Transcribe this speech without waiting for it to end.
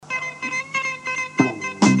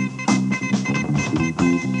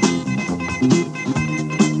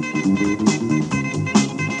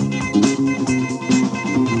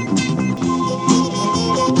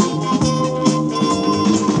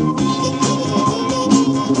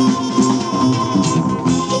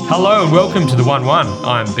Hello and welcome to the 1-1.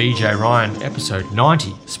 I'm BJ Ryan, episode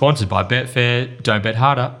 90, sponsored by Betfair. Don't bet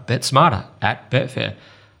harder, bet smarter at Betfair.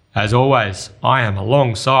 As always, I am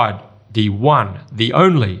alongside the one, the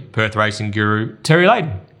only Perth Racing Guru, Terry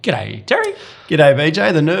Leighton. G'day, Terry. G'day,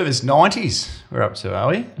 BJ. The nervous 90s we're up to, are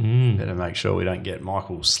we? Better make sure we don't get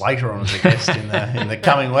Michael Slater on as a guest in the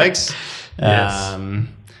coming weeks. Yes.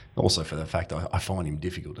 Also for the fact I find him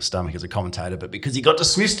difficult to stomach as a commentator, but because he got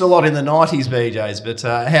dismissed a lot in the 90s, BJs. But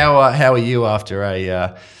how are you after a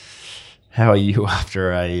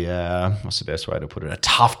what's the best way to put it? A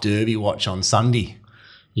tough derby watch on Sunday.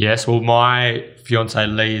 Yes, well, my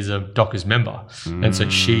fiancée Lee is a Dockers member, and so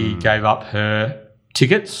she gave up her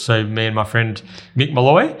tickets so me and my friend Mitch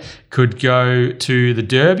Mcllheney could go to the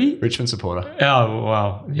Derby. Richmond supporter. Oh,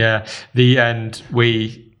 well, yeah.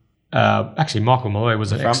 Actually, Michael Malloy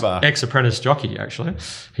was an ex-apprentice jockey, actually.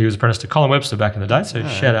 He was apprentice to Colin Webster back in the day, so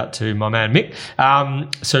shout out to my man Mick.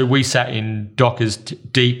 So we sat in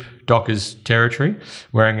deep Dockers territory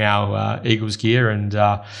wearing our Eagles gear, and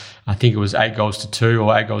I think it was 8-2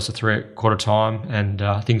 or 8-3 at quarter time, and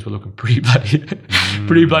things were looking pretty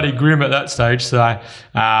bloody grim at that stage. So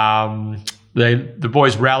the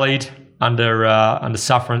boys rallied under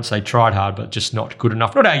sufferance. They tried hard, but just not good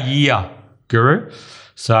enough. Not our year, Guru.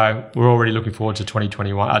 So we're already looking forward to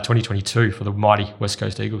 2022 for the mighty West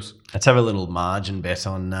Coast Eagles. Let's have a little margin bet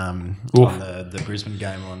on the Brisbane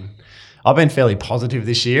game. I've been fairly positive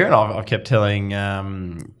this year, and I've kept telling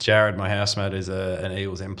Jared, my housemate, is an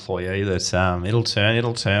Eagles employee, that it'll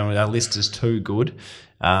turn. Our list is too good.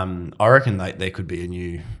 I reckon there could be a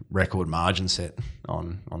new record margin set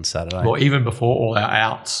on Saturday. Well, even before all our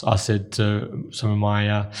outs, I said to some of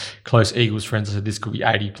my close Eagles friends, I said this could be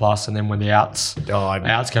 80 plus, and then when the outs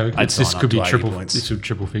came, this could be triple. This would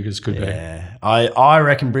triple figures. Could be. I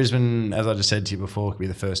reckon Brisbane, as I just said to you before, could be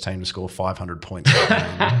the first team to score 500 points.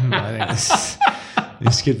 I think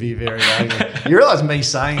this could be very valuable. You realise me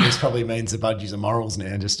saying this probably means the budgies are morals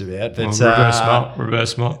now, just about. But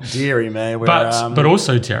reverse smart. Deary man. But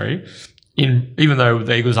also, Terry, even though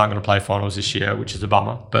the Eagles aren't going to play finals this year, which is a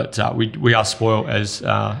bummer, but we are spoiled as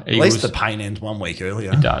Eagles. At least the pain ends 1 week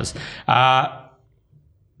earlier. It does.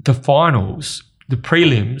 The finals, the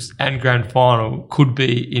prelims and grand final could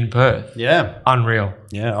be in Perth. Yeah. Unreal.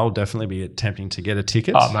 Yeah, I'll definitely be attempting to get a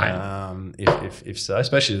ticket. Oh, mate. If so,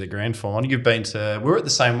 especially the grand final. You've been to, we were at the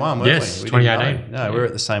same one, weren't we? Yes, 2018. No, we were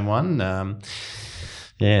at the same one.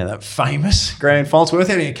 Yeah, that famous grand final. It's worth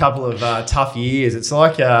having a couple of tough years. It's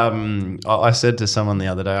like I said to someone the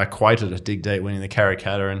other day, I quoted a Dig Deep winning the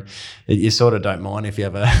Karrakatta, and you sort of don't mind if you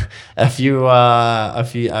have a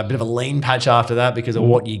bit of a lean patch after that because of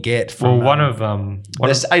what you get from. Well,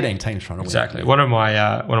 there's 18 teams trying to win. Exactly. One of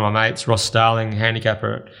my mates, Ross Starling,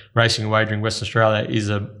 handicapper at Racing and Wagering Western Australia,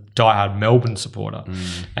 is a diehard Melbourne supporter,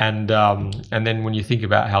 and then when you think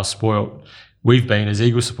about how spoilt we've been as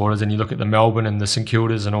Eagles supporters, and you look at the Melbourne and the St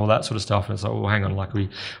Kildas and all that sort of stuff, and it's like, well, hang on, like we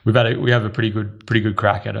have a pretty good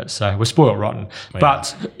crack at it. So we're spoiled rotten.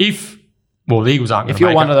 But the Eagles aren't going to make it. If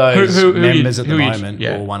you're one of those members at the moment,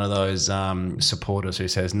 or one of those supporters who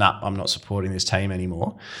says, "Nah, I'm not supporting this team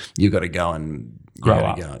anymore," you've got to go and grow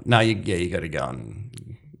up. you got to go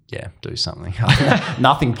and do something.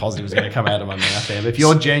 Nothing positive is going to come out of my mouth there. But if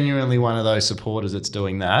you're genuinely one of those supporters that's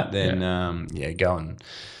doing that, then go and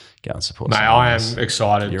support. Mate, I am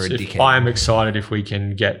excited. You're a dickhead. I am excited if we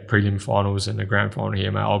can get prelim finals and a grand final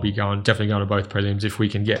here, mate. I'll be definitely going to both prelims if we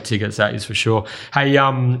can get tickets. That is for sure. Hey,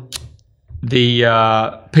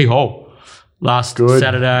 the P Hall last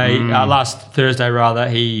Thursday rather,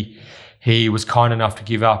 he was kind enough to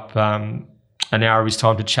give up an hour of his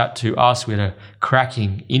time to chat to us. We had a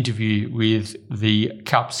cracking interview with the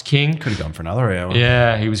Cups King. Could have gone for another hour.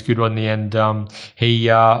 Yeah, he was good in the end. He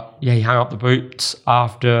hung up the boots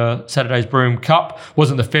after Saturday's Broome Cup.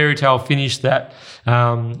 Wasn't the fairy tale finish that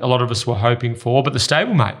a lot of us were hoping for, but the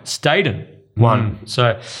stablemate, Staden, won.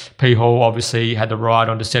 So P Hall obviously had the ride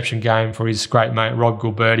on Deception Game for his great mate Rob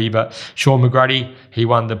Gilberti, but Sean McGrady, he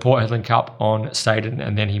won the Port Hedland Cup on Staden,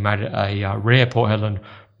 and then he made it a rare Port Hedland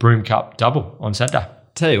Broome Cup double on Saturday.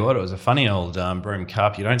 Tell you what, it was a funny old Broome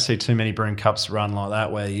Cup. You don't see too many Broome Cups run like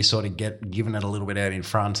that where you sort of get given it a little bit out in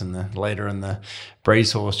front and the leader and the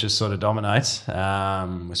breeze horse just sort of dominates.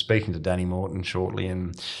 We're speaking to Danny Morton shortly,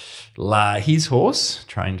 and his horse,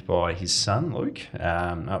 trained by his son Luke,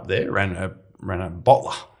 up there, ran a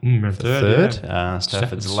bottler for third,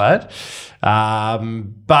 Stafford's lad.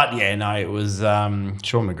 But it was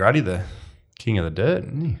Sean McGrady, the king of the dirt,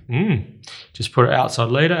 isn't he? Just put it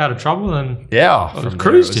outside leader, out of trouble, and from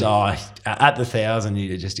cruised it. at the 1,000,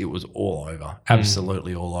 it was all over,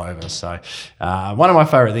 absolutely all over. So one of my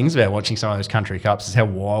favourite things about watching some of those country cups is how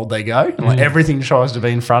wild they go. And like everything tries to be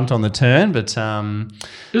in front on the turn, but it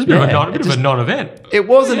was a bit of a non-event. It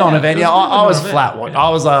was a non-event. Yeah, I was flat. I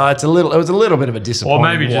was it was a little bit of a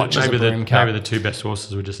disappointing watch. Maybe the two best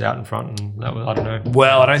horses were just out in front, and that was, I don't know.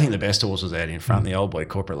 Well, I don't think the best horse was out in front. The old boy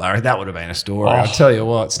Corporate Larry, that would have been a story. I'll tell you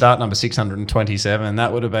what, start number 627,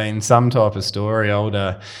 that would have been some type of story.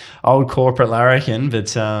 Old Corporate Larrikin,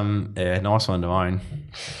 but nice one to own.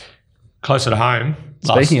 Closer to home.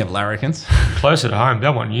 Speaking of larrikins, closer to home,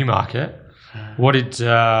 Belmont Newmarket. What did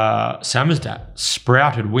Sammersdat?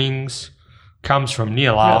 Sprouted wings. Comes from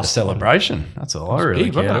near last. The celebration. That's all I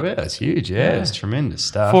really cared about. It's huge. Yeah, it's tremendous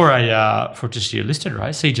stuff. For just your listed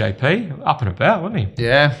race, CJP, up and about, wasn't he?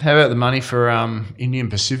 Yeah. How about the money for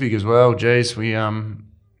Indian Pacific as well? Geez, we took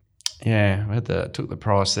the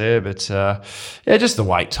price there, but just the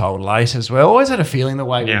weight told late as well. Always had a feeling the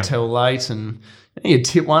weight would tell late, and you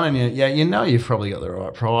tip one, and you've probably got the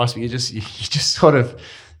right price, but you just sort of.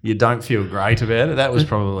 You don't feel great about it. That was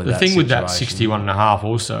probably the thing with that 61.5.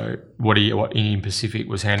 Also, what Indian Pacific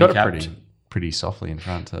was handicapped got it pretty softly in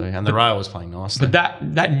front too, and the rail was playing nicely. But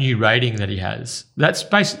that new rating that he has,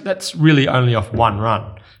 that's really only off one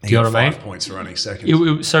run. Do you know what I mean? 5 points for running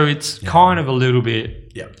second. So it's kind of a little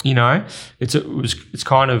bit. Yeah. It's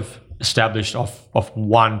kind of established off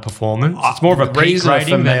one performance. It's more of a peak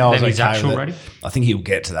rating than his actual rating. I think he'll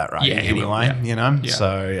get to that rating anyway,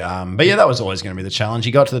 So, but that was always going to be the challenge.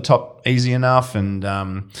 He got to the top easy enough, and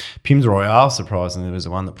Pims Royale, surprisingly, was the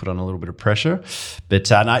one that put on a little bit of pressure. But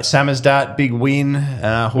Sammersdat, big win.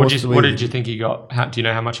 What did you think he got? Do you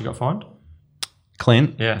know how much he got fined?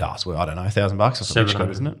 Clint? Yeah. I don't know, $1,000 or something,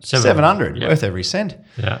 isn't it? 700. Worth every cent.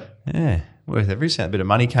 Yeah. Worth every cent. A bit of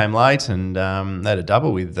money came late, and they had a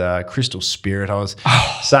double with Crystal Spirit. I was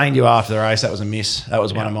saying to you after the race, that was a miss. That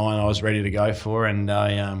was one of mine I was ready to go for, and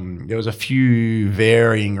there was a few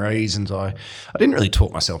varying reasons. I didn't really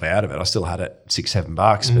talk myself out of it. I still had it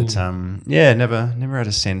 $6-7, but never had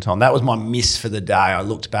a cent on. That was my miss for the day. I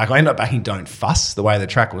looked back. I ended up backing Don't Fuss, the way the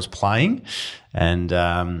track was playing, and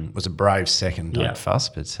was a brave second, Don't Fuss,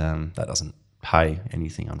 but that doesn't pay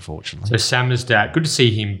anything, unfortunately. So Sammersdat, good to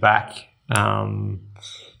see him back.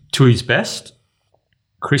 To his best,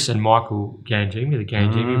 Chris and Michael Gangemi, the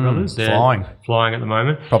Gangemi brothers, they're flying at the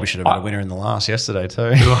moment. Probably should have been a winner in the last yesterday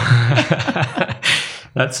too.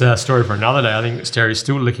 That's a story for another day. I think Sterry's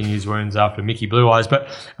still licking his wounds after Mickey Blue Eyes. But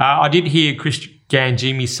I did hear Chris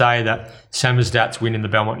Gangemi say that Sammersdat's win in the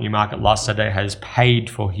Belmont Newmarket last Saturday has paid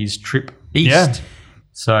for his trip east. Yeah.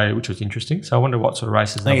 So, which was interesting. So I wonder what sort of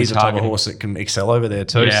races they'll be targeting. He's a type of horse that can excel over there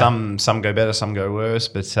too. Yeah. Some go better, some go worse.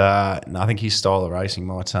 But I think his style of racing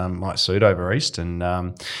might suit over east, and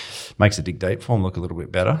makes the Dig Deep form look a little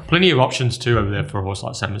bit better. Plenty of options too over there for a horse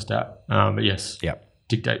like Sammersdat. But yes,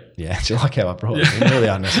 Dig Deep. Yeah, do you like how I brought it in really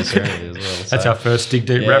unnecessarily as well? That's our first Dig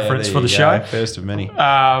Deep reference for the show. First of many.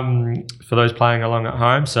 For those playing along at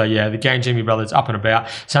home. So the Gangemi brothers up and about.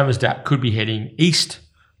 Sammersdat could be heading east.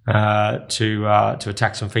 To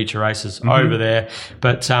attack some feature races over there.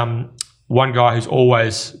 But one guy who's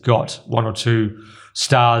always got one or two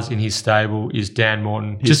stars in his stable is Dan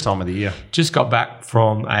Morton. This time of the year. Just got back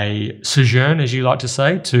from a sojourn, as you like to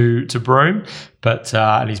say, to Broome. But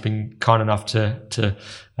and he's been kind enough to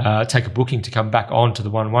take a booking to come back on to the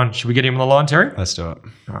 1-1. Should we get him on the line, Terry? Let's do it.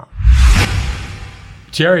 All right.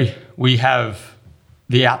 Terry, we have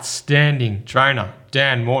the outstanding trainer,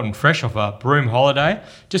 Dan Morton, fresh off a Broome holiday.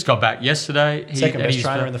 Just got back yesterday. Second best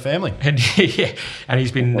trainer in the family. And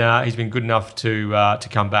he's been good enough to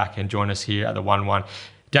come back and join us here at the 1-1.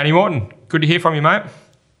 Danny Morton, good to hear from you, mate.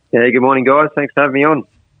 Yeah, good morning, guys. Thanks for having me on.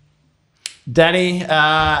 Danny,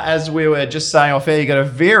 as we were just saying off air, you got a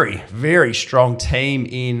very, very strong team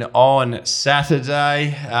in on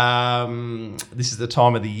Saturday. This is the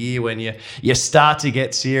time of the year when you start to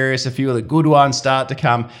get serious. A few of the good ones start to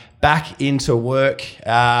come back into work.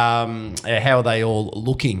 How are they all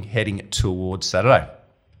looking heading towards Saturday?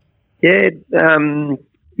 Got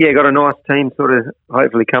a nice team sort of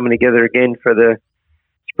hopefully coming together again for the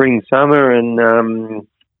spring, summer, and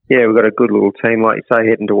we've got a good little team, like you say,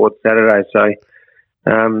 heading towards Saturday. So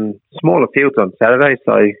smaller fields on Saturday,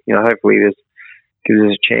 so hopefully this gives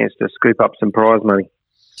us a chance to scoop up some prize money.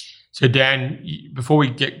 So Dan, before we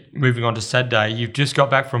get moving on to Saturday, you've just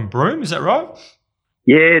got back from Broome, is that right?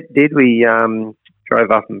 Yeah, did. We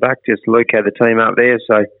drove up and back. Just Luke had the team up there,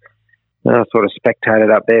 so I sort of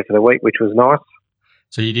spectated up there for the week, which was nice.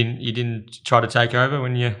 So you didn't try to take over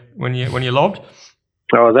when you lobbed?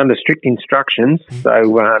 I was under strict instructions, so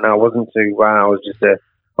no, I wasn't too. I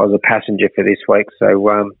was a passenger for this week, so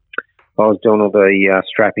I I was doing all the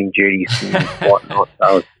strapping duties and whatnot. So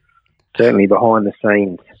I was certainly behind the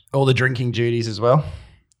scenes. All the drinking duties as well?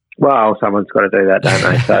 Well, someone's got to do that, don't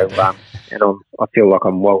they? So, and I feel like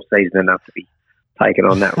I'm well seasoned enough to be taking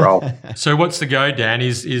on that role. So what's the go, Dan?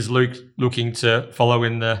 Is Luke looking to follow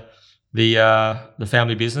in the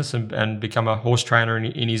family business and become a horse trainer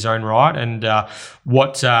in his own right? And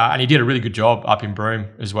and he did a really good job up in Broome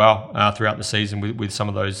as well throughout the season with some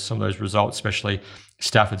of those results, especially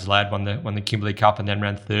Stafford's lad won the Kimberley Cup and then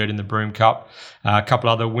ran third in the Broome Cup. A couple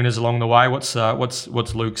other winners along the way. What's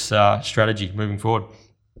Luke's strategy moving forward?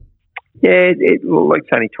 Yeah, Luke's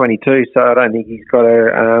only 22, so I don't think he's got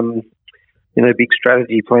a big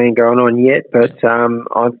strategy plan going on yet. But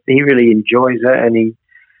he really enjoys it, and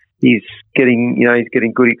he's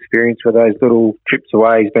getting good experience with those little trips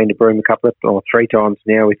away. He's been to Broome a couple or 3 times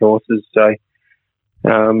now with horses, so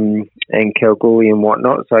and Kalgoorlie and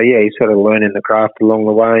whatnot. So yeah, he's sort of learning the craft along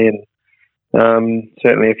the way, and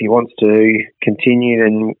certainly if he wants to continue,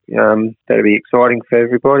 then that'll be exciting for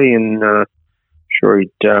everybody, and sure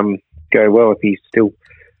he'd go well if he's still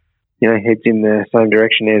heads in the same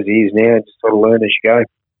direction as he is now. Just sort of learn as you go.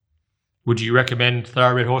 Would you recommend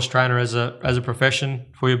thoroughbred horse trainer as a profession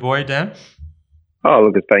for your boy, Dan? Oh,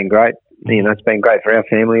 look, it's been great. It's been great for our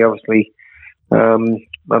family. Obviously,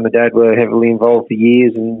 Mum and Dad were heavily involved for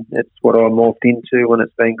years, and that's what I morphed into, and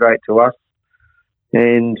it's been great to us.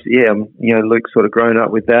 And yeah, Luke's sort of grown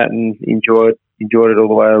up with that and enjoyed it all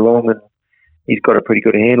the way along, and he's got a pretty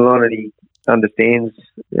good handle on it. He understands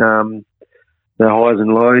the highs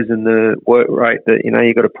and lows and the work rate that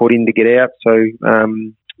you got to put in to get out. So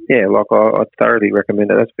yeah, I thoroughly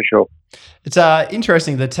recommend it, that's for sure. It's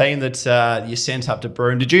interesting, the team that you sent up to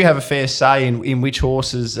Broome. Did you have a fair say in which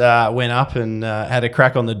horses went up and had a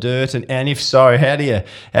crack on the dirt? And if so, how do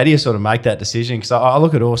you sort of make that decision? Because I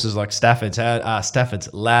look at horses like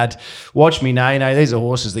Stafford's lad, Watch Me Nay. These are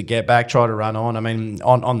horses that get back, try to run on. I mean,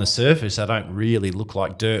 on the surface, they don't really look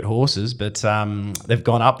like dirt horses, but they've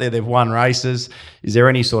gone up there, they've won races. Is there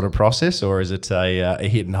any sort of process, or is it a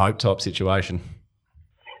hit and hope type situation?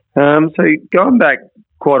 So going back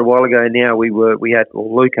quite a while ago now,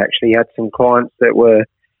 Luke actually had some clients that were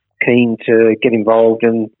keen to get involved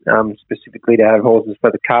and specifically to have horses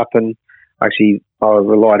for the Cup, and actually I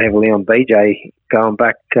relied heavily on BJ going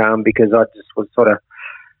back because I just was sort of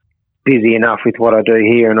busy enough with what I do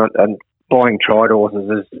here, and buying tried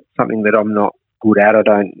horses is something that I'm not good at. I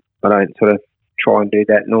don't sort of try and do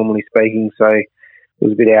that normally speaking, so it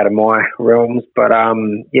was a bit out of my realms. But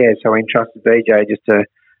so I entrusted BJ just to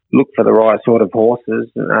look for the right sort of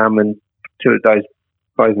horses, and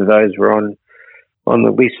both of those were on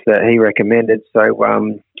the list that he recommended. So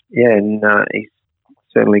he's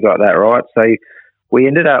certainly got that right. So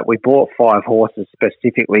we bought 5 horses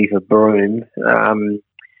specifically for Broome,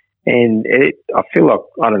 and I feel like,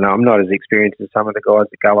 I don't know, I'm not as experienced as some of the guys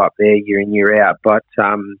that go up there year in, year out, but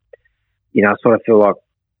I sort of feel like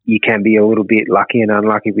you can be a little bit lucky and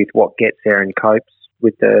unlucky with what gets there and copes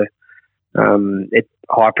with the it's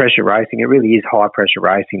high pressure racing. It really is high pressure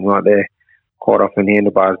racing. Like, they're quite often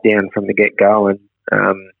handlebars down from the get go, and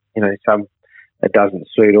some it doesn't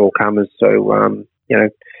suit all comers. So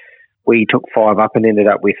we took 5 up and ended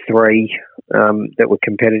up with 3 that were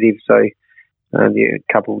competitive. So a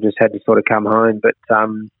couple just had to sort of come home. But I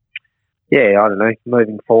don't know.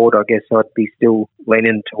 Moving forward, I guess I'd be still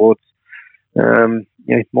leaning towards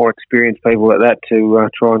more experienced people like that to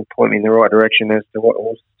try and point me in the right direction as to what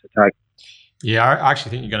horses to take. Yeah, I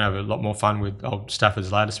actually think you're going to have a lot more fun with old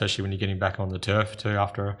Stafford's lad, especially when you're getting back on the turf too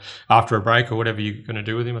after a break or whatever you're going to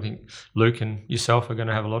do with him. I think Luke and yourself are going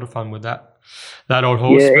to have a lot of fun with that old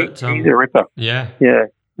horse. Yeah, he's a ripper. Yeah,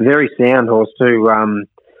 very sound horse too.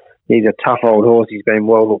 He's a tough old horse. He's been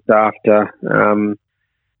well looked after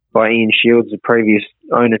by Ian Shields, the previous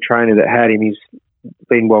owner trainer that had him. He's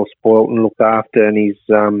been well spoilt and looked after, and he's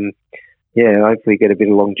hopefully get a bit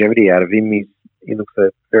of longevity out of him. He looks a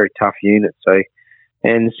very tough unit. So,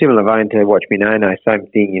 and similar vein to Watch Me No, same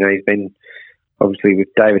thing. He's been obviously with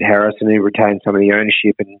David Harrison, who retained some of the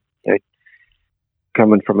ownership, and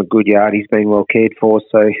coming from a good yard, he's been well cared for.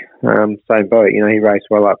 So, same boat. He raced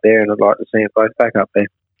well up there, and I'd like to see them both back up there.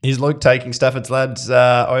 Is Luke taking Stafford's lads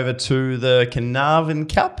over to the Carnarvon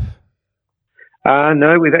Cup?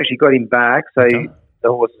 No, we've actually got him back. So the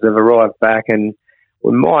horses have arrived back, and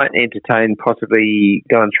we might entertain possibly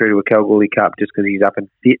going through to a Kalgoorlie Cup just because he's up and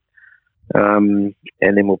fit. And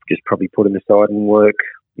then we'll just probably put him aside and work,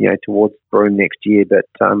 towards Broome next year, but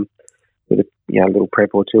with a little prep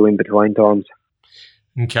or two in between times.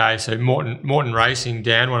 Okay, so Morton Racing,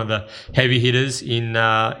 Dan, one of the heavy hitters in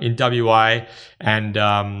WA,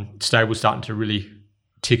 and stable starting to really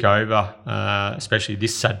tick over, especially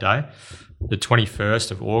this Saturday, the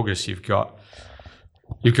 21st of August. You've got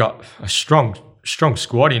a strong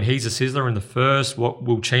squad in. He's a Sizzler in the first,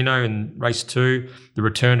 Will Chino in race 2, the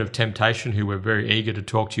return of Temptacion, who we're very eager to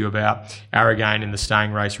talk to you about, Aragain in the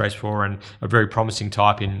staying race 4, and a very promising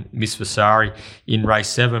type in Miss Vasari in race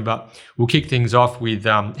 7. But we'll kick things off with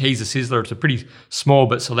He's a Sizzler. It's a pretty small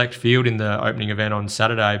but select field in the opening event on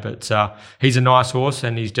Saturday, but he's a nice horse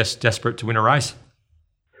and he's just desperate to win a race.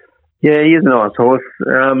 Yeah, he is a nice horse.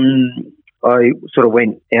 I sort of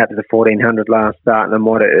went out to the 1400 last start and I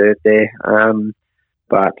might have erred there.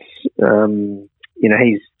 But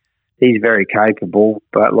he's very capable.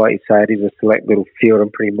 But like you say, it is a select little field. I'm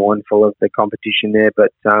pretty mindful of the competition there.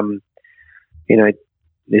 But,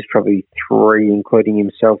 there's probably 3, including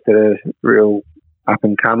himself, that are real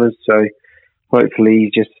up-and-comers. So hopefully he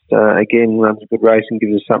just, again, runs a good race and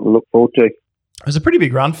gives us something to look forward to. It was a pretty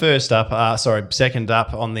big run second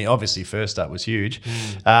up on the, obviously first up was huge,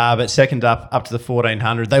 but second up to the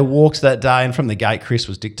 1400. They walked that day, and from the gate, Chris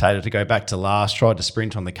was dictated to go back to last, tried to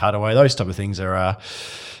sprint on the cutaway. Those type of things are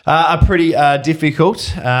pretty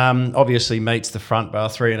difficult. Obviously meets the front bar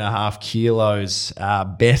 3.5 kilos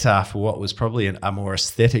better for what was probably a more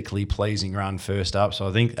aesthetically pleasing run first up. So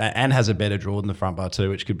I think, and has a better draw than the front bar too,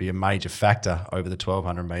 which could be a major factor over the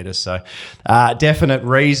 1200 metres. So definite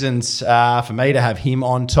reasons for me to have him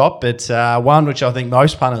on top. But one which I think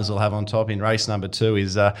most punters will have on top in race number 2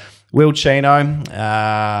 is Will Chino.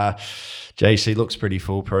 She looks pretty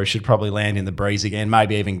foolproof. Should probably land in the breeze again,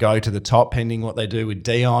 maybe even go to the top, pending what they do with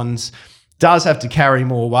Dion's. Does have to carry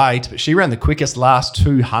more weight, but she ran the quickest last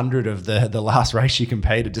 200 of the last race she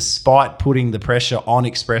competed, despite putting the pressure on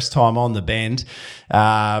express time on the bend.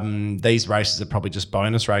 These races are probably just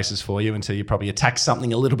bonus races for you until you probably attack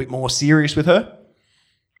something a little bit more serious with her.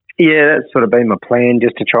 Yeah, that's sort of been my plan,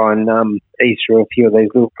 just to try and ease through a few of these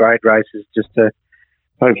little grade races, just to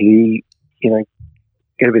hopefully,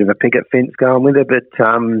 get a bit of a picket fence going with her. But,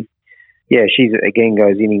 she's, again,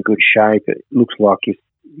 goes in good shape. It looks like it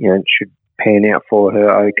should pan out for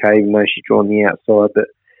her okay, even though she's drawn the outside, but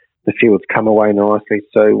the field's come away nicely.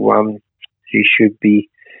 So she should be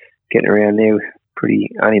getting around there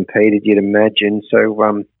pretty unimpeded, you'd imagine.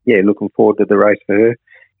 So, looking forward to the race for her.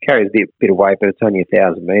 Carries a bit of weight, but it's only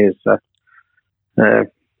 1,000 metres, so a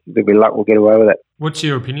bit of luck we'll get away with it. What's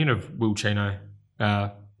your opinion of Will Chino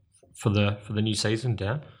for the new season,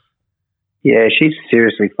 Dan? Yeah, she's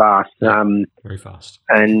seriously fast. Very fast.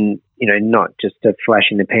 And, not just a flash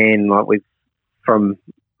in the pan like from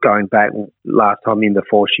going back last time in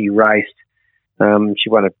before she raced. She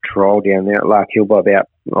won a trial down there at Lark Hill by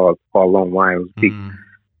a long way. It was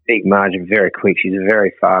big margin, very quick. She's a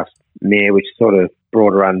very fast mare, which sort of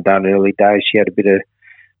brought her undone early days. She had a bit of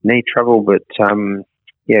knee trouble, but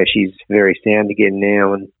she's very sound again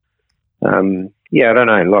now. And I don't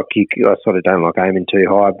know. I sort of don't like aiming too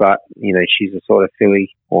high, but she's a sort of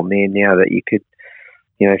filly or mare now that you could,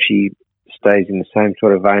 if she stays in the same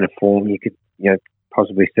sort of vein of form, you could,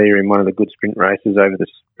 possibly see her in one of the good sprint races over the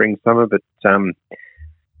spring summer. But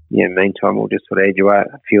meantime, we'll just sort of edge away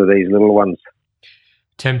a few of these little ones.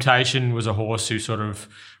 Temptacion was a horse who sort of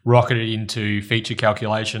rocketed into feature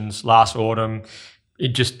calculations last autumn. It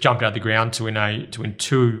just jumped out the ground to win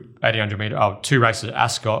two 1800 metre, 2 races at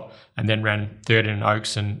Ascot, and then ran third in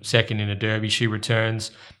Oaks and second in a Derby. She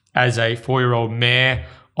returns as a 4-year-old mare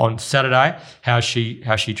on Saturday. How's she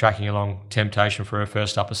tracking along Temptacion for her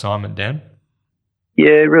first up assignment, Dan?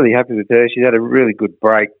 Yeah, really happy with her. She's had a really good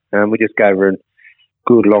break. We just gave her a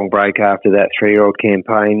good long break after that 3-year-old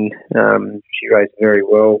campaign. She raced very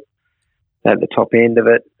well at the top end of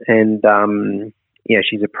it, and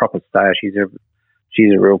she's a proper stayer.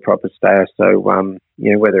 She's a real proper stayer. So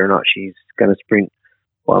whether or not she's going to sprint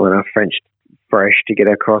well enough fresh to get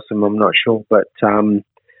across them, I'm not sure. But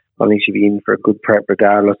I think she'll be in for a good prep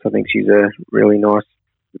regardless. I think she's a really nice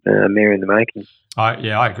mare in the making.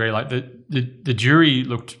 I agree. Like the jury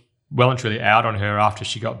looked well and truly out on her after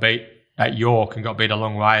she got beat at York and got beat a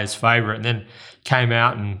long way as favourite, and then came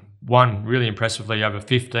out and won really impressively over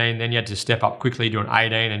 15. Then you had to step up quickly to an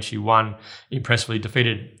 18, and she won impressively,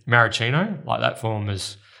 defeated Maricino. Like, that form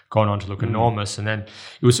has gone on to look enormous. And then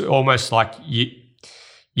it was almost like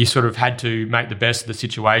you sort of had to make the best of the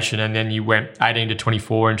situation, and then you went 18 to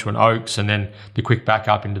 24 into an Oaks, and then the quick back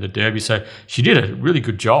up into the Derby. So she did a really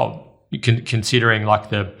good job, considering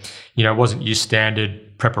it wasn't your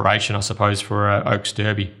standard preparation, I suppose, for a Oaks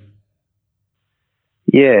Derby.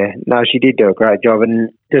 Yeah, no, she did do a great job, and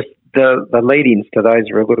just the lead-ins to those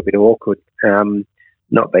are a little bit awkward.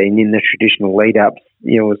 Not being in the traditional lead-ups,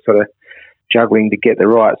 was sort of juggling to get the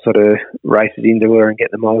right sort of races into her and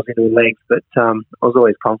get the miles into her legs. But I was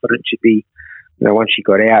always confident she'd be, once she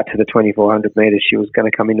got out to the 2,400 metres, she was going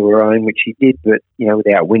to come into her own, which she did. But,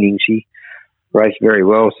 without winning, she raced very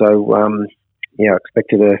well. So, I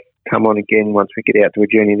expect her to come on again once we get out to a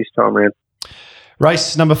journey this time around.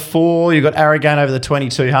 Race number 4, you've got Aragon over the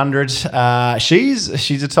 2,200. She's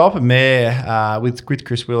a type of mare with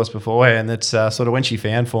Chris Willis beforehand that's sort of when she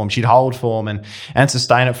found form, she'd hold form and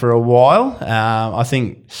sustain it for a while. I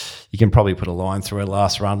think you can probably put a line through her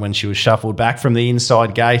last run when she was shuffled back from the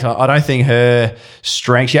inside gate. I don't think her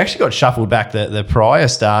strength, she actually got shuffled back the prior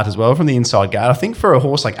start as well from the inside gate. I think for a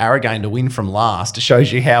horse like Aragon to win from last, it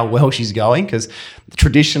shows you how well she's going, because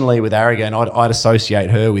traditionally with Aragon, I'd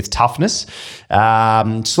associate her with toughness.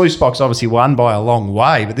 Sluice Box obviously won by a long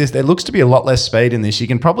way, but there looks to be a lot less speed in this. You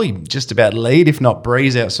can probably just about lead, if not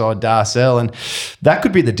breeze, outside Darcel, and that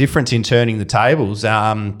could be the difference in turning the tables,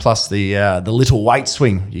 plus the little weight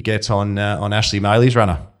swing you get on Ashley Maley's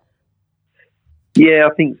runner. Yeah,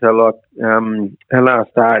 I think so. Like her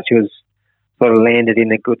last start, she was sort of landed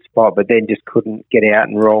in a good spot, but then just couldn't get out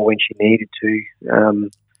and roll when she needed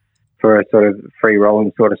to. For a sort of free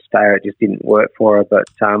rolling sort of stayer, it just didn't work for her. But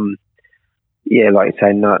like you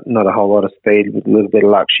say, not a whole lot of speed. With a little bit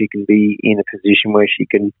of luck, she can be in a position where she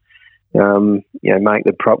can, make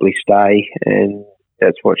them properly stay, and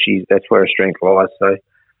that's where her strength lies. So.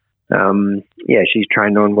 She's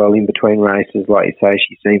trained on well in between races. Like you say,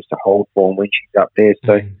 she seems to hold form when she's up there.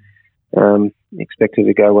 So expect her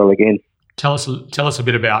to go well again. Tell us a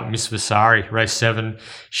bit about Miss Vasari, race 7.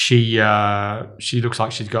 She looks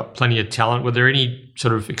like she's got plenty of talent. Were there any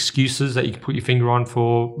sort of excuses that you could put your finger on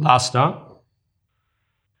for last start?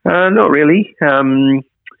 Not really.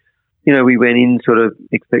 We went in sort of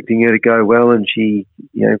expecting her to go well, and she,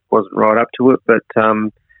 wasn't right up to it. But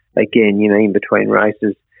again, in between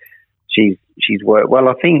races, she's worked well.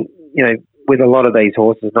 I think, with a lot of these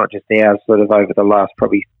horses, not just ours, sort of over the last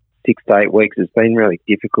probably 6 to 8 weeks, it's been really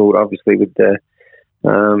difficult, obviously, with the,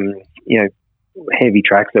 heavy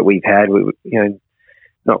tracks that we've had, we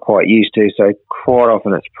not quite used to. So quite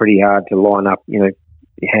often it's pretty hard to line up,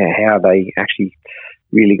 how they actually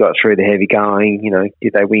really got through the heavy going.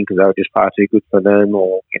 Did they win because they were just far too good for them,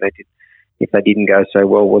 or, if they didn't go so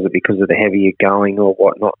well, was it because of the heavier going or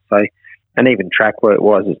whatnot? So, and even track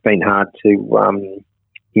work-wise, it's been hard to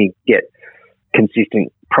get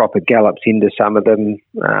consistent, proper gallops into some of them,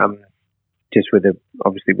 just with the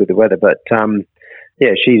weather. But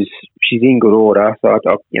she's in good order. So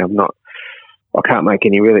I can't make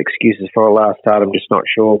any real excuses for her last start. I'm just not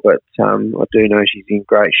sure, but I do know she's in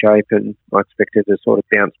great shape, and I expect her to sort of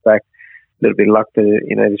bounce back. A little bit of luck that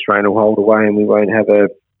this rain will hold away, and we won't have a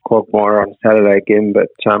quagmire on Saturday again. But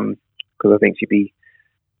because I think she'd be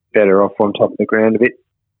better off on top of the ground a bit.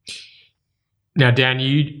 Now, Dan,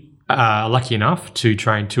 you are lucky enough to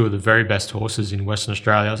train 2 of the very best horses in Western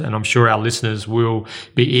Australia, and I'm sure our listeners will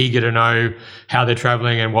be eager to know how they're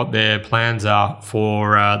travelling and what their plans are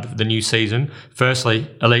for the new season. Firstly,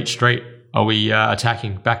 Elite Street, are we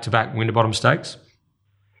attacking back-to-back Winterbottom Stakes?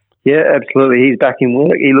 Yeah, absolutely. He's back in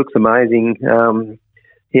work. He looks amazing.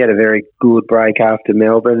 He had a very good break after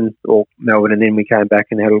Melbourne, and then we came back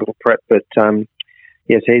and had a little prep, but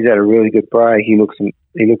yes, he's had a really good break. He looks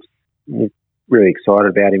really excited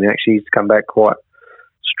about him. Actually, he's come back quite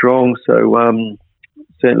strong. So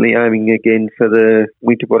certainly aiming again for the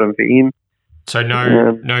Winterbottom for him. So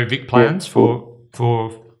no Vic plans for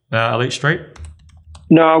Elite Street?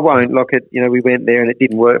 No, I won't. We went there and it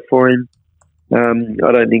didn't work for him.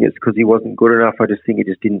 I don't think it's because he wasn't good enough. I just think it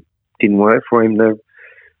just didn't work for him.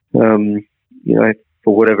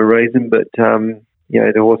 For whatever reason. But the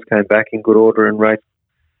horse came back in good order and raced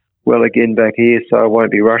well again back here, so I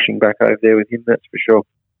won't be rushing back over there with him, that's for sure.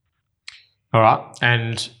 All right,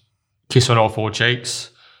 and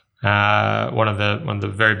Kissonallforcheeks, one of the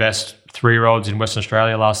very best 3-year-olds in Western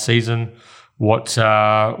Australia last season. What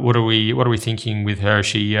are we thinking with her? Is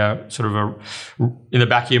she sort of in the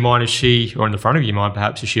back of your mind? Is she, or in the front of your mind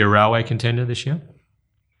perhaps, is she a railway contender this year?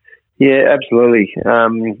 Yeah, absolutely.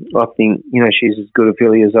 I think she's as good a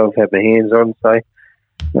filly as I've had my hands on. So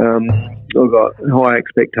I've got high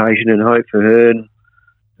expectation and hope for her. And,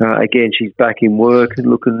 again, she's back in work and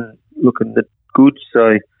looking good.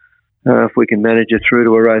 So if we can manage her through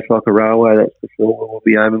to a race like a railway, that's for sure we'll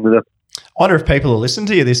be aiming with her. I wonder if people will listen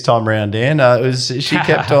to you this time round, Dan. She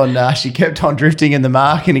kept on drifting in the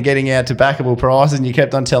market and getting out to backable prices, and you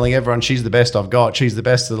kept on telling everyone she's the best I've got, she's the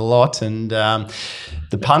best of the lot, and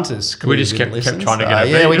The punters. We just kept trying to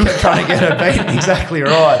get we kept trying to get her beat. Exactly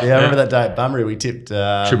right. Yeah, I remember that day at Bunbury we tipped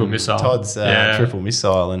triple missile. Todd's triple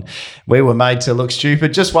missile, and we were made to look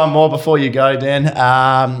stupid. Just one more before you go, Dan.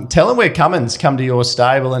 Tell him where Cummins come to your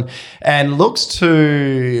stable and looks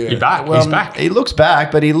to... He's back. He's back. He looks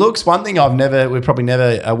back, but he looks... One thing we've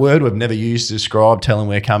never used to describe Tell him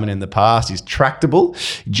where Cummins in the past is tractable.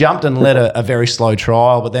 Jumped and led a very slow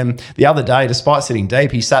trial, but then the other day, despite sitting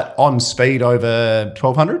deep, he sat on speed over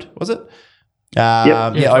 1,200, was it?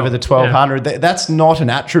 Over the 1,200. Yeah. That's not an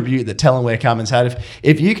attribute that Tell him where Cummins had.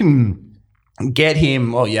 If you can get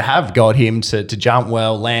him, or you have got him to jump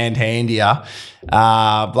well, land handier,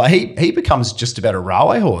 he becomes just about a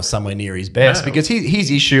railway horse somewhere near his best, because his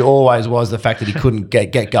issue always was the fact that he couldn't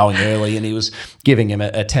get going early, and he was giving him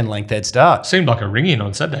a 10-length head start. Seemed like a ring-in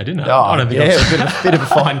on Saturday, didn't it? Oh, I don't think a bit of a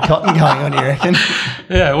fine cotton going on, you reckon?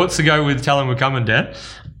 Yeah, what's the go with Tell him we're coming, Dan?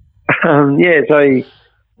 So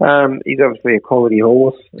he's obviously a quality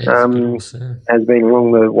horse. Has been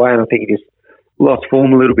along the way, and I think he just lost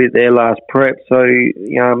form a little bit there last prep. So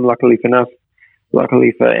luckily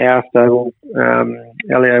for our stable,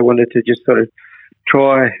 Elio wanted to just sort of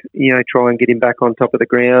try and get him back on top of the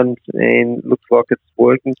ground, and looks like it's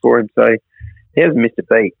working for him. So he hasn't missed a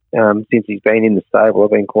beat since he's been in the stable. I've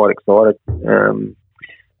been quite excited the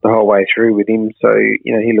whole way through with him. So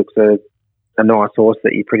he looks a nice horse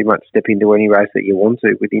that you pretty much step into any race that you want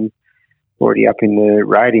to with him already up in the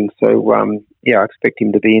rating. So I expect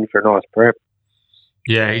him to be in for a nice prep.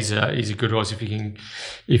 Yeah, he's a good horse. If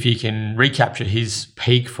he can recapture his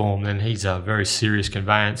peak form, then he's a very serious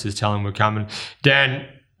conveyance. Is Tell him we're coming. Dan,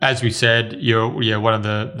 as we said, you're one of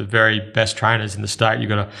the very best trainers in the state.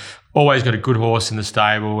 You've always got a good horse in the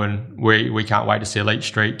stable, and we can't wait to see Elite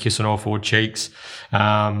Street, Kissonallforcheeks,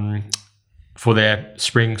 for their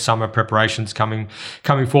spring, summer preparations coming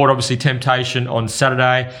forward. Obviously, Temptacion on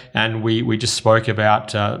Saturday, and we just spoke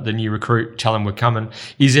about the new recruit, Tell him we're coming.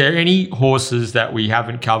 Is there any horses that we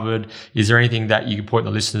haven't covered? Is there anything that you can point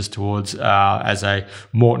the listeners towards as a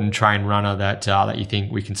Morton trained runner that you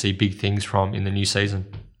think we can see big things from in the new season?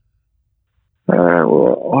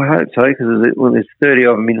 Well, I hope so, because there's 30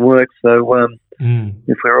 of them in work, so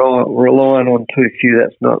if we're all relying on too few,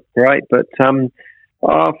 that's not great. But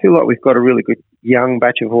I feel like we've got a really good young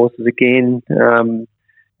batch of horses again.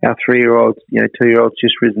 Our 3-year-olds, 2-year-olds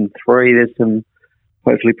just risen 3. There's some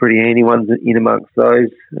hopefully pretty handy ones in amongst those.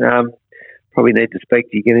 Probably need to speak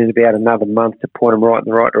to you again in about another month to point them right in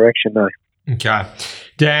the right direction, though. Okay.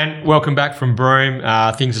 Dan, welcome back from Broome.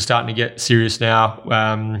 Things are starting to get serious now.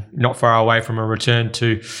 Not far away from a return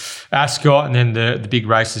to Ascot, and then the big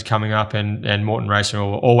races coming up, and Morton Racing are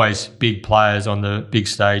always big players on the big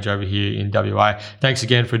stage over here in WA. Thanks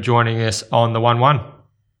again for joining us on the 1-1.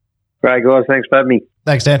 Great, guys. Thanks for having me.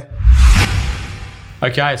 Thanks, Dan.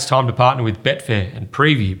 Okay, it's time to partner with Betfair and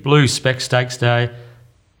preview Blue Spec Stakes Day.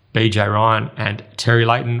 BJ Ryan and Terry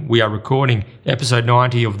Leighton. We are recording episode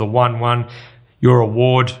 90 of the 1-1, your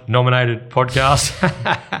award-nominated podcast.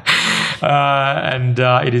 And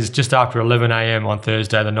it is just after 11 a.m. on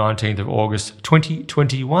Thursday, the 19th of August,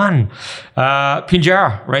 2021.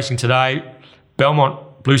 Pinjarra racing today.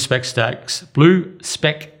 Belmont Blue Spec Stakes. Blue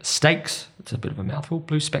Spec Stakes. It's a bit of a mouthful.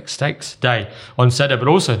 Blue Spec Stakes Day on Saturday. But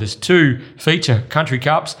also there's 2 feature country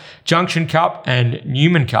cups, Junction Cup and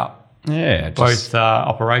Newman Cup. Yeah. Both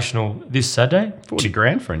operational this Saturday. 40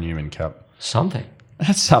 grand for a Newman Cup. Something.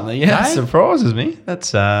 That's something. Yeah, that surprises me.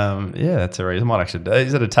 That's that's a reason. I might actually do.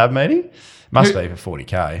 Is it a tab meeting? Must be for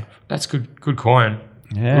 40k. That's good coin.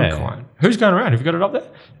 Yeah. Good coin. Who's going around? Have you got it up there?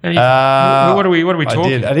 What are we talking? I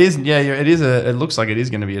did. It is. Yeah. It is. It looks like it is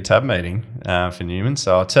going to be a tab meeting for Newman.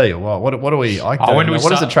 So I'll tell you what. What do we? What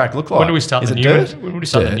does the track look like? When do we start the Newman? When do we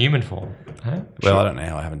start the Newman form? Huh? Well, I don't know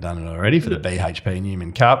how I haven't done it already for the BHP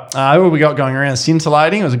Newman Cup. What we got going around?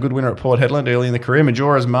 Scintillating. It was a good winner at Port Hedland early in the career.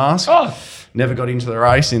 Majora's Mask. Never got into the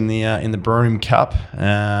race in the Broome Cup.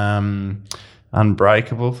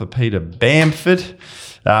 Unbreakable for Peter Bamford.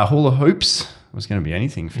 Hula Hoops was going to be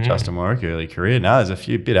anything for Justin Warwick early career. No, there's a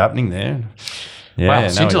few bit happening there. Yeah, wow,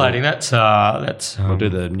 scintillating. That's we'll do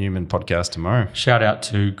the Newman podcast tomorrow. Shout out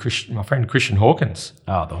to my friend Christian Hawkins.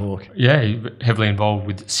 Oh, the Hawk. Yeah, he's heavily involved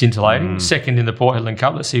with scintillating. Second in the Port Hedland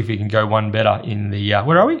Cup. Let's see if we can go one better in the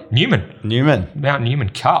where are we? Newman. Mount Newman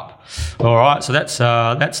Cup. All right, so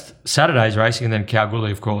that's Saturday's racing, and then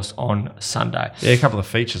Kalgoorlie, of course, on Sunday. Yeah, a couple of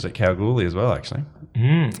features at Kalgoorlie as well, actually.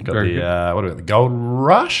 Got very what about the Gold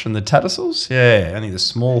Rush and the Tattersalls? Yeah, only the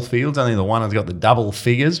small fields. Only the one has got the double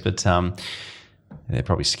figures, but they're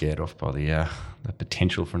probably scared off by the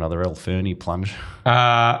potential for another El Fernie plunge.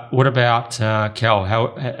 What about Cal?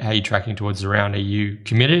 How are you tracking towards the round? Are you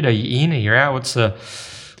committed? Are you in? Are you out? What's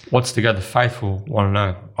the go? The faithful want to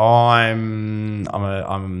know. I'm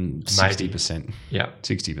 60%. Yeah,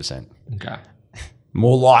 60%. Okay.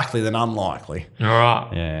 More likely than unlikely. All right.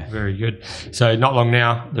 Yeah. Very good. So not long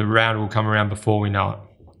now, the round will come around before we know it.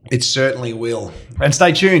 It certainly will. And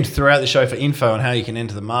stay tuned throughout the show for info on how you can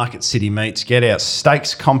enter the Market City Meets, get our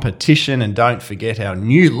stakes competition, and don't forget our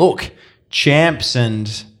new look Champs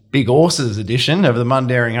and Big Horses edition of the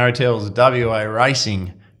Mundaring Hotels WA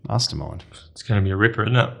Racing Mastermind. It's going to be a ripper,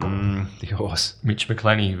 isn't it? The horse. Mitch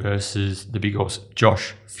Mcllheney versus the big horse,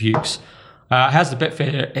 Josh Fewkes. How's the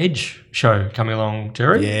Betfair Edge show coming along,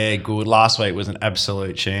 Terry? Yeah, good. Last week was an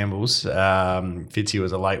absolute shambles. Fitzy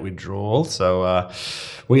was a late withdrawal, so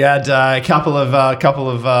we had a couple of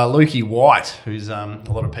Lukey White, who's a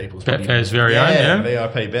lot of people's Betfair's very own,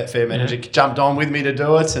 VIP Betfair manager, jumped on with me to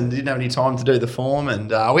do it and didn't have any time to do the form, and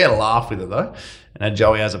we had a laugh with it though. And had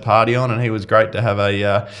Joey has a party on, and he was great to have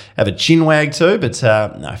a chin wag too. But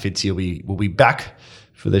no, Fitzy will be back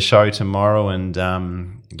for the show tomorrow, and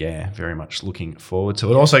very much looking forward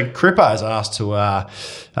to it. Also, Cripper has asked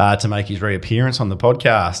to make his reappearance on the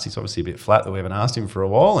podcast. He's obviously a bit flat that we haven't asked him for a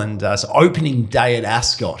while, and so opening day at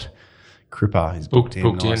Ascot, Cripper is booked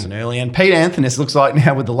in nice and early. And Pete Anthony looks like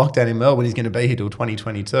now with the lockdown in Melbourne, he's going to be here till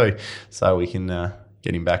 2022, so we can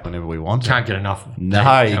get him back whenever we want. Can't get enough.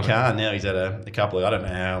 No, you can't. Now he's had a couple of, I don't know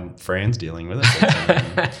how Fran's dealing with it.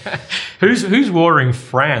 But, Who's watering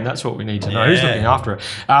Fran? That's what we need to know. Who's looking after it?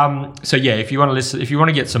 If you want to listen, if you want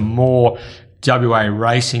to get some more WA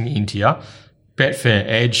racing into you, Betfair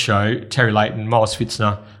Edge show, Terry Leighton, Miles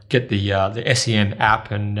Fitzner, get the SEN app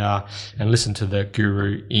and listen to the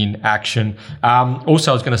Guru in action.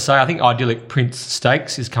 Also, I was going to say, I think Idyllic Prince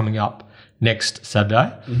Stakes is coming up next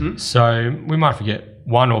Saturday. Mm-hmm. So we might forget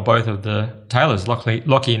one or both of the Taylors,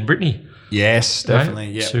 Lockie and Brittany. Yes, definitely.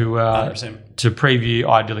 Yeah, to preview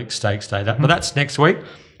Idyllic Stakes Day. But that's next week.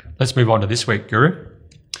 Let's move on to this week, Guru.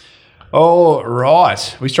 All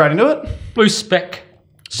right. We straight into it? Blue Spec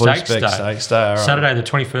Stakes Day. Stakes Day. All right. Saturday, the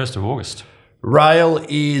 21st of August. Rail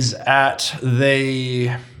is at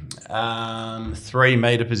the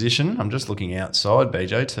 3-metre position. I'm just looking outside,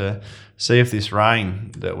 BJ, to see if this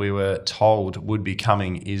rain that we were told would be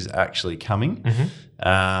coming is actually coming. Mm-hmm.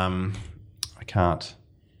 I can't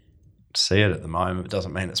see it at the moment. It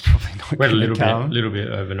doesn't mean it's probably not going to come. A little bit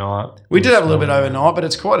overnight. We did have a little bit overnight, but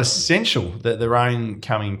it's quite essential that the rain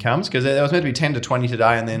comes, because there was meant to be 10 to 20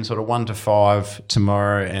 today, and then sort of 1 to 5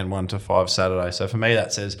 tomorrow and 1 to 5 Saturday. So for me,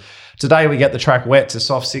 that says today we get the track wet to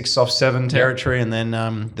soft 6, soft 7 territory, and then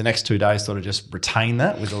the next 2 days sort of just retain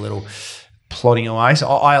that with a little plodding away. So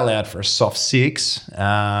I allowed for a soft 6.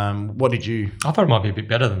 What did you? I thought it might be a bit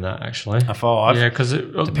better than that, actually. A 5? Yeah, because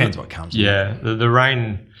it depends what comes. Yeah, the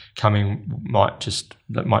rain coming might just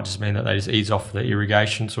mean that they just ease off the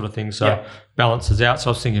irrigation sort of thing, so balances out. So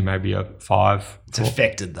I was thinking maybe a 5. It's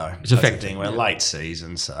affected though. It's affected. The thing. We're late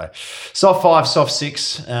season, so soft 5, soft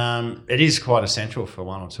 6. It is quite essential for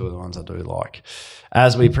one or two of the ones I do like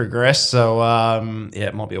as we progress. So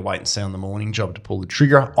it might be a wait and see on the morning job to pull the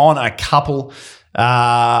trigger on a couple.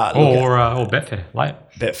 Or Betfair late.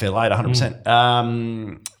 Betfair late,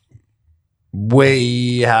 100%.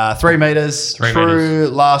 We 3 metres through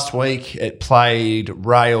last week. It played.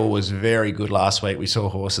 Rail was very good last week. We saw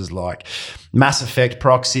horses like Mass Effect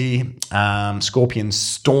Proxy, Scorpion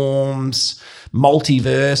Storms,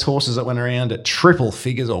 Multiverse, horses that went around at triple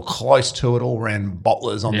figures or close to it, all ran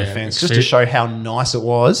bottlers on the fence just to show how nice it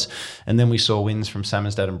was. And then we saw wins from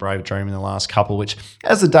Samizdat and Brave Dream in the last couple, which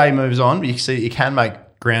as the day moves on, you see you can make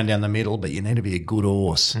ground down the middle, but you need to be a good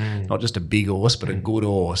horse, not just a big horse, but a good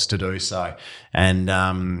horse to do so. And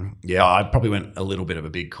I probably went a little bit of a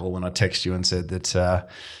big call when I texted you and said that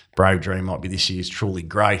Brave Dream might be this year's truly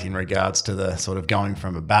great in regards to the sort of going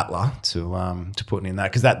from a battler to putting in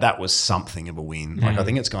that, because that was something of a win. Like I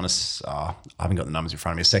think it's gone I haven't got the numbers in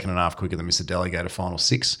front of me, a second and a half quicker than Mr. Delegator final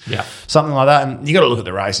 6. Yeah, something like that. And you got to look at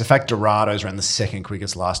the race. The fact Dorado's ran the second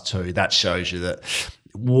quickest last 2, that shows you that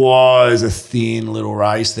was a thin little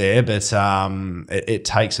race there, but it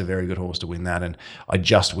takes a very good horse to win that. And I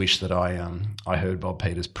just wish that I heard Bob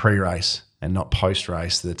Peters pre-race and not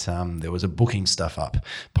post-race that there was a booking stuff up.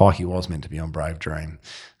 Pikey was meant to be on Brave Dream,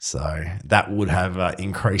 so that would have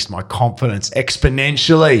increased my confidence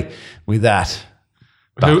exponentially with that.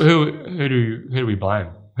 But who do we blame?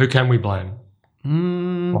 Who can we blame?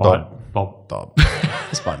 Bob.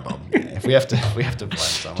 Let's blame Bob. Yeah, if we have to blame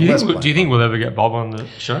someone. Do you think we'll ever get Bob on the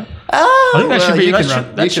show? I think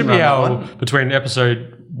that should be our between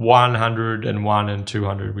episode 101 and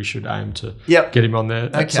 200, we should aim to get him on there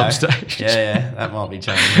at some stage. Yeah, that might be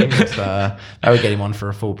challenging. But, I would get him on for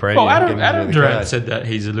a full preview. Well, Adam Durant said that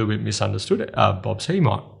he's a little bit misunderstood. Bobs, he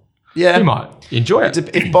might enjoy it.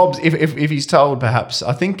 If he's told, perhaps.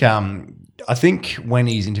 I think when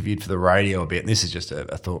he's interviewed for the radio a bit, and this is just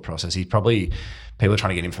a thought process, people are trying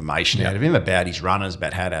to get information out of him about his runners,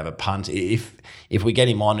 about how to have a punt. If we get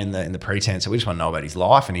him on in the pretense, we just want to know about his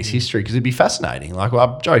life and his history, because it'd be fascinating. Like,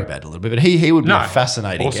 well, I've joked about it a little bit, but he would be a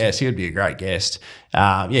fascinating guest. He would be a great guest.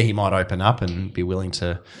 He might open up and be willing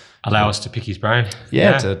to allow us to pick his brain.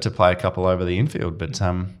 To play a couple over the infield. But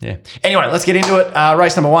Anyway, let's get into it.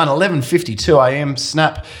 Race number 1, 11:52 a.m.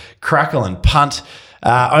 Snap, crackle, and punt.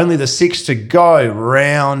 Only the 6 to go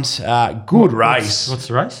round. Good race. What's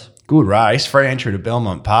the race? Good race. Free entry to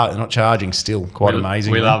Belmont Park. They're not charging still. Quite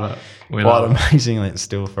amazing. We love it. Quite amazingly, it's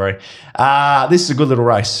still free. This is a good little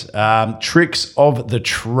race. Tricks of the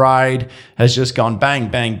Trade has just gone bang,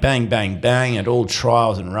 bang, bang, bang, bang at all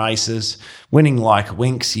trials and races. Winning like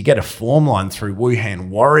winks. You get a form line through Wuhan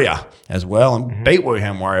Warrior as well, and beat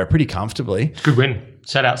Wuhan Warrior pretty comfortably. Good win.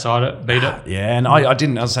 Sat outside it, beat it. Yeah, and I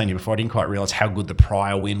was saying to you before, I didn't quite realise how good the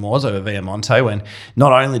prior win was over Viamonte, when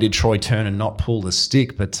not only did Troy Turner not pull the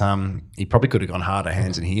stick, but he probably could have gone harder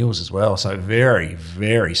hands and heels as well. So very,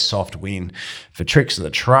 very soft win for Tricks of the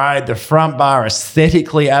Trade. The front bar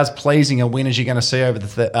aesthetically as pleasing a win as you're going to see over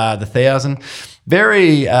the 1,000.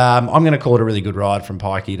 Very, I'm going to call it a really good ride from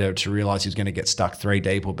Pikey to realise he was going to get stuck 3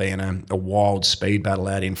 deep or be in a wild speed battle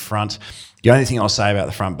out in front. The only thing I'll say about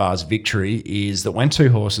the front bar's victory is that when 2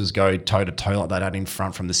 horses go toe-to-toe like that out in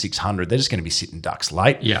front from the 600, they're just going to be sitting ducks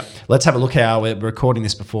late. Yeah. Let's have a look how we're recording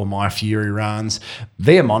this before My Fury runs.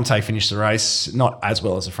 Viamonte finished the race, not as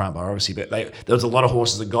well as the front bar, obviously, but there was a lot of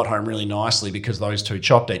horses that got home really nicely because those two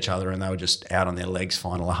chopped each other and they were just out on their legs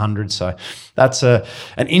final 100. So that's an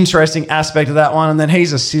interesting aspect of that one. And then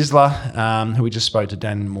He's a Sizzler, who we just spoke to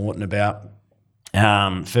Dan Morton about.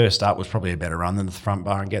 First up was probably a better run than the front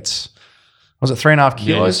bar and gets... Was it 3.5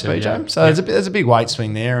 kilos, BJ? Yeah. So there's a big weight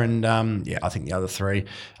swing there. And, I think the other 3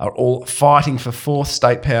 are all fighting for 4th.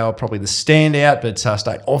 State Power, probably the standout, but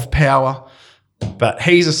State of Power. But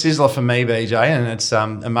He's a Sizzler for me, BJ, and it's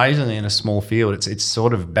amazingly in a small field. It's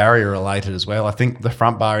sort of barrier-related as well. I think the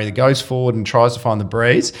front bar either goes forward and tries to find the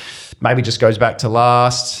breeze, maybe just goes back to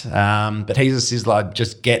last. But He's a Sizzler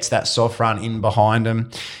just gets that soft run in behind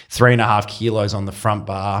him. 3.5 kilos on the front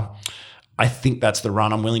bar. I think that's the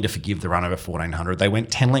run. I'm willing to forgive the run over 1,400. They went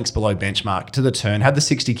 10 lengths below benchmark to the turn, had the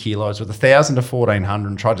 60 kilos with 1,000 to 1,400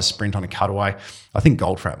 and tried to sprint on a cutaway. I think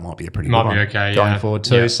Goldfrapp might be a pretty good one going forward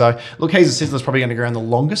too. Yeah. So, look, He's a Sizzler's probably going to go around the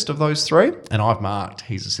longest of those 3, and I've marked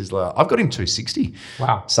He's a Sizzler. I've got him 260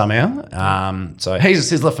 somehow. So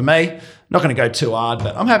He's a Sizzler for me. Not going to go too hard,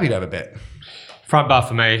 but I'm happy to have a bet. Front bar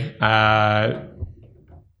for me, I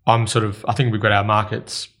think we've got our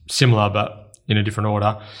markets similar, but in a different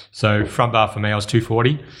order. So front bar for me, I was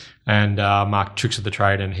 240 and marked Tricks of the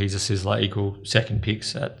Trade and He's a Sizzler equal second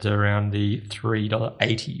picks at around the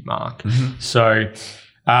 $3.80 mark. So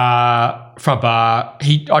front bar,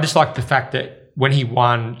 I just like the fact that when he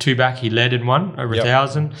won 2 back, he led and won over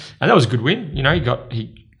 1,000, and that was a good win. You know,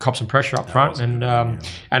 he copped some pressure up front,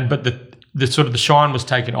 but the sort of the shine was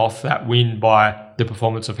taken off that win by the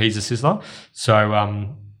performance of He's a Sizzler.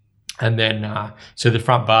 So and then, so the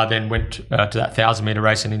front bar then went to that 1,000-metre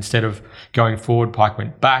race, and instead of going forward, Pike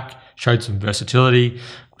went back, showed some versatility,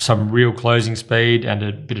 some real closing speed, and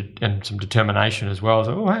and some determination as well.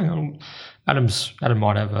 So, hang on, Adam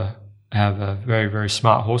might have a very, very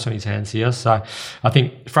smart horse on his hands here. So, I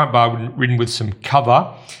think front bar ridden with some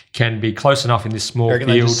cover can be close enough in this small field.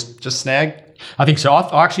 They just snag? I think so.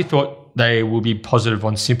 I actually thought they will be positive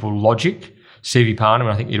on Simple Logic. Stevie Parnham,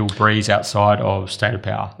 and I think it'll breeze outside of State of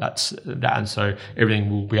Power. That's that, and so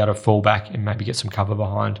everything will be able to fall back and maybe get some cover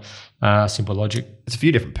behind Simple Logic. There's a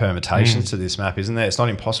few different permutations to this map, isn't there? It's not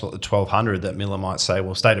impossible at the 1,200 that Miller might say,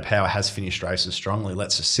 well, State of Power has finished races strongly.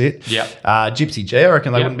 Let's just sit. Yeah. Gypsy G, I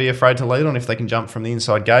reckon they wouldn't be afraid to lead on if they can jump from the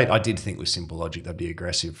inside gate. I did think with Simple Logic they'd be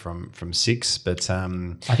aggressive from 6, but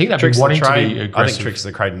I think they'd be wanting to be aggressive. I think Tricks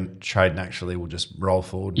of the Trade naturally will just roll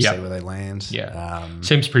forward and see where they land. Yeah.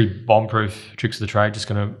 Seems pretty bomb-proof. Tricks of the Trade just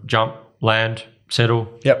going to jump, land, settle,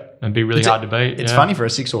 and be really hard to beat. It's funny for a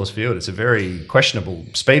 6-horse field. It's a very questionable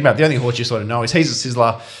speed map. The only horse you sort of know is He's a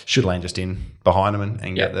Sizzler, should land just in behind him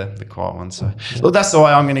and get the quiet one. So look, that's the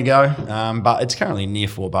way I'm going to go. But it's currently near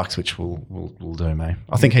 $4, which will do, mate.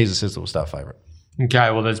 I think He's a Sizzler will start favourite.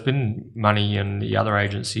 Okay, well, there's been money in the other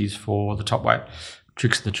agencies for the top weight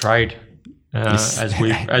Tricks of the Trade. As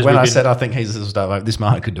we I said I think he's the stuff. This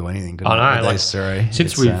market could do anything. I know.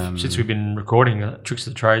 Since we've been recording, Tricks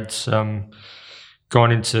of the Trades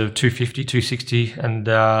gone into 250, 260, and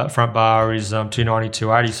front bar is 290,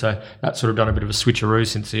 280. So that's sort of done a bit of a switcheroo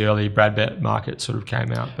since the early Brad Bet market sort of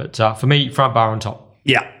came out. But for me, front bar on top.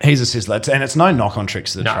 Yeah, he's a sizzler. And it's no knock on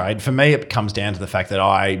Tricks of the Trade. For me, it comes down to the fact that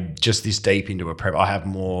I, just this deep into a prep, I have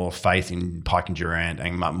more faith in Pike and Durant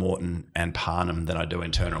and Morton and Parnham than I do in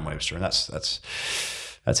Turner and Webster. And that's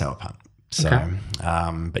how I punt. So,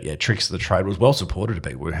 but yeah, Tricks of the Trade was well supported to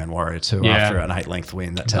beat Wuhan Warrior too after an 8-length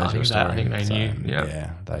win. That tells you a story. I think they knew.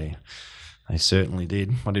 Yeah, they certainly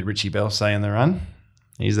did. What did Richie Bell say in the run?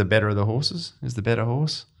 He's the better of the horses. He's the better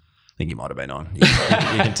horse. I think he might have been on. You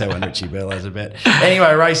can tell when Richie Bell has a bet.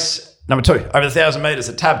 Anyway, race number 2, over the 1,000 metres,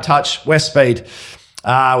 a Tab Touch, West Speed.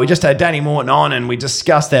 We just had Danny Morton on and we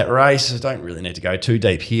discussed that race. I don't really need to go too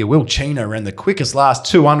deep here. Will Chino ran the quickest last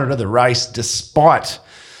 200 of the race despite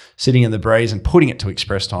sitting in the breeze and putting it to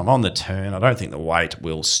express time on the turn. I don't think the weight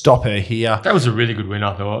will stop her here. That was a really good win,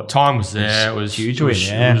 I thought. Time was there. It was huge win,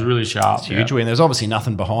 It was really sharp. Huge win. There's obviously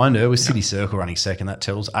nothing behind her. With City Circle running second, that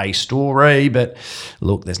tells a story. But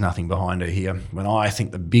look, there's nothing behind her here. When I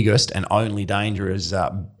think the biggest and only danger is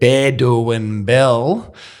Bedouin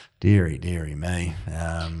Bell. Deary me.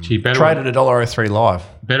 Traded $1.03 live.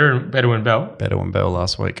 Bedouin Bell. Bedouin Bell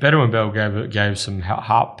last week. Bedouin Bell gave some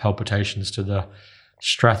heart palpitations to the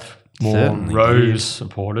Strathmore Rose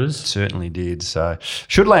supporters. Certainly did. So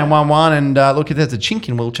should land 1-1. And look, if there's a chink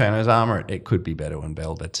in Will Chano's armour, it could be Bedouin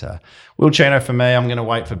Bell. But Will Chano for me, I'm going to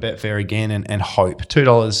wait for Betfair again and hope.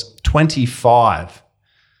 $2.25. Is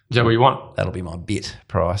that what you want? That'll be my bit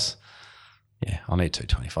price. Yeah, I'll need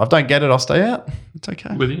 $2.25. Don't get it, I'll stay out. It's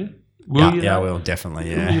okay. Will you? I will, definitely,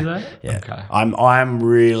 yeah. Will you though? Yeah. Okay. I'm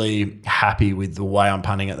really happy with the way I'm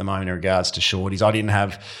punting at the moment in regards to shorties. I didn't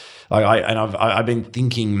have... I've been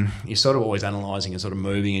thinking, you're sort of always analysing and sort of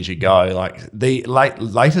moving as you go. Like the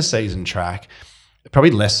later season track,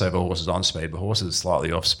 probably less so for horses on speed, but horses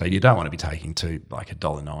slightly off speed. You don't want to be taking to like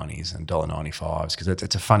 $1.90s and $1.95s because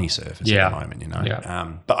it's a funny surface at the moment, you know.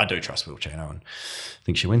 Yeah. But I do trust Will Chino and I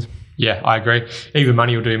think she wins. Yeah, I agree. Even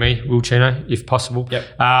money will do me, Will Chino, if possible. Yep.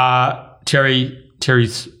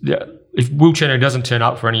 Terry's. If Will Chino doesn't turn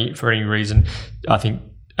up for any reason, I think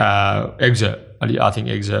Exert. I think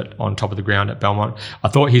Exert on top of the ground at Belmont. I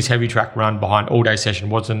thought his heavy track run behind All Day Session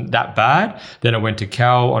wasn't that bad. Then it went to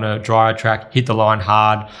Cal on a drier track, hit the line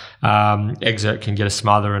hard. Exert can get a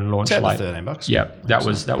smother and launch late. $13. Yeah, that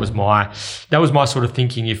was my sort of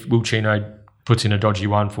thinking. If Will Chino puts in a dodgy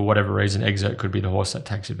one for whatever reason, Exert could be the horse that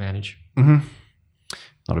takes advantage. Mm-hmm.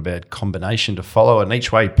 Not a bad combination to follow, an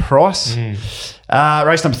each way price. Race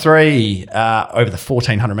number 3, over the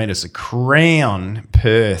 1,400 metres, the Crown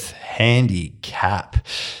Perth Handicap.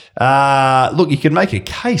 Look, you could make a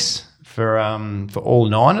case for all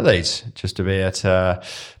 9 of these, just about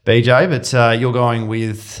BJ, but you're going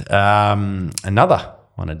with another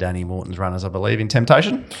one of Danny Morton's runners, I believe, in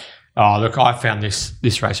Temptacion. Oh, look, I found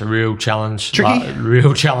this race a real challenge. Tricky?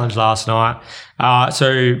 Real challenge last night.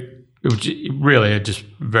 It just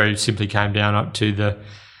very simply came down up to the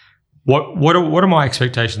what are my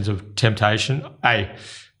expectations of Temptacion?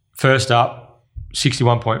 First up,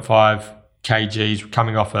 61.5 kgs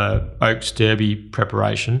coming off a Oaks Derby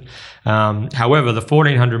preparation. However, the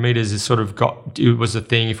 1,400 metres is it was the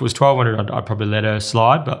thing. If it was 1,200, I'd probably let her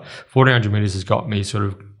slide, but 1,400 metres has got me sort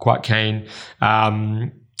of quite keen.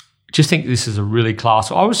 Just think this is a really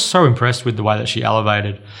class. I was so impressed with the way that she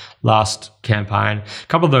elevated last campaign. A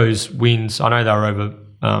couple of those wins, I know they were over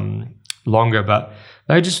longer, but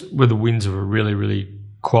they just were the wins of a really, really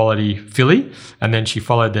quality filly. And then she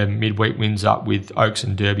followed their midweek wins up with Oaks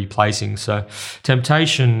and Derby placing. So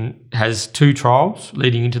Temptacion has 2 trials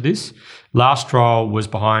leading into this. Last trial was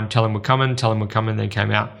behind Tell 'Em We're Coming. Tell 'Em We're Coming then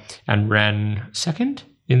came out and ran second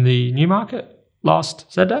in the Newmarket last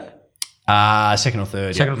Saturday. Second or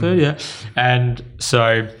third. Yeah. And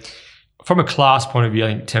so from a class point of view, I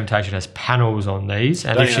think Temptacion has panels on these.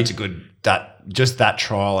 And that's a good, that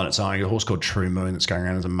trial on its own, a horse called True Moon that's going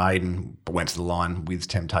around as a maiden, but went to the line with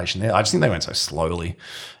Temptacion there. I just think they went so slowly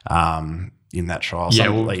in that trial. Tell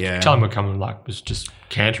 'Em We're Coming was just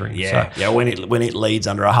cantering. Yeah, so. when it leads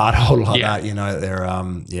under a hard hold like that, you know,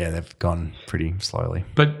 they've gone pretty slowly.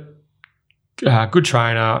 But good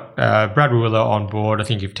trainer, Brad Wheeler on board. I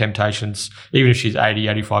think if Temptation's, even if she's 80,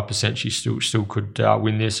 85%, she still could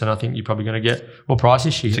win this. And I think you're probably going to get, what price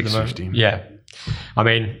is she at the moment? Yeah. I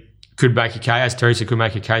mean, could make a case, as Teresa could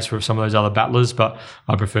make a case for some of those other battlers, but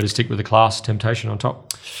I prefer to stick with the class Temptacion on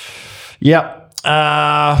top. Yeah.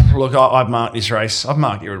 Look, I've marked this race. I've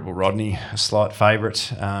marked Irritable Rodney a slight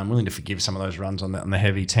favourite. Willing to forgive some of those runs on the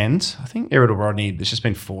heavy 10s. I think Irritable Rodney has just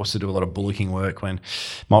been forced to do a lot of bullocking work when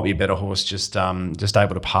might be a better horse just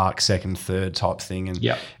able to park second, third type thing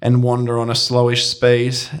and wander on a slowish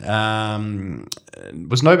speed.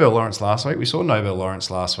 Was Nobel Lawrence last week? We saw Nobel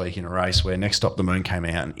Lawrence last week in a race where Next Stop the Moon came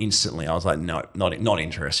out and instantly I was like, no, not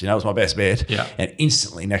interested. It was my best bet. Yeah. And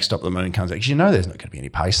instantly Next Stop the Moon comes out because there's not going to be any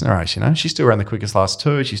pace in the race. She still ran the quickest last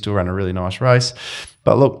two. She still ran a really nice race.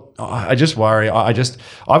 But look, I just worry. I've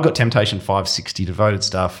got Temptacion 560, Devoted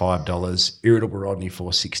Star $5, Irritable Rodney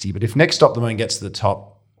 460. But if Next Stop the Moon gets to the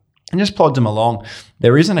top and just plods them along,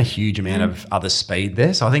 there isn't a huge amount of other speed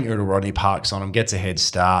there. So I think Irritable Rodney parks on him, gets a head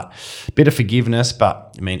start, bit of forgiveness.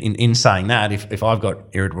 But I mean, in saying that, if I've got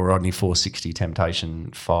Irritable Rodney 460,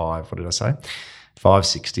 Temptacion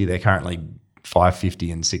 560, they're currently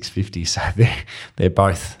 550 and 650, so they're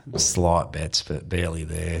both slight bets, but barely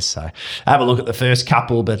there. So have a look at the first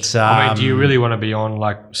couple. But do you really want to be on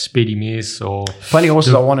like Speedy Miss or plenty of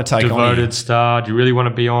horses I want to take Devoted on? Devoted Star? Do you really want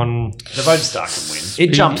to be on Devoted Star? Can win.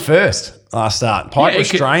 It jumped first last start. Pike was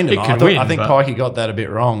strained, and I think Pikey got that a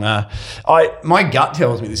bit wrong. My gut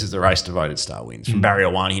tells me this is the race Devoted Star wins. From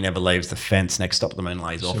barrier one, he never leaves the fence. Next Stop the Moon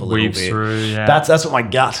lays off a little bit. Through, yeah. That's what my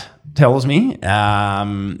gut tells me.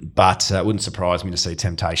 But it wouldn't surprise me to see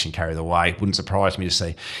Temptacion carry the weight. Wouldn't surprise me to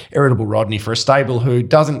see Irritable Rodney for a stable who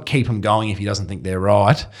doesn't keep him going if he doesn't think they're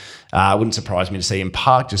right. Wouldn't surprise me to see him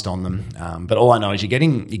park just on them. But all I know is you're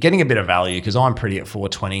getting a bit of value because I'm pretty at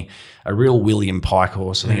 420. A real William Pike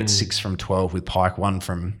horse. I think it's 6 from 12 with Pike, 1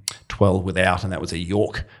 from 12 without, and that was a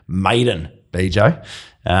York maiden, BJ.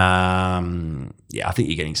 I think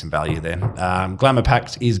you're getting some value there. Glamour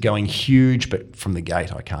Pact is going huge, but from the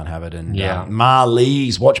gate I can't have it. And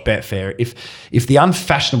Marlies, watch Betfair. If the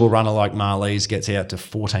unfashionable runner like Marlies gets out to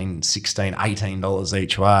 $14, $16, $18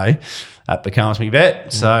 each way, that becomes me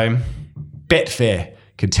bet. So Betfair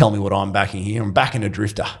can tell me what I'm backing here. I'm backing a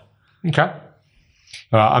drifter. Okay.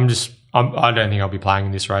 I don't think I'll be playing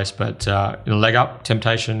in this race, but leg up,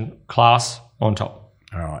 Temptacion, class on top.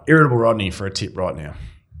 All right. Irritable Rodney for a tip right now.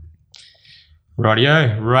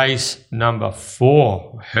 Rightio. Race number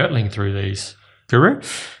 4. Hurtling through these. Guru.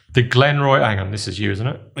 The Glenroy. Hang on, this is you, isn't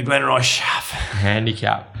it? The Glenroy Shaft.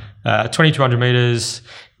 Handicap. 2,200 metres.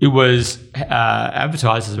 It was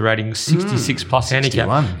advertised as a rating 66 plus 61.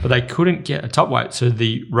 handicap, but they couldn't get a top weight, so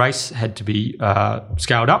the race had to be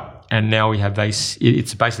scaled up. And now we have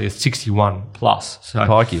it's basically a 61 plus. So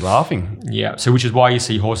Pikey laughing. Yeah. So which is why you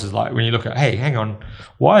see horses like when you look at, hey, hang on,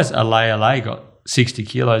 why has LA got 60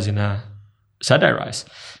 kilos in a Saturday race?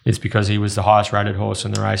 It's because he was the highest rated horse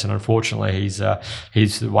in the race, and unfortunately he's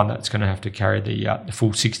the one that's going to have to carry the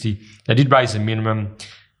full 60. They did raise the minimum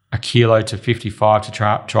a kilo to 55 to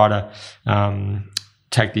try to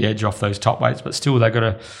take the edge off those top weights, but still they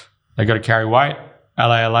got to carry weight.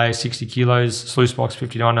 LA 60 kilos, Sluice Box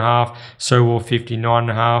 59.5, Sowell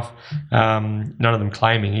 59.5. None of them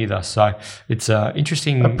claiming either. So it's an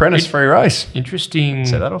interesting apprentice free race. Interesting.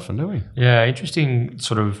 Say that often, do we? Yeah, interesting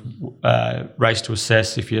sort of race to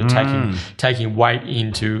assess if you're taking weight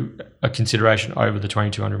into a consideration over the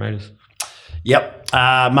 2,200 metres. Yep.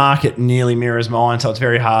 Market nearly mirrors mine, so it's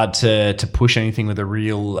very hard to push anything with a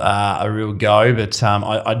real go. But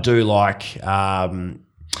I do like.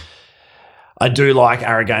 I do like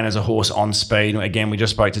Arrogane as a horse on speed. Again, we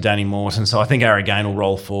just spoke to Danny Morton, so I think Arrogane will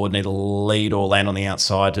roll forward, need a lead or land on the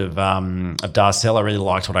outside of Darcel. I really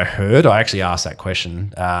liked what I heard. I actually asked that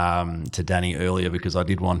question to Danny earlier because I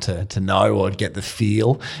did want to know or get the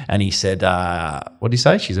feel, and he said, what did he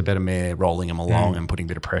say? She's a better mare rolling him along and putting a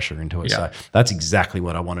bit of pressure into it. Yeah. So that's exactly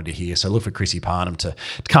what I wanted to hear. So look for Chrissy Parnham to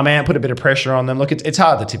come out, put a bit of pressure on them. Look, it's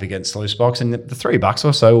hard to tip against Loose Box, and the $3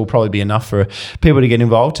 or so will probably be enough for people to get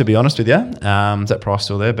involved, to be honest with you. Is that price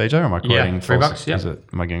still there, BJ? Or am I quoting false? $3, yeah.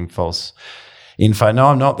 Am I getting false info? No,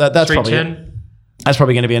 I'm not. That's probably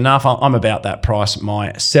going to be enough. I'm about that price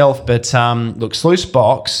myself. But look, Sluice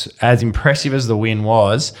Box, as impressive as the win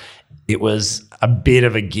was, it was a bit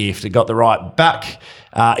of a gift. It got the right back.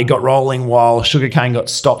 It got rolling while Sugarcane got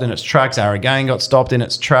stopped in its tracks. Arrogane got stopped in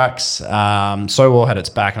its tracks. Sowell had its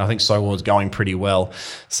back, and I think Sowell was going pretty well.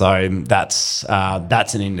 So that's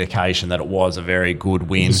an indication that it was a very good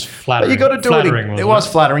win. It was flattering. But you got to do it. It was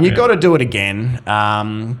flattering. You've got to do it again.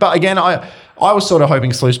 But again, I was sort of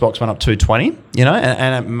hoping Sluice Box went up 220,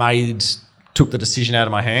 and it made took the decision out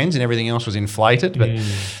of my hands and everything else was inflated, but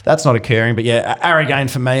that's not occurring. But yeah, Arrogane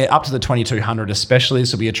for me, up to the 2200 especially,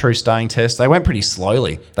 this will be a true staying test. They went pretty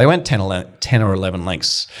slowly. They went 10 or 11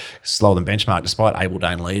 lengths slower than benchmark, despite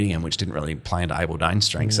Abledane leading him, which didn't really play into Abledane's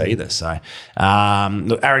strengths either. So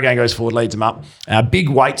look, Arrogane goes forward, leads him up. Big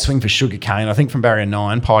weight swing for Sugarcane. I think from barrier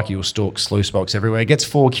 9, Pikey will stalk Sluice Box everywhere. Gets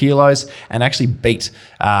 4 kilos and actually beat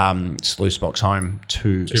Sluice Box home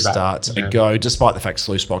two starts ago, despite the fact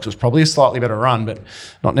Sluice Box was probably a slightly better run, but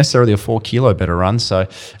not necessarily a 4 kilo better run. So,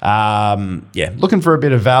 looking for a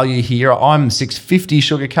bit of value here. I'm 650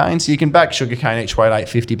 Sugarcane, so you can back Sugarcane each way at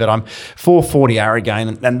 850, but I'm 440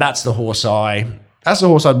 Arrogane, and that's the horse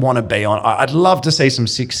I'd want to be on. I'd love to see some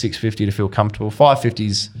 650 to feel comfortable.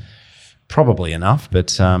 550's probably enough, but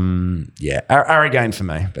Arrogane for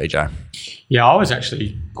me, BJ. Yeah, I was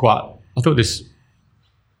actually I thought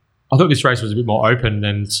this race was a bit more open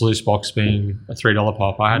than Sluice Box being a $3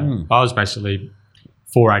 pop. I was basically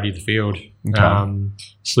 480 the field. Okay.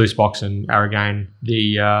 Sluice Box and Arrogane,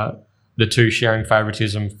 the two sharing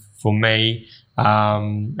favouritism for me.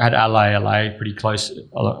 Had LA pretty close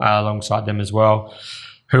alongside them as well,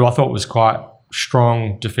 who I thought was quite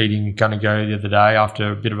strong, defeating Gonna Go the other day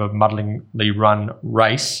after a bit of a muddlingly run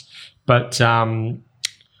race. But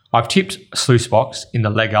I've tipped Sluice Box in the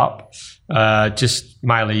leg up, just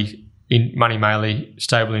mainly in money, mainly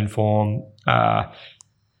stable in form.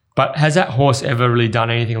 But has that horse ever really done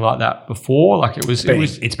anything like that before? Like it's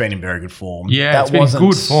been in very good form. Yeah, it's been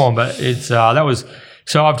good form, but it's that was.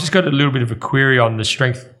 So I've just got a little bit of a query on the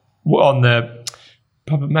strength, on the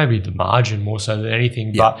probably maybe the margin more so than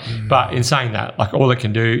anything. Yeah. But in saying that, like all it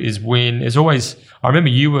can do is win. There's always. I remember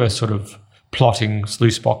you were sort of plotting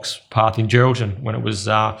Sluice Box path in Geraldton when it was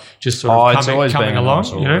just sort of coming along.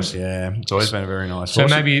 You know? Yeah, it's always been a very nice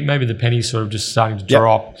horse. So maybe the penny's sort of just starting to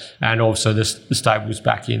drop, and also the stable's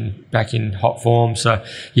back in hot form. So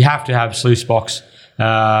you have to have Sluice Box,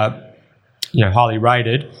 highly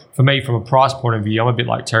rated. For me, from a price point of view, I'm a bit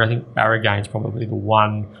like Terry. I think Arrogane's probably the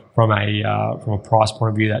one from a price point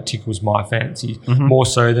of view that tickles my fancy more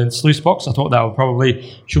so than Sluice Box. I thought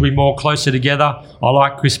they should be more closer together. I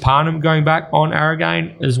like Chris Parnham going back on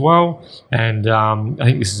Arrogane as well, and I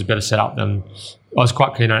think this is a better setup than I was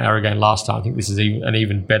quite keen on Arrogane last time. I think this is an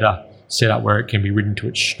even better setup where it can be ridden to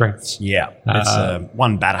its strengths. Yeah, it's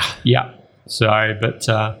one batter. Yeah. So, but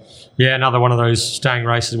another one of those staying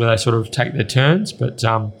races where they sort of take their turns. But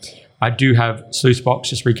I do have Sluice Box,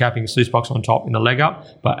 just recapping, Sluice Box on top in the leg up.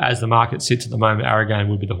 But as the market sits at the moment, Arrogane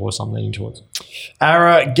would be the horse I'm leaning towards.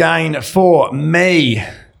 Arrogane for me.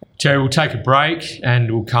 Terry, we'll take a break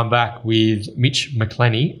and we'll come back with Mitch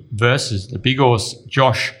Mcllheney versus the big horse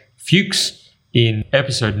Josh Fewkes in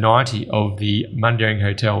episode 90 of the Mundaring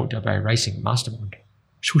Hotel WA Racing Mastermind.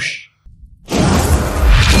 Swoosh.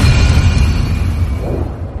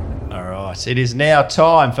 It is now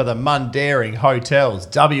time for the Mundaring Hotels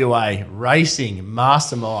WA Racing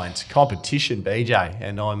Mastermind competition, BJ,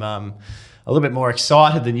 and I'm a little bit more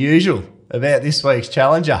excited than usual about this week's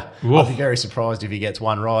challenger. I'd be very surprised if he gets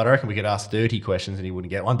one right. I reckon we could ask 30 questions and he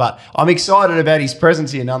wouldn't get one, but I'm excited about his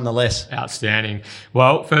presence here nonetheless. Outstanding.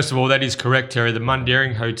 Well, first of all, that is correct, Terry. The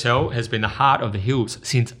Mundaring Hotel has been the heart of the hills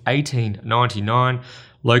since 1899,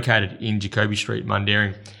 located in Jacoby Street,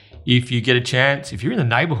 Mundaring. If you get a chance, if you're in the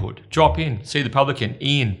neighbourhood, drop in, see the publican,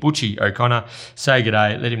 Ian Butchie O'Connor, say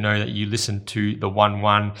g'day, let him know that you listen to the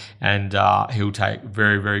 1-1 and he'll take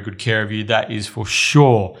very, very good care of you. That is for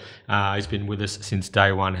sure. He's been with us since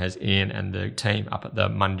day one, has Ian and the team up at the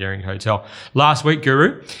Mundaring Hotel. Last week,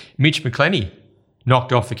 Guru, Mitch Mcllheney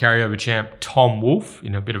knocked off the carryover champ Tom Wolfe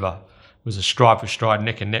in a bit of was a stride for stride,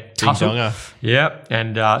 neck and neck tussle. Yeah,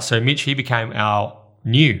 and so Mitch, he became our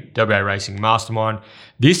new WA Racing Mastermind.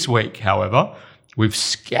 This week, however, we've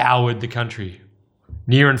scoured the country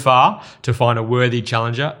near and far to find a worthy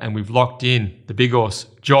challenger, and we've locked in the big horse,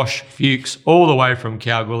 Josh Fewkes, all the way from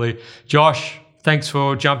Kalgoorlie. Josh, thanks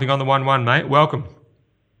for jumping on the 1-1, mate. Welcome.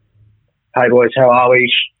 Hey, boys. How are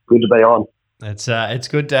we? Good to be on. It's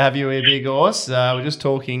good to have you here, big horse. We're just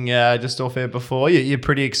talking just off air before. You're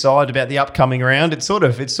pretty excited about the upcoming round. It's sort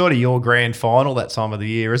of your grand final that time of the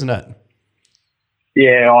year, isn't it?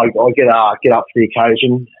 Yeah, I get up for the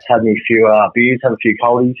occasion, have me a few beers, have a few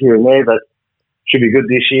collies here and there, but should be good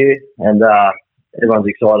this year, and everyone's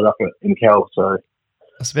excited up in Cal, so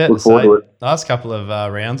I was about to say, the last couple of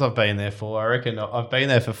rounds I've been there for, I reckon I've been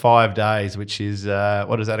there for 5 days, which is,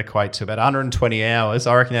 what does that equate to? About 120 hours.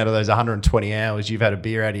 I reckon out of those 120 hours, you've had a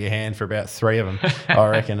beer out of your hand for about 3 of them, I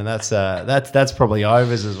reckon, and that's probably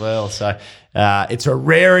overs as well. So it's a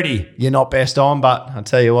rarity you're not best on, but I'll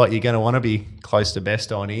tell you what, you're going to want to be close to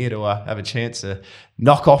best on here to have a chance to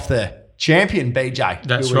knock off the champion BJ.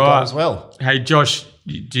 That's right as well. Hey, Josh,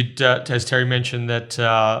 has Terry mentioned that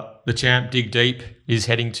the champ Dig Deep is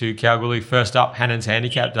heading to Kalgoorlie? First up, Hannon's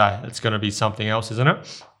Handicap Day. That's going to be something else, isn't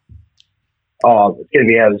it? Oh, it's going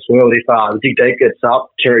to be out of this world. If the Dig Deep gets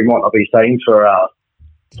up, Terry might not be staying for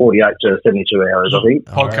 48 to 72 hours, I think.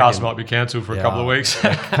 Podcast might be cancelled for a couple of weeks.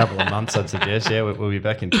 A couple of months, I'd suggest. Yeah, we'll be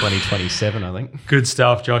back in 2027, I think. Good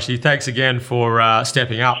stuff, Joshy. Thanks again for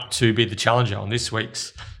stepping up to be the challenger on this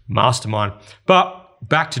week's Mastermind. But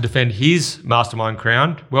back to defend his Mastermind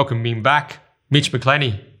crown, welcoming back Mitch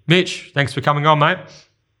Mcllheney. Mitch, thanks for coming on, mate.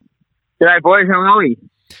 G'day, boys. How are we?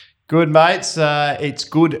 Good, mates. It's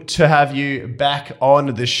good to have you back on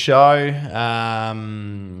the show.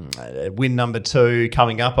 Win number 2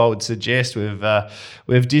 coming up, I would suggest.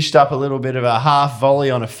 We've dished up a little bit of a half volley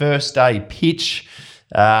on a first day pitch.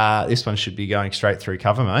 This one should be going straight through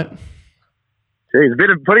cover, mate. Jeez,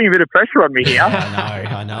 putting a bit of pressure on me here.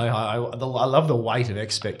 I know. I love the weight of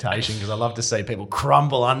expectation because I love to see people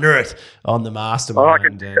crumble under it on the Mastermind. I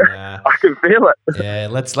can feel it. Yeah,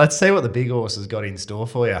 let's see what the big horse has got in store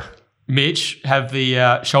for you. Mitch, have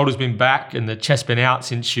the shoulders been back and the chest been out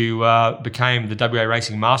since you became the WA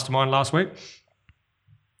Racing Mastermind last week?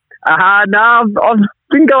 No, I've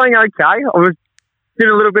been going okay. I was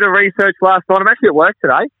doing a little bit of research last night. I'm actually at work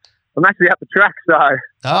today. I'm actually at the track, so...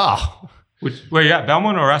 Oh. Where are you at,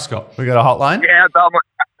 Belmont or Ascot? We got a hotline? Yeah,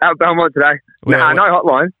 at Belmont today. No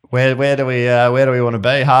hotline. Where do we want to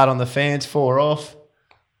be? Hard on the fans, 4 off?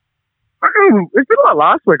 It's been like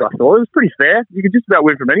last week, I thought. It was pretty fair. You could just about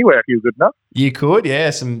win from anywhere if you were good enough. You could, yeah.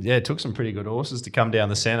 It took some pretty good horses to come down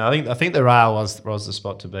the centre. I think the rail was the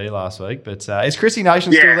spot to be last week. But is Chrissy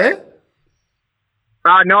Nation still there?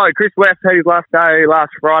 No, Chris left his last day last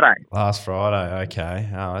Friday. Last Friday, okay.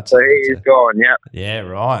 Oh, that's so he's gone, yeah. Yeah,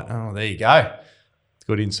 right. Oh, there you go.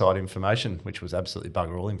 Good inside information, which was absolutely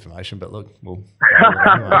bugger all information. But look, we'll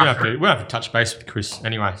have to touch base with Chris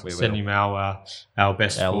anyway. Send him our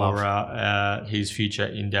best for his future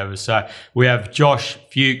endeavours. So we have Josh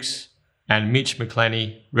Fewkes and Mitch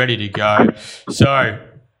Mcllheney ready to go. So,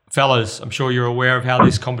 fellas, I'm sure you're aware of how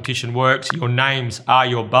this competition works. Your names are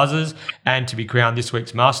your buzzers, and to be crowned this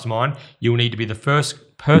week's Mastermind, you'll need to be the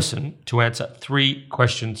first person to answer 3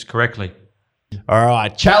 questions correctly. All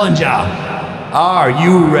right, challenger, are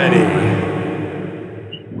you ready?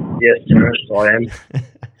 Yes, sir, I am.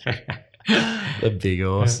 The big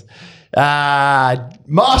horse.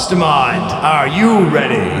 Mastermind, are you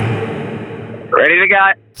ready? Ready to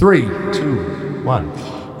go. 3, 2, 1.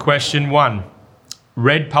 Question 1.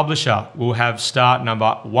 Red Publisher will have start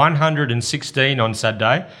number 116 on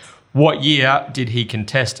Saturday. What year did he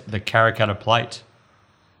contest the Karrakatta Plate?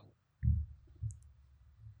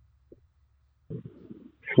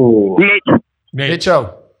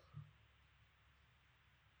 Mitchell.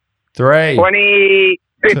 3.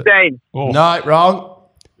 2015. No, wrong.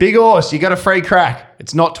 Big horse, you got a free crack.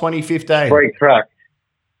 It's not 2015. Free crack.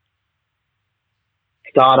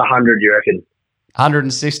 Start 100, you reckon?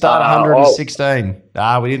 106, start 116.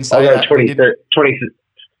 We didn't say that.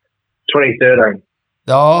 2013.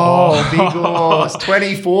 Oh, big horse.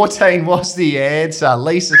 2014 was the answer.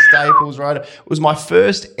 Lisa Staples, right? It was my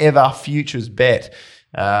first ever futures bet.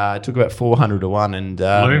 It took about 400 to 1 and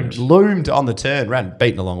loomed on the turn. Ran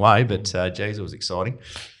beaten a long way, but geez, it was exciting.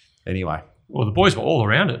 Anyway. Well, the boys were all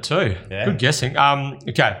around it too. Yeah. Good guessing.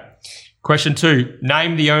 Okay. Question 2.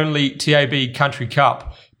 Name the only TAB Country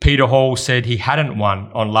Cup Peter Hall said he hadn't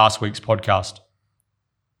won on last week's podcast.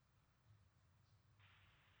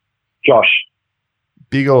 Josh.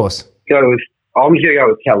 Big horse. I'm just going to go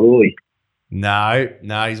with Kalgoorlie. No,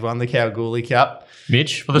 he's won the Kalgoorlie Cup.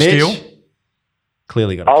 Mitch for the steal.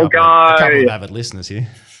 Clearly got a couple of avid listeners here.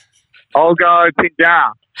 I'll go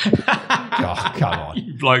Pindar. Oh, come on.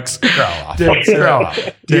 You blokes. Grow up.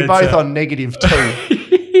 You're both on -2.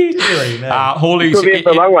 Hawley's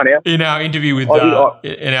in our interview with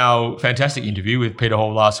in our fantastic interview with Peter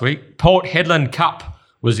Hall last week, Port Hedland Cup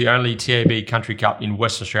was the only TAB Country Cup in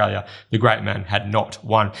West Australia the great man had not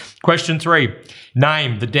won. Question 3.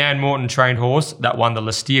 Name the Dan Morton trained horse that won the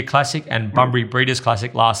Lastia Classic and Bunbury Breeders'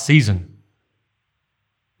 Classic last season.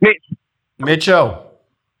 Mitchell.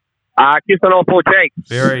 Kissonallforcheeks.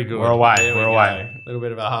 Very good. We're away. A little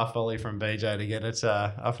bit of a half volley from BJ to get it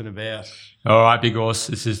up and about. All right, big horse.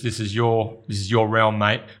 This is your realm,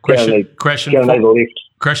 mate. Question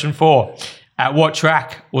 4. At what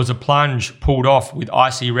track was a plunge pulled off with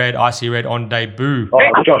Icy Red on debut? Oh,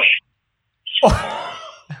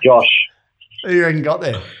 Josh. Who you reckon got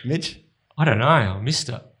there, Mitch? I don't know. I missed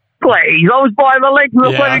it. Please, I was by the legs of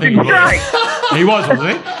the Flemington straight. He was, wasn't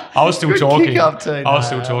he? I was still talking. Kick up too. I was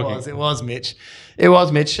still talking. It was Mitch.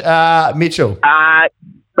 Mitchell.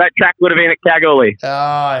 That track would have been at Kalgoorlie.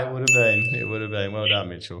 It would have been. Well done,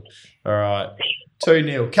 Mitchell. All right.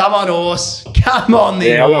 2-0. Come on, horse. Come on, the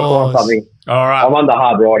Yeah, I'm going to horse. find something. All right. I'm under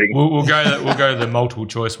hard riding. We'll go the multiple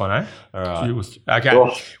choice one, eh? All right. Okay.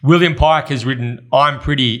 Oh. William Pike has ridden I'm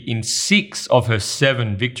Pretty in 6 of her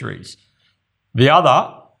 7 victories. The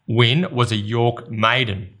other win was a York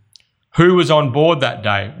maiden. Who was on board that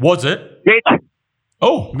day? Was it? Mitch.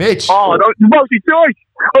 Oh, Mitch. Oh, no, it's multi-choice.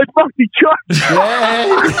 It's multi-choice.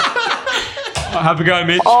 Yeah. have a go,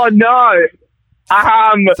 Mitch. Oh, no.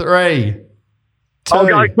 3, 2. I'll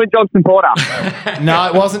go Clint Johnson Porter. No,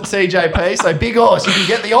 it wasn't CJP. So big horse. You can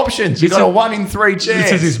get the options. You've got a 1 in 3 chance.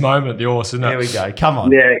 This is his moment, the horse, isn't it? There we go. Come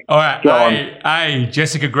on. Yeah. All right. Go on. A,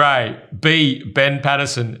 Jessica Gray. B, Ben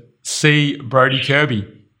Patterson. C, Brodie Kirby.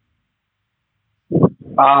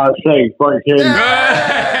 See, Brody Kirby.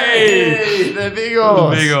 Hey! The big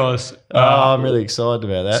horse. The big horse. I'm really excited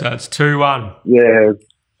about that. So it's 2-1. Yeah,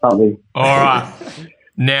 something. All right.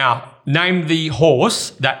 Now, name the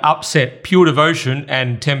horse that upset Pure Devotion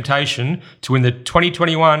and Temptacion to win the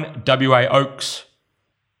 2021 WA Oaks.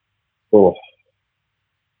 Oh.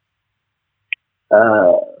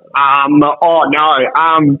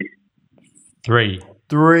 3,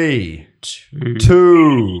 3, 2.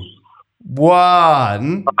 2,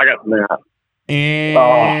 1. I got them out.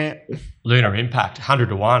 And Lunar Impact, 100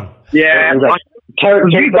 to 1. Yeah. You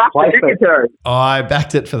back the ticket. I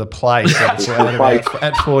backed it for the place at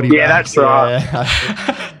 40 Yeah, bucks. that's right. Yeah.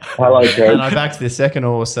 Hello, Joe. And I backed the second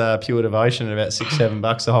horse, Pure Devotion, at about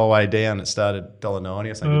 $6-7 the whole way down. It started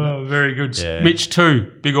 $1.90 or something. Oh, very good. Yeah. Mitch,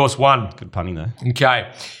 2. Big Horse, 1. Good punning though.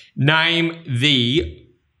 Okay. Name the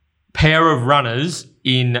pair of runners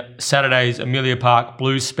in Saturday's Amelia Park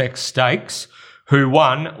Blue Spec Stakes who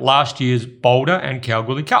won last year's Boulder and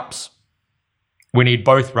Kalgoorlie Cups. We need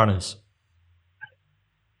both runners.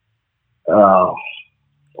 Hold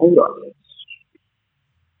on.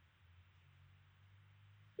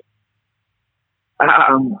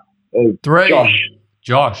 3.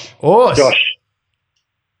 Josh. Horse. Josh.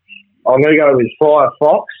 I'm going to go with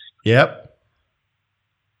Firefox Yep.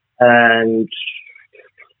 and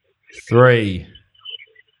 3,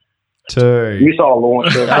 2. Missile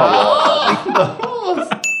Launch. The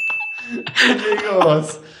big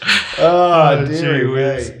horse. Oh, dearie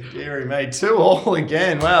whiz. me. Dearie me. 2-2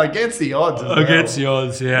 again. Wow, against the odds as well. Against the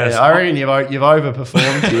odds, yes. Yeah, I reckon you've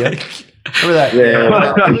overperformed here. Remember that?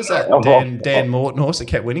 Yeah. Who was that Dan Morton horse that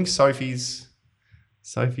kept winning? Sophie's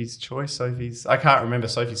Choice. I can't remember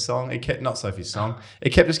Sophie's song. It kept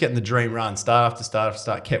just getting the dream run, start after start after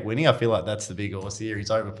start, kept winning. I feel like that's the big horse here. He's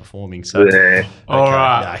overperforming. So Yeah. All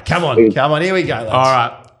right. no, come on. Here we go. Lads. All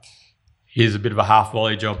right. Here's a bit of a half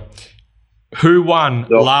volley job. Who won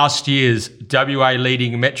Yep. last year's WA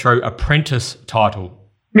leading Metro Apprentice title?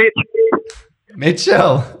 Mitch.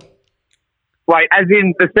 Mitchell. Wait, as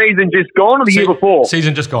in the season just gone or the year before?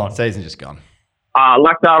 Season just gone. Season just gone.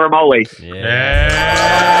 Lakdar Ramoli. Yeah,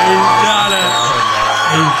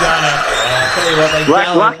 he's done it. I'll tell you what, they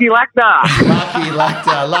Lucky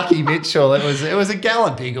Lakdar. Lucky Mitchell. It was a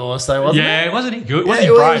gallant big horse though, wasn't it? Yeah, wasn't he good? Yeah, Wasn't he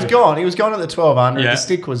he was brave? gone. He was gone at the 1200. Yeah. The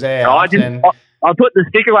stick was out. I put the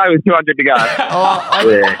stick away with 200 to go.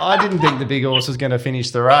 I didn't think the big horse was going to finish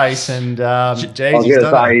the race, and geez, I was he's going to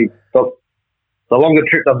done say, the longer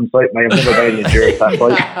trip doesn't suit me. I've never been in endurance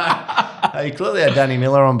athlete. it. You clearly had Danny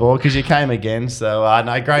Miller on board because you came again. So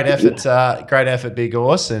no, great effort, big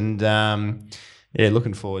horse, and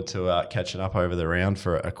looking forward to catching up over the round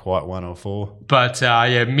for a quiet 1 or 4. But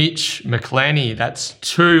Mitch Mcllheney, that's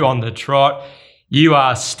 2 on the trot. You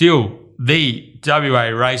are still the WA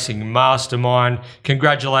Racing Mastermind.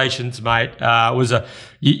 Congratulations, mate.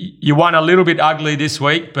 You won a little bit ugly this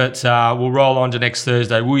week, but we'll roll on to next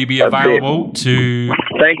Thursday. Will you be available to?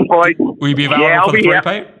 Thanks, boys. Will you be available for the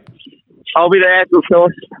 3P? I'll be there, of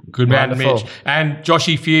course. Good man, Wonderful. Mitch. And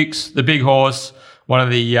Joshy Fewkes, the big horse, one of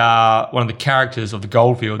the characters of the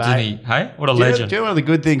Goldfields, isn't he? Hey, what a legend! Do you know one of the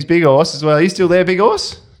good things, big horse as well? Are you still there, big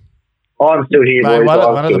horse? I'm still here, Mate, boys.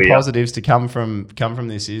 one of the positives to come from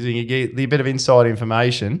this is you get a bit of inside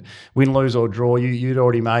information. Win, lose or draw, you'd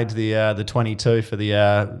already made the 22 for the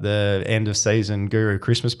end of season Guru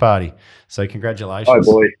Christmas party. So congratulations!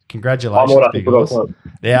 Oh boy, congratulations, I'm all up big to put horse. on.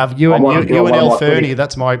 Yeah, you and El Fernie.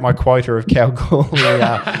 That's my quota of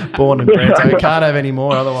Kalgoorlie born and bred. So I can't have any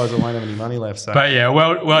more, otherwise I won't have any money left. So. But yeah,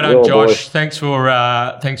 well done, Josh. Thanks for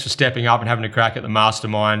stepping up and having a crack at the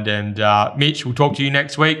Mastermind. And Mitch, we'll talk to you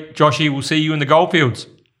next week. Joshy, we'll see you in the Goldfields.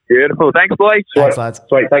 Beautiful. Thanks, boys. Thanks, lads.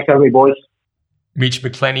 Sweet. Thanks for having me, boys. Mitch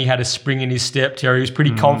Mcllheney had a spring in his step. Terry was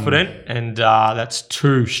pretty confident, and that's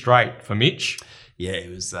 2 straight for Mitch. Yeah,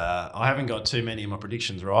 it was. I haven't got too many of my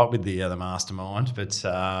predictions right with the Mastermind, but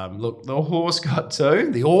look, the horse got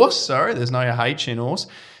 2. The horse, sorry, there's no H in horse.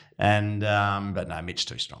 And but no, Mitch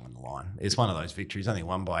too strong on the line. It's one of those victories, only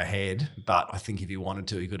won by a head. But I think if he wanted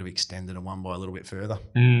to, he could have extended and won by a little bit further.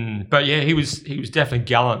 But yeah, he was definitely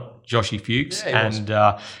gallant, Joshy Fewkes, and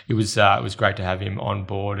it was great to have him on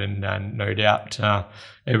board. And no doubt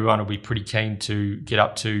everyone will be pretty keen to get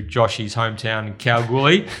up to Joshy's hometown in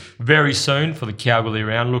Kalgoorlie very soon for the Kalgoorlie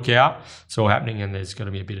round. Look out, it's all happening, and there's going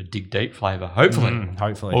to be a bit of dig deep flavour.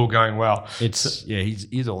 Hopefully, all going well.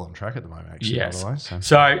 He's all on track at the moment. Actually, yes. By the way,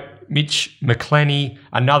 So Mitch Mcllheney,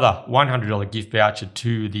 another $100 gift voucher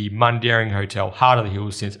to the Mundaring Hotel, Heart of the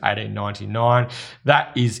Hills since 1899.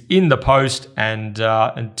 That is in the post, and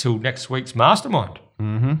until next week's Mastermind.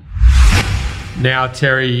 Now,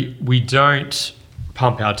 Terry, we don't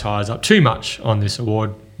pump our tyres up too much on this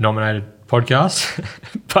award-nominated podcast,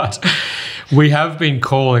 but we have been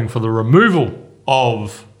calling for the removal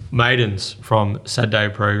of maidens from Saturday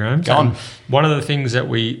programs. And one of the things that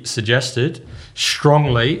we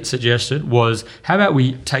strongly suggested, was how about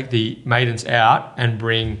we take the maidens out and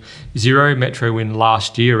bring 0 Metro Win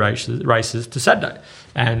last year races to Saturday.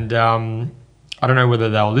 And I don't know whether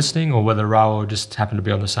they were listening or whether Raoul just happened to be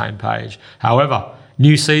on the same page. However,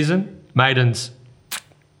 new season, maidens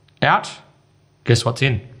out. Guess what's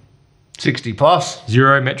in? 60 plus.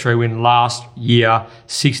 0 Metro Win last year,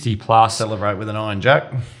 60 plus. Celebrate with an Iron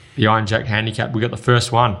Jack. The Iron Jack handicap. We got the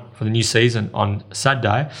first one for the new season on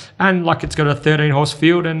Saturday. And it's got a 13-horse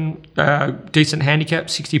field and decent handicap,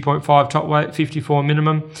 60.5 top weight, 54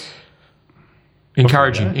 minimum.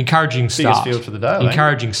 Encouraging start. Biggest field for the day.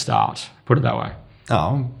 Encouraging start, put it that way.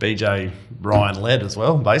 Oh, BJ Ryan led as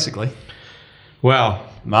well, basically. Well,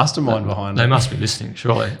 Mastermind behind they must be listening,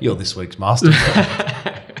 surely. You're this week's Mastermind.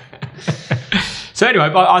 So anyway,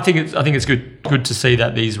 but I think it's good to see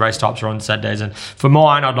that these race types are on Saturdays, and for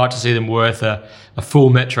mine, I'd like to see them worth a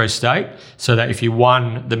full Metro stake, so that if you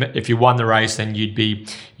won the race, then you'd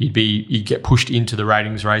get pushed into the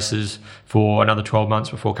ratings races for another 12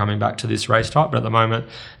 months before coming back to this race type. But at the moment,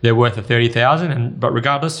 they're worth a 30,000, but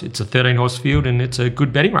regardless, it's a 13-horse field and it's a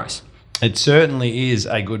good betting race. It certainly is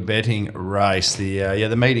a good betting race.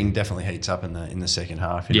 The meeting definitely heats up in the second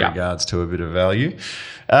half in regards to a bit of value.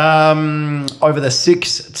 Over the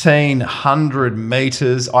 1,600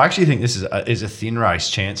 metres, I actually think this is a thin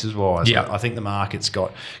race chances wise. Yeah. I think the market's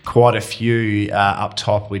got quite a few up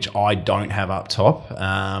top, which I don't have up top.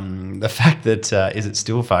 The fact that is it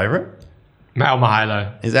still favourite? Alma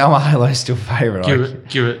Halo. Is Alma Halo still favourite? Give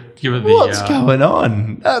it the. What's going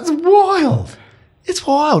on? That's wild. It's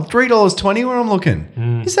wild. $3.20 where I'm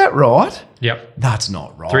looking. Is that right? Yep. That's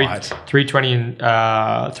not right. $3.20 and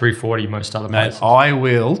 $3.40 most other places. I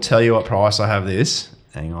will tell you what price I have this.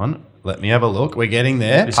 Hang on. Let me have a look. We're getting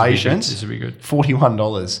there. Patience. This will be good.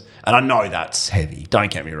 $41. And I know that's heavy.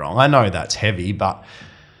 Don't get me wrong. I know that's heavy, but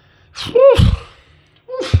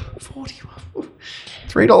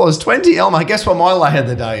 $3.20. Elmer, guess what my lay of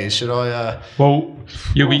the day is? Should I? Well,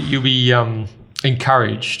 you'll be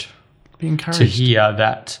encouraged to hear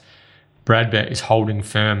that Bradbet is holding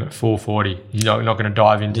firm at $4.40. He's not going to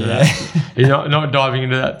dive into that. He's not diving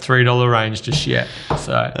into that $3 range just yet.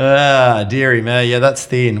 So, dearie me, yeah, that's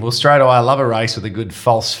thin. Well, straight away, I love a race with a good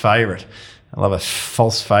false favourite. I love a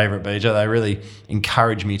false favourite, BJ. They really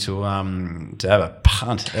encourage me to have a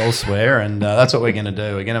punt elsewhere, and that's what we're going to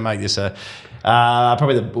do. We're going to make this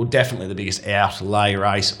definitely the biggest outlay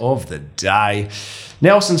race of the day.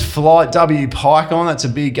 Nelson's Flight W Pike on. That's a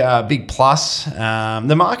big plus.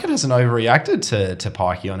 The market hasn't overreacted to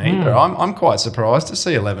Pikey on either. I'm quite surprised to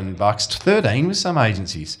see $11, $13 with some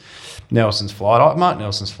agencies. Nelson's Flight. I marked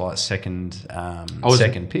Nelson's Flight second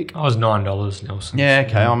pick. I was $9 Nelson. Yeah,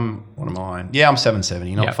 okay. What am I? Yeah, I'm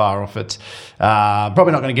 $7.70. Not far off it.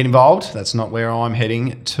 Probably not going to get involved. That's not where I'm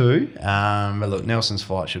heading to. But look, Nelson's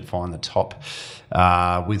Flight should find the top.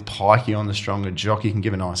 With Pikey on the stronger jockey, can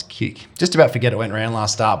give a nice kick. Just about forget it went round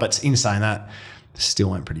last start, but in saying that, still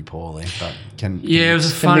went pretty poorly. But it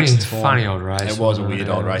was a funny old race. It was a weird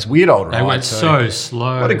old race. Weird old ride. They went so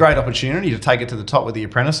slow. What a great opportunity to take it to the top with the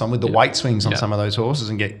apprentice on, with the weight swings on some of those horses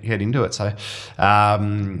and head into it. So,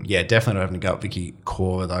 definitely not having to go up Vicky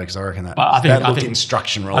Corver though, because I reckon that looked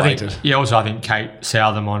instruction related. I think Kate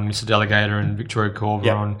Southam on Mr. Delegator and Victoria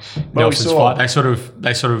Corver on Nelson's Flight. They sort of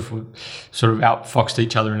outfoxed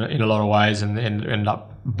each other in a lot of ways, and ended up.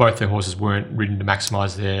 Both their horses weren't ridden to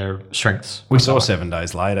maximise their strengths. We saw 7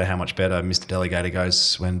 days later how much better Mr. Delegator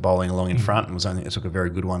goes when bowling along in front, and it took a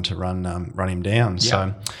very good one to run him down.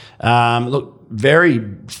 So, look, very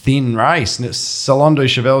thin race. Salondo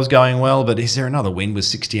Chevelle's going well, but is there another win with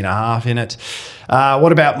 60.5 in it?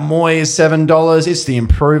 What about Moy is $7. It's the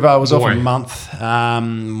improver. It was off a month.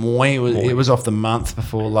 Moy was off the month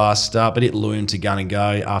before last start, but it loomed to Gun and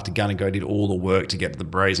Go after Gun and Go did all the work to get to the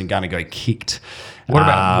breeze, and Gun and Go kicked. What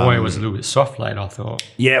about Moy? Was a little bit soft late, I thought.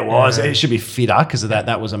 Yeah, it was. It should be fitter because of that.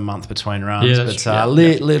 That was a month between runs. Yeah, but a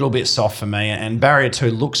little bit soft for me. And Barrier 2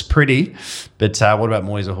 looks pretty. But what about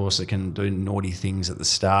Moy's a horse that can do naughty things at the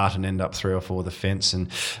start and end up 3 or 4 the fence and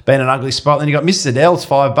being an ugly spot? Then you got Mr. Dell's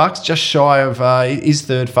 $5, just shy of his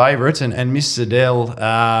third favourite. And Mr. Dell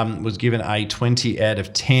was given a 20 out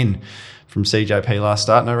of 10 from CJP last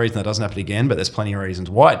start. No reason that doesn't happen again, but there's plenty of reasons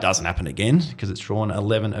why it doesn't happen again, because it's drawn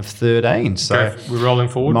 11 of 13. So we're rolling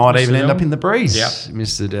forward. Might even end up in the breeze, Yep.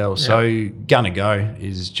 Mr. Dell. Yep. So Gun and Go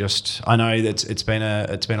is just, I know that it's been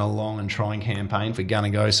a long and trying campaign for Gun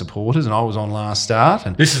and Go supporters, and I was on last start.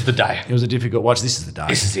 And this is the day. It was a difficult watch. This is the day.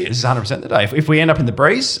 This is it. This is 100% the day. If we end up in the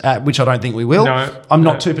breeze, which I don't think we will, I'm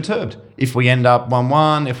not too perturbed. If we end up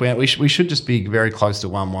 1-1, we should just be very close to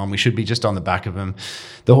 1-1. We should be just on the back of them.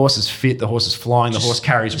 The horse is fit. The horse is flying. The horse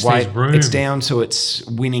carries weight. It's down to its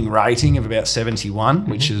winning rating of about 71,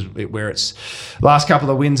 which is where its last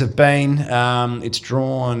couple of wins have been. It's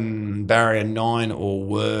drawn barrier 9 or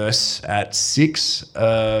worse at 6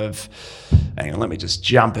 of... Hang on, let me just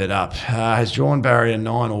jump it up. Has drawn barrier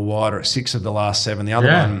 9 or wider at 6 of the last 7. The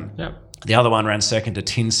other one... Yep. The other one ran second to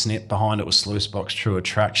Tin Snip. Behind it was Sluice Box True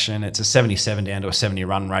Attraction. It's a 77 down to a 70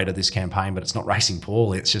 run rate of this campaign, but it's not racing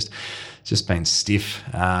poorly. It's just been stiff.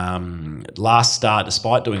 Last start,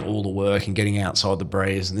 despite doing all the work and getting outside the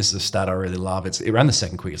breeze, and this is a stat I really love, it ran the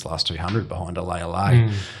second quickest last 200 behind a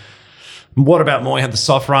Lay. What about Moy? Had the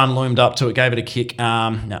soft run, loomed up to it, gave it a kick.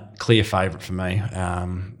 No, clear favourite for me.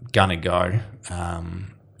 Gonna go.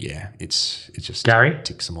 It's just Gary?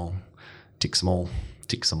 Ticks them all.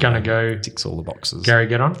 Gonna go. Ticks all the boxes. Gary,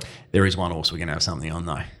 get on. There is one horse we're gonna have something on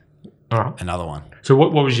though. All right. Another one. So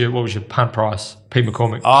what was your punt price? Pete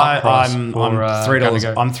McCormick. I'm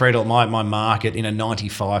 $3. I'm $3. My market in a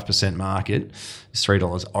 95% market is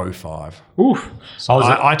 $3.05. Oof.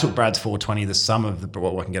 I took Brad's 420 the sum of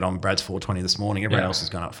what I can get on Brad's 420 this morning. Everyone else has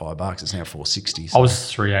gone up $5. It's now 460. So. I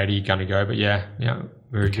was 380 gonna go, but yeah,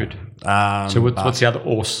 very good. So what's the other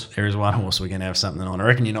horse? There is one horse we're going to have something on. I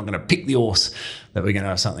reckon you're not going to pick the horse that we're going to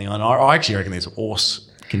have something on. I actually reckon this horse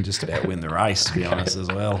can just about win the race, to be honest, as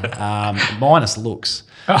well. Minus looks.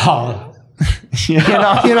 Oh. Even you're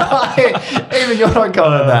not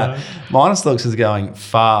calling that. Minus looks is going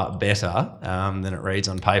far better than it reads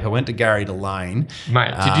on paper. Went to Gary Delane.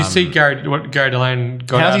 Mate, did you see what Gary Delane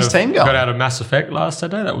got out of Mass Effect last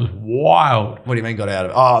Saturday? That was wild. What do you mean got out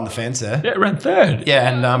of? Oh, on the fence there? Yeah, it ran third. Yeah,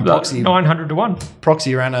 and Proxy 900 to 1.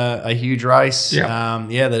 Proxy ran a huge race. Yeah.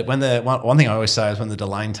 One thing I always say is when the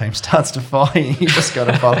Delane team starts to fire, you just got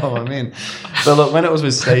to follow them in. So look, when it was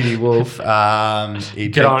with Stevie Wolf, aboard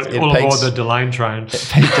the Delane train.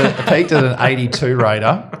 It peaked at an 82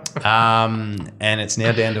 rater. And it's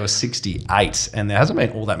now down to a 68, and there hasn't been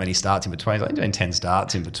all that many starts in between. It's only been 10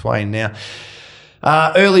 starts in between now.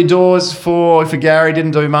 Early doors for Gary,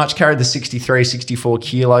 didn't do much, carried the 63, 64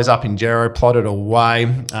 kilos up in Gero, plotted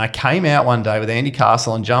away, came out one day with Andy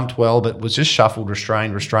Castle and jumped well, but was just shuffled,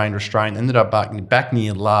 restrained, ended up back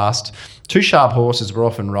near last. 2 sharp horses were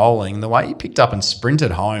off and rolling. The way he picked up and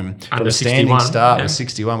sprinted home for the standing start with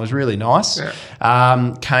 61 was really nice.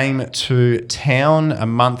 Yeah. Came to town a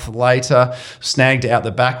month later, snagged out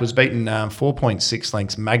the back, was beaten 4.6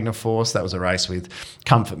 lengths Magnaforce. That was a race with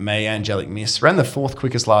Comfort Me, Angelic Miss. Ran the 4th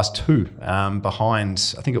quickest last 2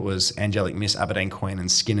 behind, I think it was Angelic Miss, Aberdeen Queen and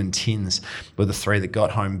Skin and Tins were the 3 that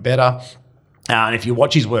got home better. And if you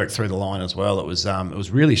watch his work through the line as well, it was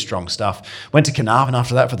really strong stuff. Went to Carnarvon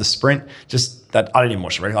after that for the sprint. Just that I didn't even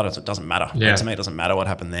watch the record. It doesn't matter. Yeah. To me, it doesn't matter what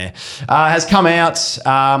happened there. Has come out,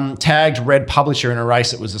 tagged Red Publisher in a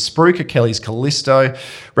race. It was a Spruker, Kelly's Callisto.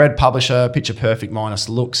 Red Publisher, picture perfect, minus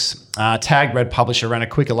looks. Tagged Red Publisher, ran a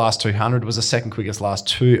quicker last 200, was the second quickest last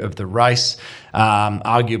 2 of the race.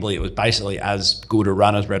 Arguably, it was basically as good a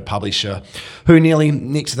run as Red Publisher, who nearly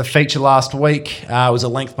nicked the feature last week. Was a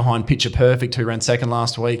length behind Picture Perfect, who ran second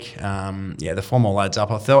last week. The form all adds up.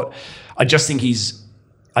 I just think he's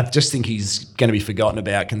going to be forgotten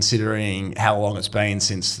about, considering how long it's been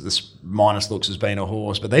since this minus looks has been a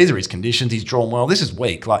horse. But these are his conditions. He's drawn well. This is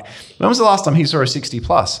weak. Like, when was the last time he saw a 60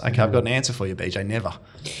 plus? Okay, I've got an answer for you, BJ.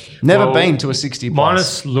 Never been to a 60 plus.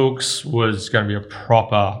 Minus looks was going to be a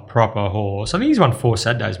proper horse. I think he's won 4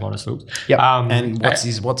 Saturdays, minus looks. Yep. And what's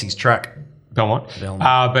his track? Belmont.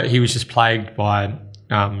 But he was just plagued by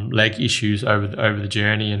leg issues over the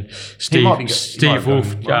journey, and Steve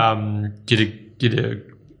Wolf did a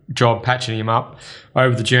job patching him up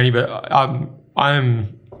over the journey. But I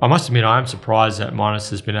must admit, I am surprised that Minus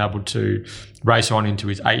has been able to race on into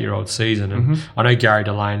his 8-year-old season. And I know Gary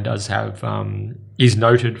Delane does have is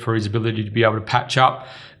noted for his ability to be able to patch up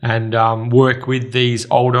and work with these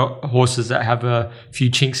older horses that have a few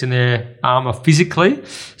chinks in their armour physically.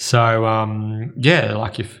 So I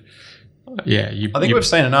think we've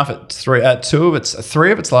seen enough at three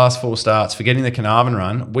of its last 4 starts. Forgetting the Carnarvon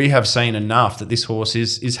run, we have seen enough that this horse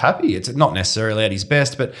is happy. It's not necessarily at his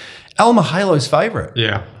best, but El Mahalo's favourite.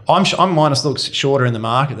 Yeah, I'm Minus looks shorter in the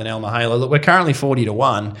market than El Mahalo. Look, we're currently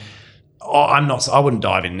 40-1. I wouldn't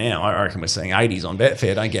dive in now. I reckon we're seeing 80s on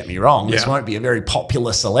Betfair. Don't get me wrong. This won't be a very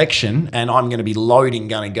popular selection, and I'm going to be loading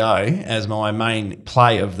Gonna Go as my main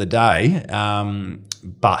play of the day.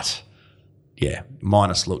 But yeah,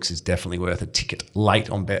 Minus looks is definitely worth a ticket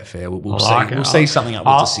late on Betfair. We'll see something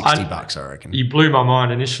upwards of $60, I reckon. You blew my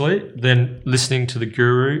mind initially. Then listening to the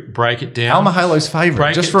Guru break it down. El Mahalo's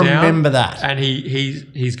favourite. Just remember that. And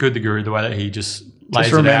he's good, the Guru, the way that he just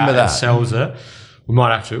lays it out and sells it. We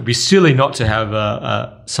might have to. It'd be silly not to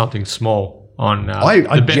have something small on the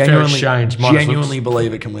Betfair Exchange. Genuinely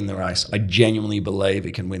believe it can win the race. I genuinely believe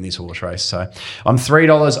it can win this horse race. So I'm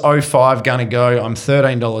 $3.05 Gonna Go. I'm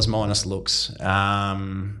 $13 Minus looks.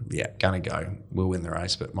 Gonna Go will win the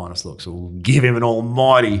race, but Minus looks will give him an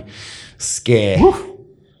almighty scare. Woo.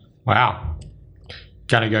 Wow.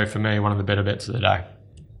 Gonna Go for me, one of the better bets of the day.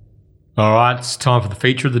 All right, it's time for the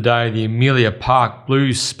feature of the day, the Amelia Park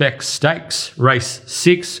Blue Spec Stakes, race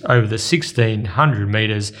 6 over the 1,600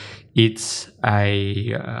 metres. It's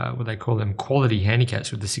a, what they call them, quality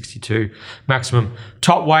handicaps with the 62 maximum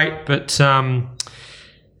top weight, but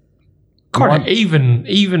quite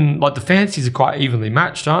even, like the fancies are quite evenly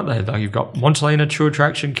matched, aren't they? Like you've got Montalina, True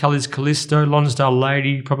Attraction, Kelly's Callisto, Lonsdale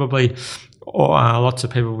Lady, probably lots of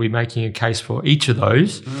people will be making a case for each of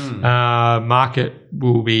those. Market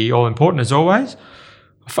will be all important as always.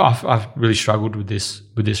 I've really struggled with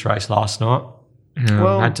this race last night.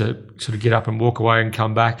 Had to sort of get up and walk away and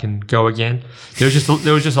come back and go again. There was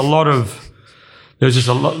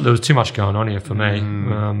too much going on here for me.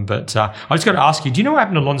 But I just got to ask you, do you know what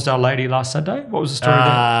happened to Lonsdale Lady last Saturday? What was the story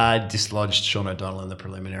there? Dislodged Sean O'Donnell in the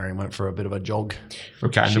preliminary and went for a bit of a jog.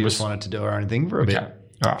 Okay, she just wanted to do her own thing for a bit.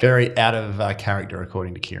 Right. Very out of character,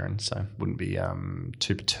 according to Kieran. So wouldn't be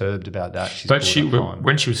too perturbed about that.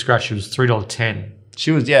 When she was scratched, she was $3.10.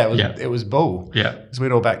 She was, it was bull. Yeah. Because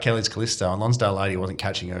we'd all back Kelly's Callisto, and Lonsdale Lady wasn't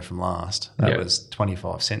catching her from last. That was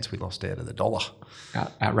 25 cents we lost out of the dollar.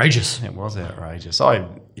 Outrageous. It was outrageous. I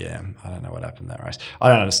don't know what happened in that race. I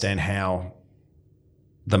don't understand how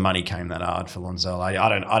the money came that hard for Lonsdale Lady. I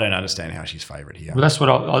don't understand how she's favourite here. Well, that's what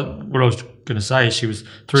I was going to say. She was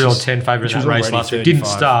 $3.10 favourite in that race last week. Didn't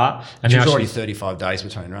start, and she now was already 35 days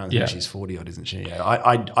between runs. Yeah, she's 40 odd, isn't she? Yeah.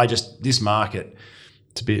 I just this market,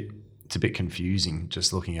 it's a bit confusing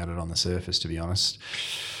just looking at it on the surface, to be honest.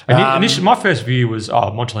 Initially, my first view was,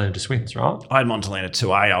 Montalina just wins, right? I had Montalina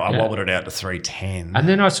 2A. I wobbled it out to 310. And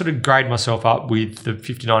then I sort of grade myself up with the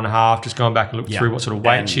 59.5, just going back and looked through what sort of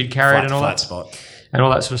weight she'd carried and all that. Spot. And all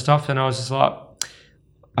that sort of stuff. And I was just like,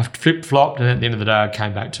 I flip-flopped, and at the end of the day, I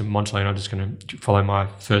came back to Montalina. I'm just going to follow my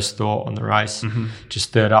first thought on the race.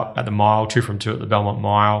 Just third up at the mile, 2 from 2 at the Belmont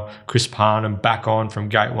Mile, Chris Parnham back on from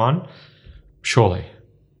gate 1. Surely.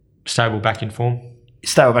 Stable back in form?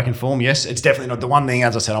 Stable back in form, yes. It's definitely not the one thing.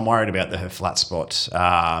 As I said, I'm worried about her flat spot.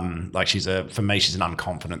 For me, she's an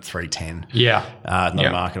unconfident 310. Yeah, not a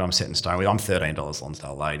market I'm set in stone with. I'm $13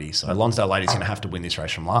 Lonsdale Lady, so Lonsdale Lady's going to have to win this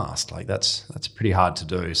race from last. Like that's pretty hard to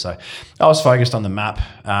do. So I was focused on the map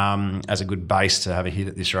as a good base to have a hit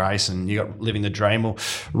at this race, and you got Living the Dream will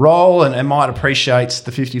roll and might appreciate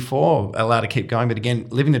the 54 allowed to keep going. But again,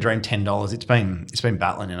 Living the Dream $10. It's been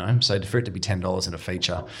battling, So for it to be $10 in a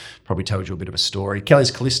feature probably tells you a bit of a story.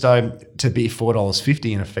 Kelly's Callisto to be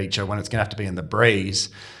 $4.50 in a feature when it's going to have to be in the breeze.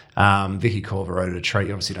 Vicky Corver rode a treat.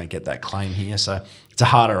 You obviously don't get that claim here, so it's a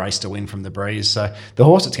harder race to win from the breeze. So the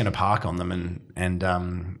horse that's going to park on them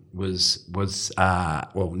and was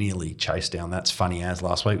nearly chased down. That's funny as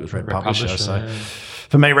last week was Red Publisher. So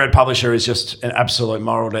for me, Red Publisher is just an absolute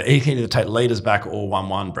moral. He can either take leaders back or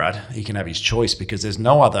 1-1, Brad. He can have his choice because there's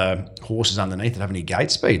no other horses underneath that have any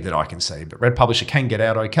gate speed that I can see. But Red Publisher can get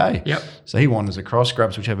out okay. Yep. So he wanders across,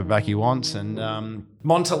 grabs whichever back he wants. And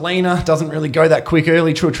Montalina doesn't really go that quick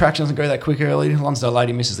early. True Attraction doesn't go that quick early. Lonsdale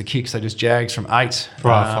Lady misses the kick, so just jags from 8.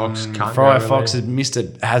 Fryer Fox has missed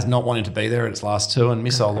it, has not wanted to be there at its last 2. And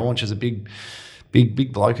Missile Launch is a big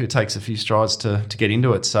big bloke who takes a few strides to get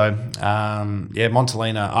into it. So,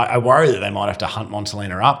 Montalina, I worry that they might have to hunt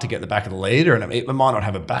Montalina up to get the back of the leader, and it might not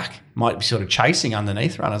have a back. Might be sort of chasing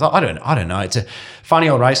underneath runners. I don't know. It's a funny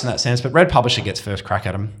old race in that sense, but Red Publisher gets first crack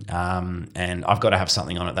at him, and I've got to have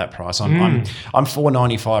something on at that price. I'm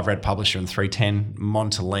 $4.95 Red Publisher and $3.10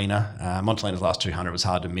 Montalina. Montalina's last 200 was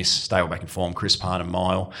hard to miss. Stable back in form, Chris Parner,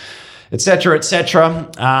 mile, etc.,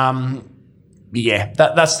 etc.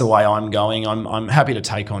 That's the way I'm going. I'm happy to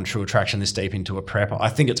take on True Attraction this deep into a prep. I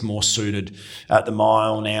think it's more suited at the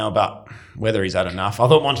mile now, but whether he's had enough. I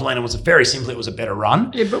thought Montalina was very simply, it was a better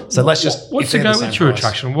run. Yeah, but so let's just... What's the go with True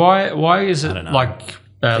Attraction? Why is it like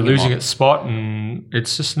losing its spot, and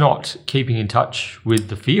it's just not keeping in touch with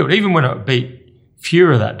the field? Even when it beat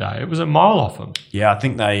Fura that day, it was a mile off them. Yeah, I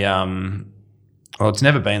think they... Well, it's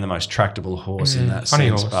never been the most tractable horse in that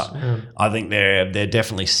sense, but I think they're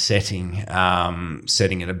definitely setting it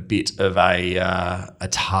a bit of a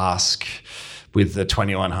task with the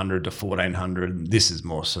 2100 to 1400. This is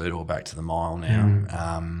more suitable back to the mile now,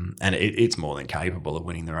 and it's more than capable of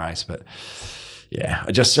winning the race. But yeah,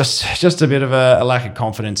 just a bit of a lack of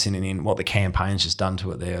confidence in what the campaign's just done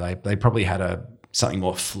to it there. They probably had something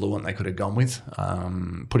more fluent they could have gone with.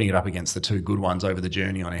 Putting it up against the two good ones over the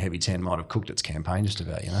journey on a heavy 10 might have cooked its campaign just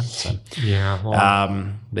about, So yeah.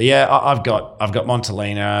 Well. But yeah, I've got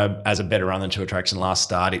Montalina as a better run than True Attraction last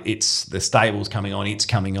start. It's the stable's coming on. It's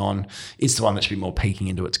coming on. It's the one that should be more peaking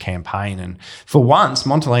into its campaign. And for once,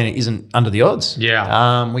 Montalina isn't under the odds.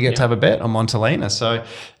 Yeah. We get to have a bet on Montalina. So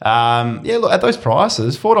look at those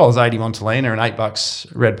prices: $4.80 Montalina and $8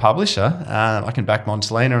 Red Publisher. I can back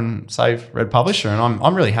Montalina and save Red Publisher. And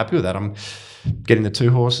I'm really happy with that. I'm getting the two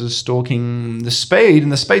horses stalking the speed,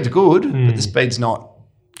 and the speed's good, but the speed's not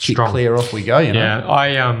strong. Clear off we go, Yeah,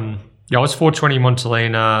 I was $4.20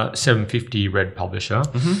 Montalina, $7.50 Red Publisher.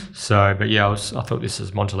 So, but I thought this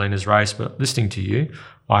is Montalina's race. But listening to you,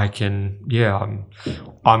 I'm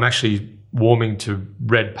actually warming to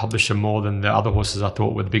Red Publisher more than the other horses I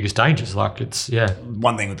thought were the biggest dangers. Like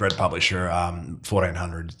One thing with Red Publisher,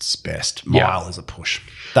 1400 it's best. Mile is a push.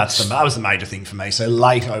 That was the major thing for me. So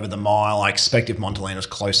late over the mile, I expect if Montalina's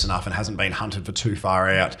close enough and hasn't been hunted for too far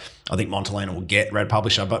out, I think Montalina will get Red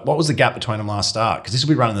Publisher. But what was the gap between them last start? Because this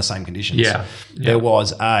will be running the same conditions. Yeah. There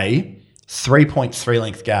was a 3.3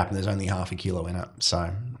 length gap, and there's only half a kilo in it. So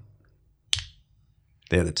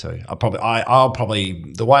they're the two. I'll probably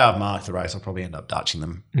the way I've marked the race, I'll probably end up dutching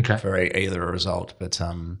them for either a result. But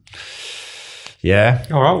yeah.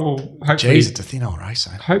 All right. Well, hopefully, it's a thin old race.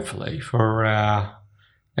 Hopefully for our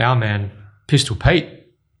man Pistol Pete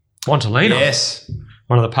Montalina. Yes.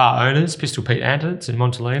 One of the part owners, Pistol Pete Antonets in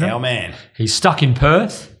Montalina. Our man. He's stuck in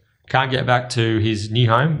Perth. Can't get back to his new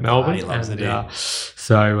home, Melbourne. He loves it.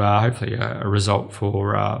 So hopefully a result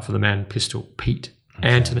for the man Pistol Pete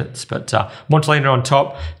Antonets. But Montalina on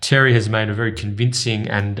top. Terry has made a very convincing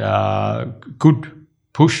and good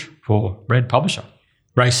push for Red Publisher.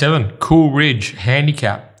 Race 7, Cool Ridge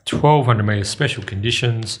Handicap, 1,200 metres, special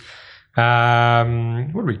conditions.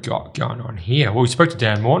 What do we got going on here? Well, we spoke to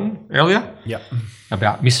Dan Morton earlier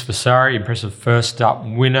about Miss Vasari, impressive first up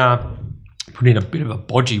winner. Put in a bit of a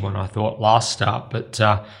bodgy one, I thought, last start. But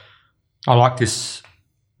I like this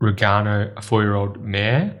Regano, a 4-year-old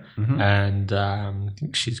mare. And I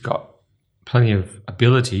think she's got plenty of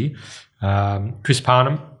ability. Chris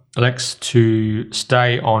Parnham elects to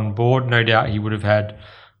stay on board. No doubt he would have had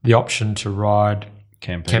the option to ride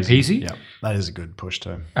Campese. Yeah, that is a good push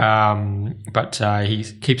too. But he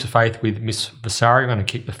keeps the faith with Miss Vasari. I'm going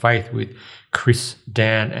to keep the faith with Chris,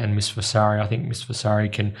 Dan and Miss Vasari. I think Miss Vasari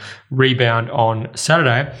can rebound on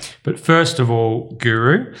Saturday. But first of all,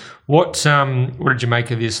 Guru, what did you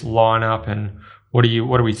make of this lineup, and what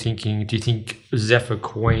are we thinking? Do you think Zephyr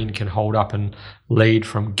Queen can hold up and lead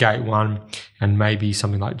from gate one, and maybe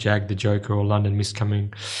something like Jag the Joker or London Mist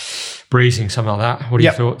coming breezing, something like that? What are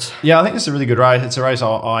your thoughts? Yeah, I think it's a really good race. It's a race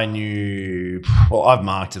I knew. Well, I've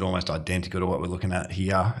marked it almost identical to what we're looking at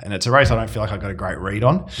here, and it's a race I don't feel like I got a great read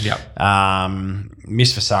on.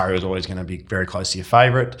 Miss Vasari was always going to be very close to your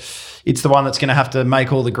favourite. It's the one that's going to have to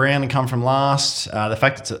make all the ground and come from last. The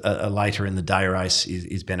fact it's a later in the day race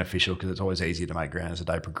is beneficial because it's always easier to make ground as the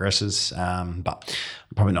day progresses. But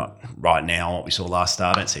probably not right now. What we saw last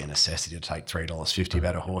start, I don't see a necessity to take $3.50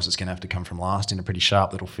 about a horse that's going to have to come from last in a pretty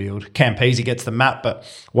sharp little field. Campese gets the map, but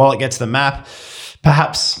while it gets the map,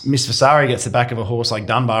 perhaps Miss Vasari gets the back of a horse like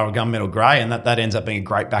Dunbar or Gunmetal Grey, and that ends up being a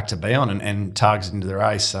great back to be on and targets into the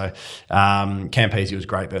race. So Campese was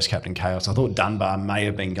great versus Captain Chaos. I thought Dunbar may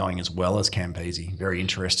have been going as well as Campese, very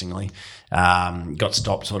interestingly. got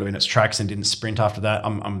stopped sort of in its tracks and didn't sprint after that.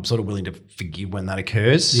 I'm sort of willing to forgive when that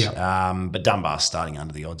occurs. Yeah. But Dunbar's starting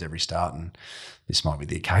under the odds every start, and this might be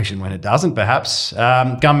the occasion when it doesn't, perhaps.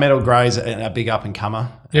 Gunmetal Grey's a big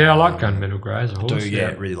up-and-comer. Yeah, I like Gunmetal Grey as a horse. I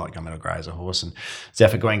do, really like Gunmetal Grey as a horse. And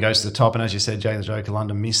Zephyr Queen goes to the top. And as you said, Jay the Joker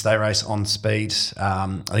London missed. They race on speed.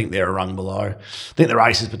 I think they're a rung below. I think the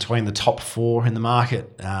race is between the top 4 in the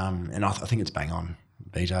market. And I think it's bang on.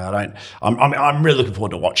 BJ, I'm really looking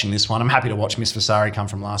forward to watching this one. I'm happy to watch Miss Vasari come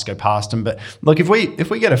from last, go past him. But look, if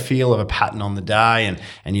we get a feel of a pattern on the day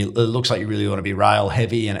and it looks like you really want to be rail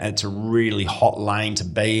heavy and it's a really hot lane to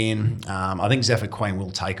be in, I think Zephyr Queen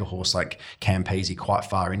will take a horse like Campese quite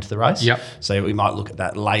far into the race. Yep. So we might look at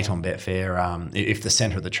that late on Betfair. If the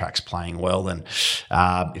centre of the track's playing well, then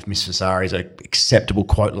if Miss Vasari is an acceptable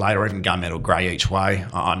quote late, or even Gunmetal Grey each way,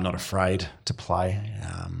 I'm not afraid to play.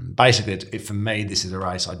 Basically, for me, this is a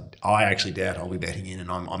race I actually doubt I'll be betting in,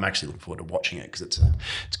 and I'm actually looking forward to watching it because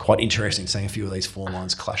it's quite interesting seeing a few of these form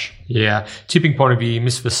lines clash. Yeah. Tipping point of view,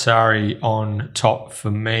 Miss Vasari on top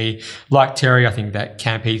for me. Like Terry, I think that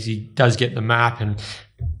Campese does get the map and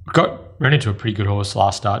ran into a pretty good horse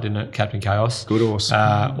last start, didn't it? Captain Chaos. Good horse.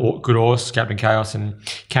 Good horse, Captain Chaos, and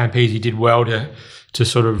Campese did well to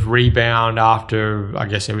sort of rebound after, I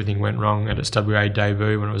guess, everything went wrong at its WA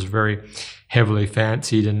debut when it was very heavily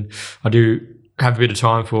fancied. And I do have a bit of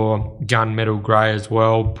time for Gunmetal Grey as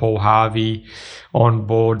well. Paul Harvey on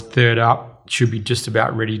board, third up, should be just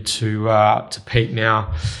about ready to peak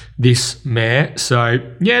now, this mare. So,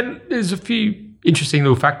 yeah, there's a few interesting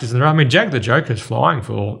little factors in there. I mean, Jag the Joker's flying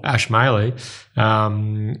for Ash Maley,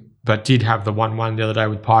 but did have the 1-1 the other day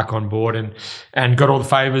with Pike on board and got all the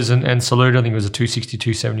favours and saluted. I think it was a 260,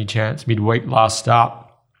 270 chance midweek last start.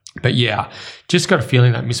 But yeah, just got a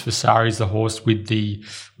feeling that Miss Vasari is the horse with the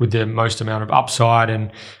most amount of upside.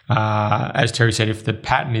 And as Terry said, if the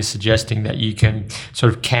pattern is suggesting that you can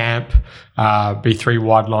sort of camp, be 3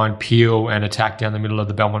 wide line, peel and attack down the middle of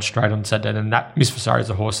the Belmont Straight on Saturday, then that Miss Vasari is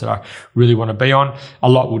the horse that I really want to be on. A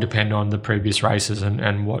lot will depend on the previous races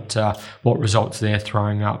and what results they're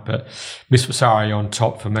throwing up. But Miss Vasari on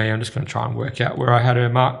top for me. I'm just going to try and work out where I had her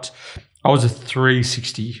marked. I was a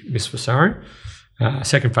 360 Miss Vasari.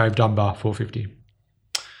 Second fave Dunbar, 450.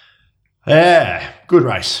 Yeah, good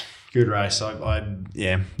race. Good race.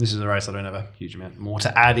 This is a race I don't have a huge amount more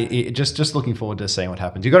to add. Just looking forward to seeing what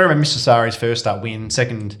happens. You've got to remember Mr. Sari's first start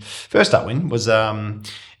win was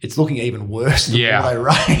it's looking even worse the more they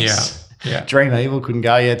race. Yeah. Dream Evil couldn't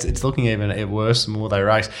go yet. It's looking even worse the more they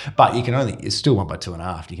race. But it's still 1 by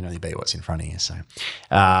 2.5. You can only beat what's in front of you. So,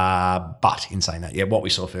 but in saying that, what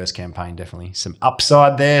we saw first campaign, definitely some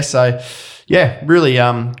upside there. So, really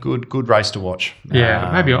good race to watch.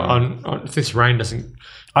 Yeah, maybe on if this rain doesn't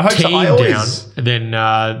I hope so. Then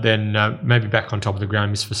maybe back on top of the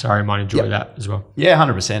ground, Miss Vasari might enjoy that as well. Yeah,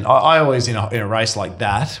 100%. I always in a race like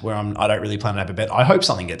that where I don't really plan to have a bet. I hope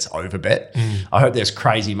something gets overbet. I hope there's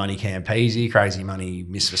crazy money Campese, crazy money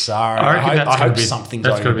Miss Vasari. I hope something's overbet.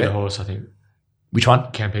 That's going to be the horse, I think. Which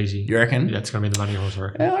one? Campese. You reckon? Yeah, it's going to be the money horse, I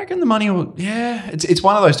reckon. Yeah, I reckon the money will. Yeah, it's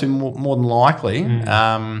one of those two more than likely.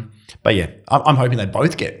 But yeah, I'm hoping they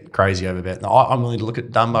both get crazy over bet. I'm willing to look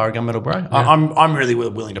at Dunbar or Gunmetal Grey. Yeah. I'm really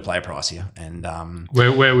willing to play a price here. And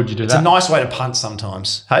where would you do that? It's a nice way to punt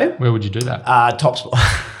sometimes. Hey, where would you do that? Top spot.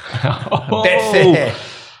 Betfair.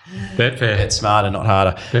 Bet smarter, not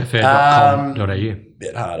harder. Betfair.com.au.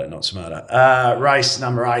 Bet harder, not smarter. Race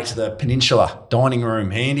number 8, the Peninsula Dining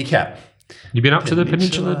Room Handicap. You been up to the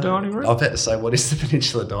Peninsula Dining Room? I was about to say, what is the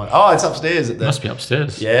Peninsula Dining? Oh, it's upstairs. Must be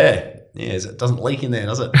upstairs. Yeah. Yeah, it doesn't leak in there,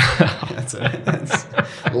 does it? It's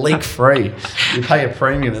leak free. You pay a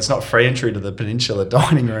premium. It's not free entry to the Peninsula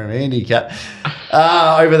Dining Room Handicap.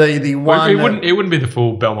 Over the one, it wouldn't be the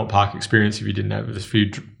full Belmont Park experience if you didn't have a few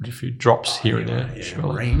drops here and there.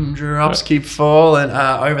 Yeah, raindrops keep falling.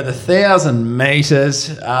 Over the 1,000 metres,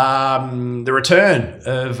 the return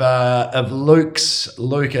of Luke,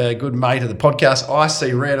 a good mate of the podcast. I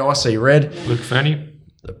see red. Luke Fanny.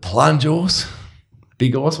 The plunge horse.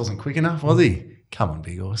 Big Horse wasn't quick enough, was he? Come on,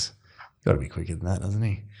 Big Horse. Got to be quicker than that, doesn't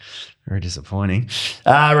he? Very disappointing.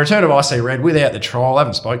 Return of IC Red without the trial. I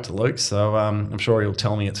haven't spoke to Luke, so I'm sure he'll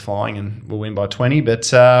tell me it's flying and we'll win by 20.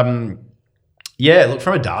 But look,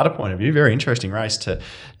 from a data point of view, very interesting race to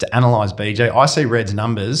analyse, BJ. IC Red's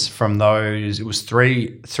numbers from those, it was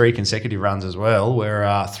three consecutive runs as well,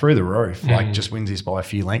 were through the roof, like just wins this by a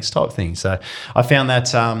few lengths type thing. So I found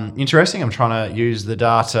that interesting. I'm trying to use the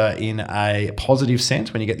data in a positive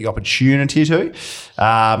sense when you get the opportunity to.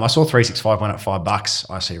 I saw 365 went up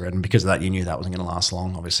 $5, IC Red, and because of that, you knew that wasn't going to last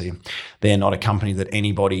long. Obviously, they're not a company that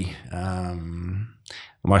anybody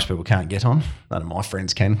most people can't get on. None of my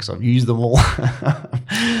friends can because I've used them all.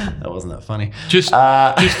 That wasn't that funny. Just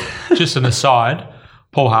an aside,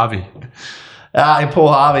 Paul Harvey. Paul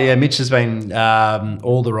Harvey, yeah, Mitch has been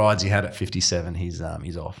all the rides he had at 57. He's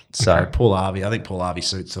off. So okay. Paul Harvey, I think Paul Harvey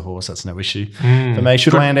suits the horse. That's no issue for me.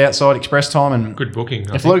 Should land outside express time and good booking.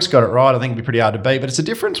 If Luke's got it right, I think it'd be pretty hard to beat. But it's a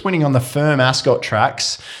difference winning on the firm Ascot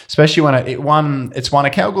tracks, especially when it's won a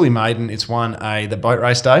Kalgoorlie Maiden, it's won the boat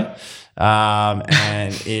race day.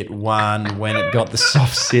 And it won when it got the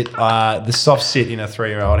soft sit in a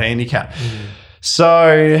 3-year-old handicap.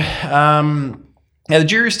 So, yeah, the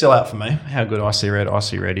jury's still out for me. How good Icy Red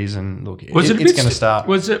is, and look, it's going to start.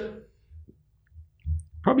 Was it?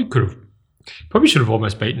 Probably should have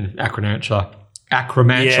almost beaten Acromantula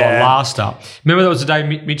last up. Remember that was the day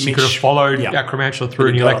Mitch could have followed Acromantula through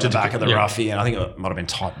and he elected the back of the roughie, and I think it might have been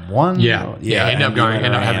type 1. Ended up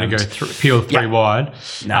having to go peel 3 wide.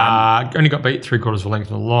 Only got beat 3/4 of a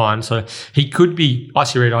length on the line, so he could be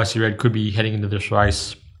Icy Red could be heading into this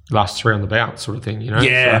race. Last 3 on the bounce, sort of thing, you know.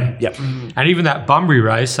 Yeah, so, and even that Bunbury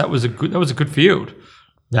race, that was a good field.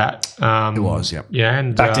 That it was, yeah,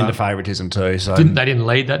 and backed into favouritism too. So they didn't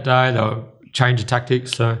lead that day. They were changing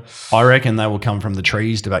tactics. So I reckon they will come from the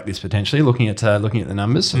trees to back this potentially. Looking at the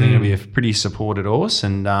numbers, I think it'll be a pretty supported horse,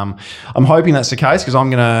 and I'm hoping that's the case because I'm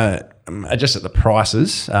going to adjust at the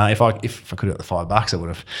prices. If I could at the $5, I would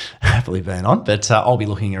have happily been on. But I'll be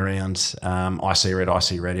looking around Icy Red.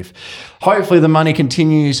 If hopefully the money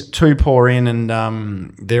continues to pour in,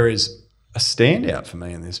 and there is a standout for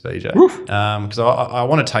me in this, BJ, because I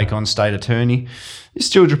want to take on State Attorney. This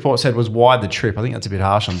Steward's report said was wide the trip. I think that's a bit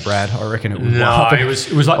harsh on Brad. I reckon it was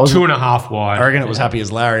it was like 2.5 wide. I reckon it was happy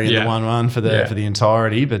as Larry in the 1-1 for the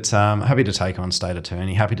entirety. But happy to take on State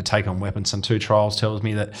Attorney. Happy to take on Weapons. 2 trials tells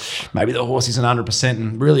me that maybe the horse isn't 100%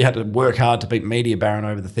 and really had to work hard to beat Media Baron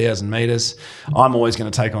over the 1,000 metres. I'm always going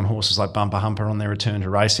to take on horses like Bumper Humper on their return to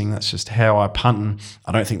racing. That's just how I punt, and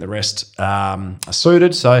I don't think the rest are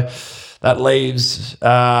suited. So that leaves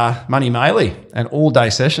Money Maley, an all-day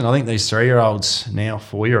session. I think these 3-year-olds, now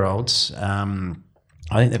 4-year-olds, I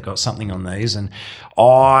think they've got something on these. And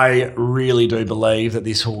I really do believe that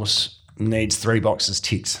this horse needs 3 boxes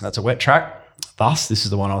ticked. That's a wet track. Thus, this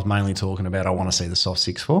is the one I was mainly talking about. I want to see the soft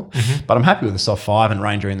 6 for. But I'm happy with the soft 5 and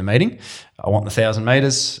Ranger in the meeting. I want the 1,000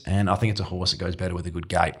 metres, and I think it's a horse that goes better with a good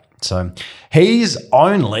gait. So he's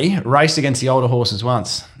only raced against the older horses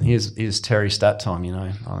once. Here's Terry stat time, you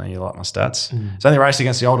know. I know you like my stats. He's only raced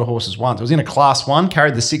against the older horses once. It was in a Class 1,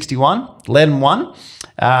 carried the 61, led and won.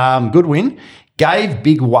 Good win. Gave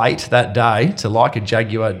big weight that day to Like a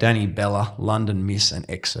Jaguar, Danny Bella, London Miss, and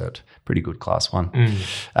Excerpt. Pretty good Class 1.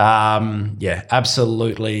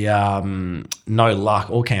 Absolutely no luck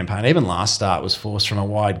or campaign. Even last start was forced from a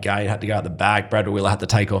wide gate, had to go at the back. Brad Wheeler had to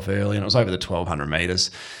take off early, and it was over the 1,200 metres,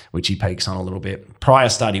 which he peaks on a little bit. Prior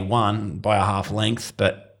start he won by a half length,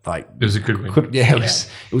 but it was a good win. It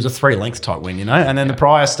was a 3-length type win, you know. And then the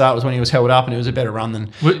prior start was when he was held up, and it was a better run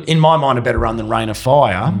than, in my mind, a better run than Rain of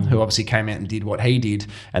Fire, who obviously came out and did what he did,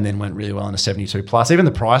 and then went really well in a 72 plus. Even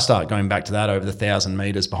the prior start, going back to that over the 1,000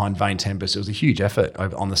 metres behind Vane Tempest, it was a huge effort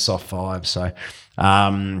on the soft 5. So,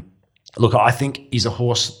 look, I think he's a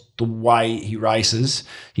horse. The way he races,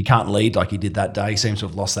 he can't lead like he did that day. He seems to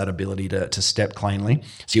have lost that ability to step cleanly.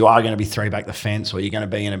 So you are going to be 3 back the fence, or you're going to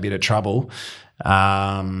be in a bit of trouble.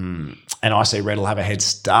 And I see Red will have a head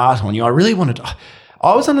start on you. I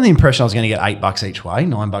was under the impression I was going to get $8 each way,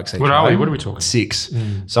 $9 each way. What are we talking? 6.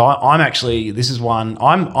 So I'm actually, this is one,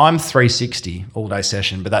 I'm 360 all day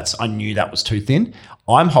session, but I knew that was too thin.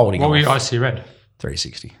 I'm holding. What were you IC Red?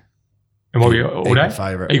 360. And what were you all day?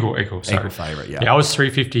 Favourite. Equal. Sorry. Equal favourite, yeah. Yeah, I was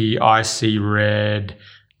 350 IC Red,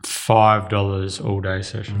 $5 all day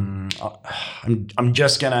session. I'm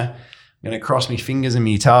just gonna cross my fingers and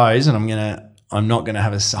my toes, and I'm not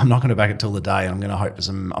gonna back it till the day. I'm gonna hope for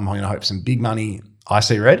some big money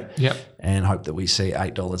IC Red. Yep. And hope that we see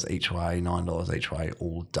 $8 each way, $9 each way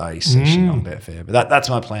all day session on Betfair. But that's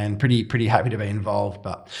my plan. Pretty happy to be involved.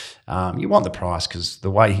 But you want the price because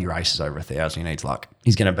the way he races over 1,000, he needs luck.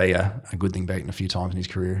 He's going to be a good thing beaten a few times in his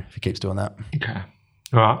career if he keeps doing that. Okay.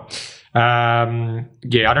 All right. I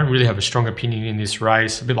don't really have a strong opinion in this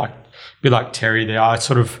race. A bit like Terry there. I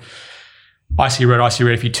sort of Icy Red.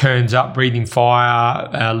 If he turns up breathing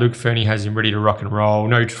fire, Luke Fernie has him ready to rock and roll.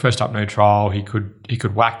 No first up, no trial. He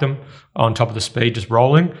could whack them on top of the speed, just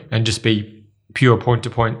rolling, and just be pure point to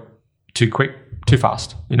point, too quick, too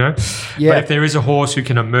fast, you know? Yeah. But if there is a horse who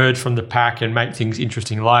can emerge from the pack and make things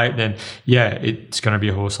interesting late, then it's going to be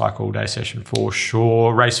a horse like all day session for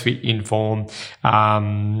sure. Race fit, in form,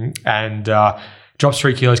 and drops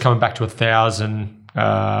 3 kilos, coming back to 1,000.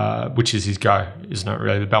 which is his go, isn't it?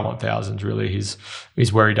 Really, the Belmont Thousands really is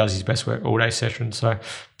where he does his best work all day session. So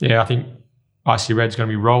yeah, I think Icy Red's going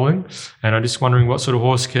to be rolling, and I'm just wondering what sort of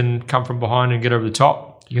horse can come from behind and get over the top.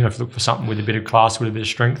 You're going to have to look for something with a bit of class, with a bit of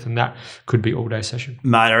strength, and that could be all day session.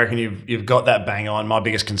 Mate, I reckon you've got that bang on. My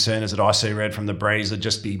biggest concern is that Icy Red from the breeze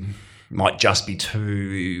might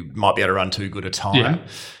be able to run too good a time.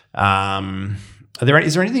 Yeah.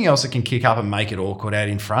 Is there anything else that can kick up and make it awkward out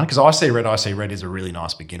in front? Because Icy Red is a really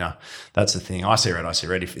nice beginner. That's the thing. Icy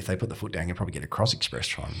Red, if they put the foot down, can probably get a cross express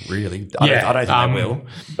time. Really, I don't think they will.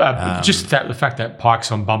 Just the fact that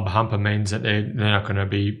Pike's on bumper humper means that they're not going to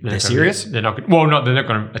be. They're serious. They're not going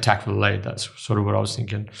to attack for the lead. That's sort of what I was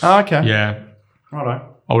thinking. Oh, okay. Yeah. Righto.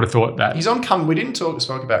 I would have thought that. He's on Come. We didn't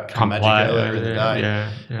spoke about Come Magic earlier in the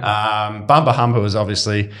day. Yeah. Bumper Humper was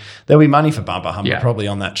obviously, there'll be money for Bumper Humper probably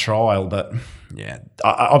on that trial, but yeah,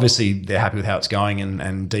 obviously they're happy with how it's going,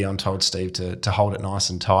 and Dion told Steve to hold it nice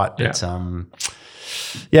and tight. But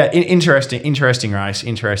interesting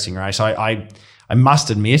race. I must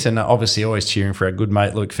admit, and obviously always cheering for our good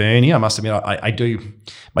mate Luke Fernie, I must admit I do.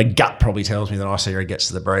 My gut probably tells me that Icy Red gets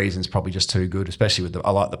to the breeze and it's probably just too good, especially with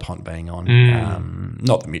I like the punt being on.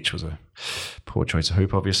 Not that Mitch was a poor choice of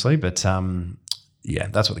hoop, obviously, but yeah,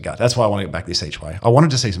 that's what the gut. That's why I want to get back this each way. I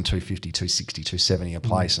wanted to see some 250, 260, 270 a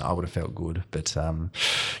place, and I would have felt good. But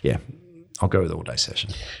yeah, I'll go with the all-day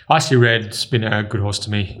session. Icy Red's been a good horse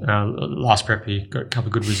to me. Last prep, he got a couple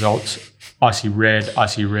of good results. Icy Red,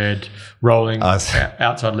 rolling,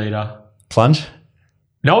 outside leader. Plunge?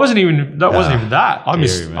 No, it wasn't even that. I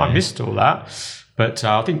missed all that. But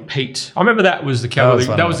I think Pete, I remember that was the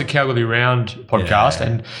Calgary Round podcast,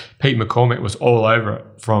 and Pete McCormick was all over it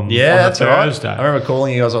from Thursday. Right. I remember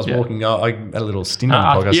calling you as I was walking. I had a little stint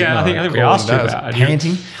on the podcast. I think we asked you about it.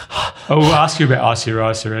 Panting. We'll ask you about Icy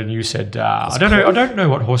Red, and you said, I don't know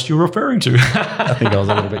what horse you're referring to. I think I was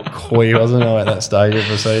a little bit coy, wasn't I, at that stage of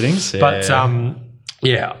proceedings?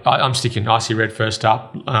 Yeah. But I'm sticking Icy Red first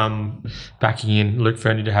up, backing in Luke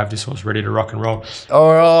Fernie to have this horse ready to rock and roll.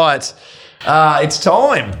 All right. It's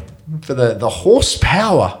time for the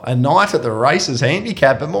horsepower, a night at the races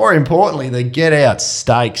handicap, but more importantly, the Get Out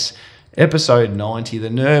Stakes, episode 90, the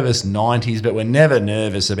nervous 90s, but we're never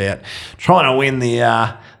nervous about trying to win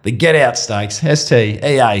the Get Out Stakes, STEAKS.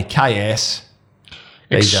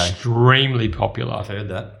 BJ. Extremely popular. I've heard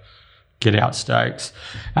that. Get Out Stakes.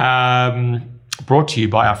 Brought to you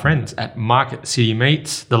by our friends at Market City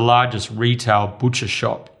Meats, the largest retail butcher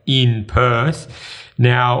shop in Perth.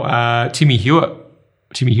 Now, Timmy Hewitt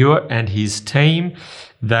and his team,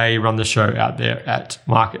 they run the show out there at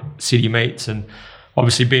Market City Meats, and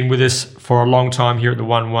obviously been with us for a long time here at the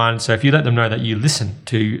 1-1. So if you let them know that you listen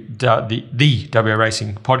to the WA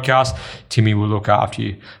Racing podcast, Timmy will look after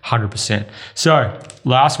you 100%. So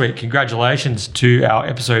last week, congratulations to our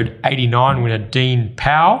episode 89 winner, Dean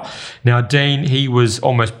Powell. Now, Dean, he was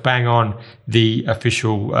almost bang on the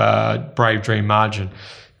official Brave Dream margin.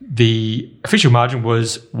 The official margin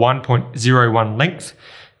was 1.01 length.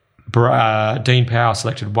 Dean Powell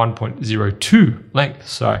selected 1.02 length.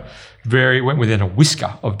 So went within a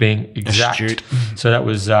whisker of being exact. Astute. So that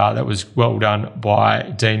was well done by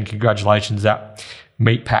Dean. Congratulations. That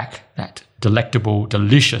meat pack, that delectable,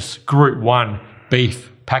 delicious Group 1 beef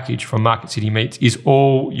package from Market City Meats is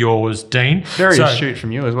all yours, Dean. Very astute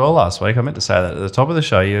from you as well last week. I meant to say that at the top of the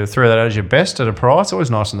show. You threw that out as your best at a price. Always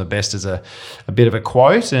nice when the best is a bit of a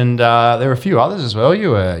quote. And there were a few others as well.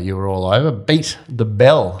 You were all over. Beat the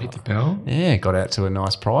Bell. Yeah, got out to a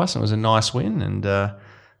nice price. And it was a nice win. And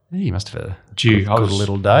you must have had a good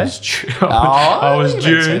little day. I was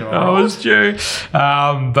due.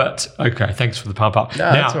 But okay, thanks for the pump up.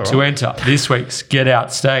 No, now, to enter this week's Get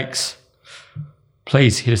Out Stakes,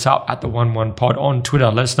 please hit us up at the 1-1 pod on Twitter.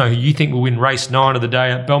 Let us know who you think will win race 9 of the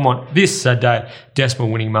day at Belmont this Saturday. Decimal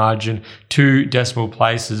winning margin, 2 decimal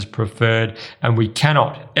places preferred. And we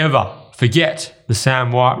cannot ever forget the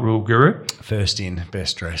Sam White rule, Guru. First in,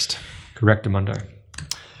 best dressed. Correct, Amundo.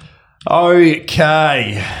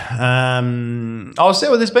 Okay. I'll say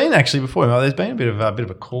what there's been actually before. There's been a bit of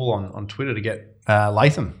a call on Twitter to get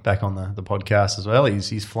Latham back on the podcast as well.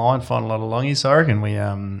 He's flying a lot along here, so I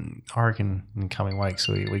reckon in coming weeks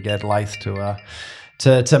we get Lath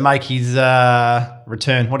to make his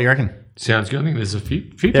return. What do you reckon? Sounds good. I think there's a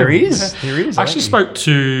few There is. I actually spoke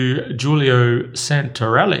to Giulio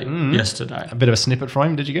Santorelli yesterday. A bit of a snippet from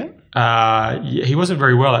him, did you get? He wasn't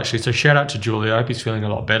very well, actually. So shout out to Giulio. I hope he's feeling a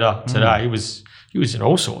lot better today. He was in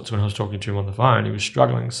all sorts when I was talking to him on the phone. He was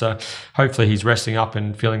struggling. So hopefully he's resting up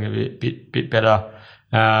and feeling a bit better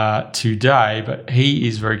today. But he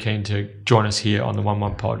is very keen to join us here on the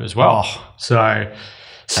 1-1 pod as well. So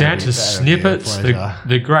Santa Snippets,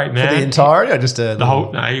 the great man. For the entirety or just the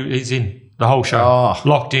whole? No, he's in the whole show,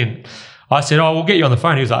 locked in. I said, we'll get you on the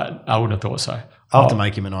phone. He was like, I wouldn't have thought so. I'll have to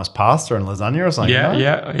make him a nice pasta and lasagna or something.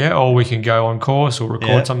 Yeah. Or we can go on course or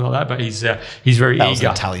record something like that. But he's very eager. That was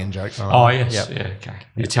an Italian joke. Right. Oh, yes. Yep. Yeah, okay.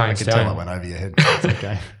 Italian I could tell it went over your head. It's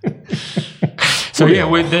okay. So,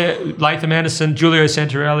 we're there. Leighton Anderson, Giulio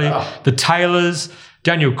Santarelli, the Taylors,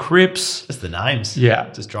 Daniel Cripps. Just the names. Yeah.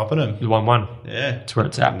 Just dropping them. The 1-1. Yeah. That's where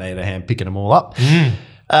it's at. Need a hand picking them all up.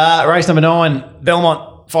 Race number 9, Belmont,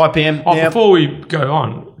 5 p.m. Before we go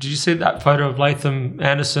on, did you see that photo of Leighton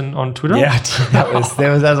Anderson on Twitter? Yeah,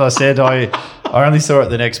 there was, as I said, I only saw it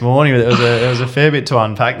the next morning, but there was a fair bit to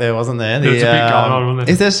unpack there, wasn't there? There's a bit going on, wasn't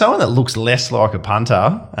there? If there's someone that looks less like a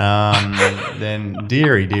punter, then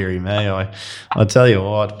deary me, I tell you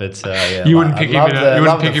what. But you wouldn't pick him in a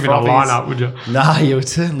lineup, would you? No, you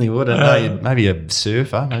certainly wouldn't. No, maybe a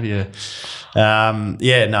surfer, maybe a.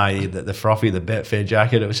 The frothy, the Betfair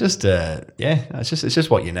jacket. It was just, it's just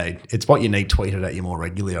what you need. It's what you need tweeted at you more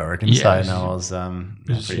regularly, I reckon. Yeah, so no, I was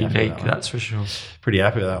it's unique. That's for sure. Pretty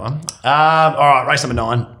happy with that one. All right, race number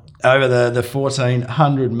 9 over the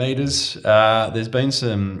 1400 meters. There's been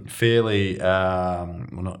some fairly,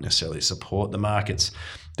 not necessarily support. The market's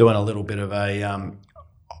doing a little bit of a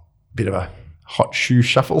hot shoe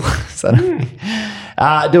shuffle.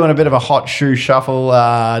 Doing a bit of a hot shoe shuffle.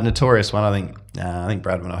 Notorious one, I think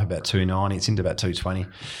Brad went up about 290. It's into about 220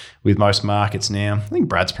 with most markets now. I think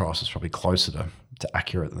Brad's price is probably closer to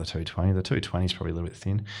accurate than the 220. The 220 is probably a little bit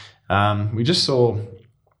thin. We just saw,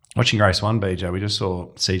 watching race 1, BJ, we just saw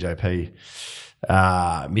CJP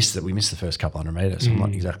we missed the first couple hundred metres. I'm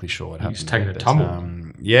not exactly sure what happened. He's taking a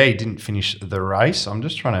tumble. He didn't finish the race. I'm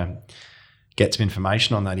just trying to get some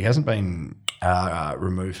information on that. He hasn't been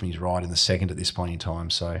removed from his ride in the second at this point in time.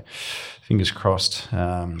 So fingers crossed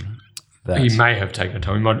that he may have taken a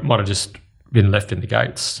time. He might have just been left in the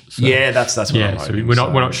gates. So. Yeah, that's what I'm hoping. So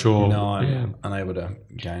we're not sure. No, I'm unable to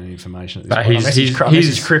gain any information at this but point. I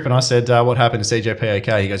messaged Crip and I said, what happened to CJP?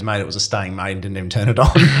 Okay, he goes, mate, it was a staying mate and didn't even turn it on.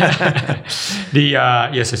 So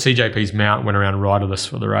CJP's mount went around riderless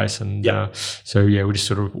for the race, and we're just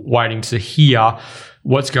sort of waiting to hear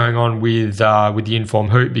what's going on with the Inform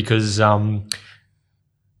Hoop, because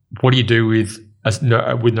what do you do with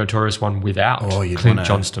Notorious one without Clint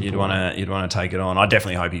Johnston? You'd want to take it on. I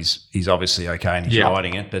definitely hope he's obviously okay and he's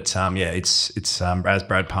riding it. But it's as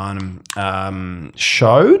Brad Parnham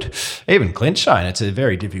showed, even Clint showing, it's a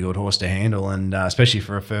very difficult horse to handle, and especially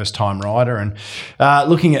for a first time rider. And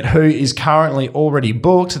looking at who is currently already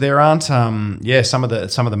booked, there aren't some of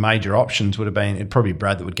the major options would have been, it'd probably be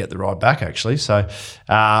Brad that would get the ride back actually. So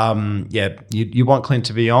you want Clint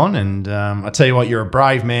to be on, and I tell you what, you're a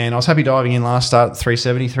brave man. I was happy diving in last start at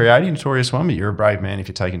 370, 380, Notorious one, but you're a brave man if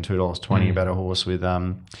you're taking $2.20 about a horse with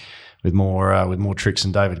more tricks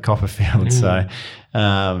than David Copperfield. So,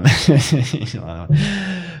 but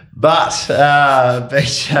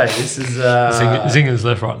BJ, this is Zingers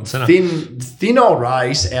left, right, and centre. Thin old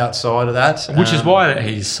race outside of that, which is why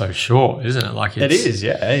he's so short, isn't it? Like it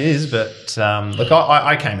is. But look,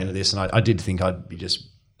 I came into this and I did think I'd be just.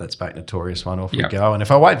 Let's back Notorious one off we go. And if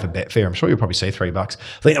I wait for Betfair, I'm sure you'll probably see $3. I think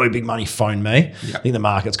that'll be big money. Phone me. Yep. I think the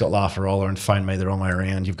market's got Lafarola and Phone me the wrong way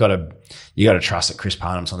around. You got to trust that Chris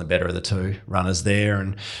Parnham's on the better of the two runners there.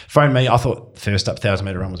 And Phone me, I thought first up 1,000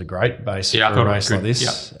 metre run was a great base for a race like this.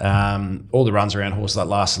 Yep. All the runs around horses that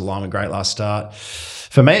lasted the line were great last start.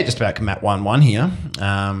 For me, it just about Matt 1-1 here.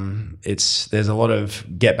 There's a lot of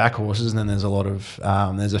get back horses, and then there's a lot of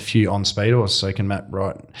there's a few on speed horses, so you can map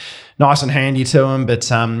right nice and handy to them.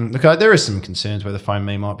 But look, there is some concerns whether Phone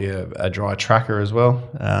Me might be a dry tracker as well.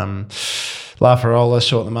 Lafarola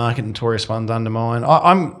short the market, Notorious one's undermined.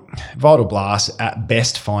 I'm Vital Blast at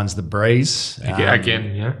best finds the breeze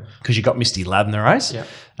again, because you got Misty Lad in the race.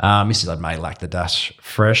 Yeah. Misty Lad may lack the dash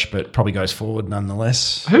fresh, but probably goes forward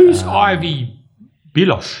nonetheless. Who's Ivy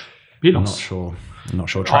Bilos? I'm not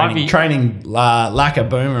sure. Training Lacquer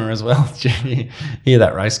Boomer as well. Did you hear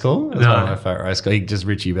that race call? It was one of my favourite race calls.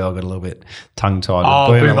 Richie Bell got a little bit tongue-tied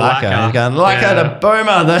with Boomer Lacquer. He's going, Lacquer to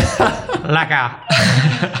Boomer. Lacquer.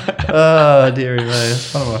 Oh, dearie me.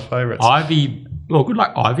 It's one of my favourites. Good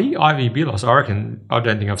luck, Ivy Bilos. I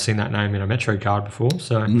don't think I've seen that name in a Metro card before.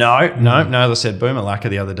 So No. As I said, Boomer Lacquer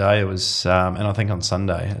the other day. It was, and I think on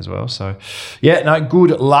Sunday as well. So,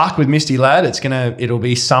 good luck with Misty Lad. It'll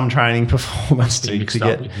be some training performance to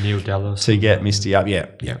get Neil Dallas get Misty up. Yeah,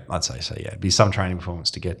 I'd say so. Yeah, it'd be some training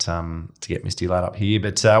performance to get Misty Lad up here.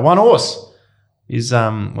 But one horse is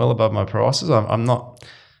well above my prices. I'm not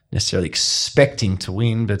necessarily expecting to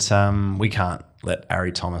win, but we can't let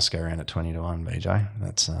Ari Thomas go around at 20-1, BJ.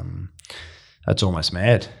 That's That's almost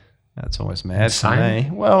mad. That's almost mad Insane. to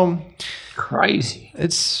me. Well, Crazy.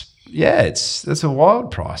 it's a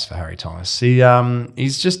wild price for Harry Thomas. He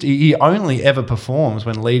only ever performs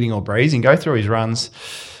when leading or breezing. Go through his runs,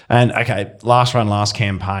 and last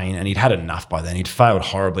campaign, and he'd had enough by then. He'd failed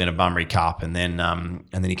horribly in a Bunbury Cup, and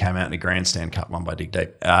then he came out in a Grandstand Cup won by Dig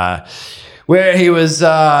Deep, where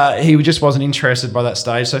he just wasn't interested by that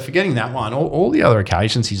stage. So forgetting that one, all the other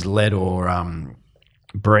occasions he's led or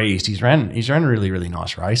breezed, he's ran really, really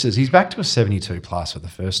nice races. He's back to a 72 plus for the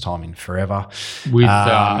first time in forever. With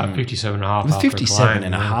 57.5. With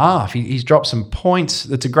 57.5. He's dropped some points.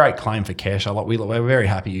 That's a great claim for cash. We're very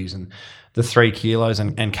happy using the 3 kilos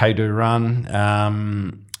and K-Do run.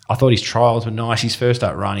 I thought his trials were nice. His first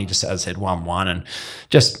up run, he just, as I said, 1-1 and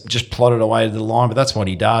just plodded away to the line, but that's what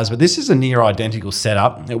he does. But this is a near identical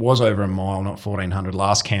setup. It was over a mile, not 1,400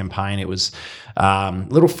 last campaign. It was a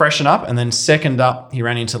little freshen up, and then second up, he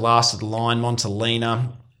ran into last of the line,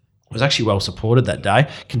 Montalina. Was actually well supported that day.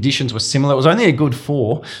 Conditions were similar. It was only a good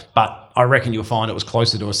 4, but I reckon you'll find it was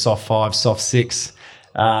closer to a soft 5, soft 6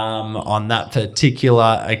 on that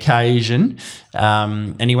particular occasion.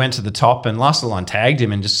 And he went to the top, and last of the line tagged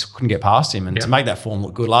him and just couldn't get past him. And to make that form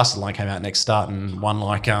look good, last of the line came out next start and won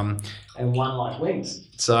like wings.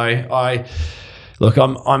 So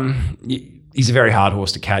he's a very hard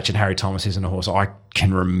horse to catch, and Harry Thomas isn't a horse I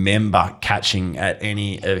can remember catching at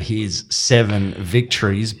any of his 7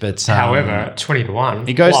 victories. But however, 20-1,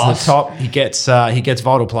 he goes to the top. He gets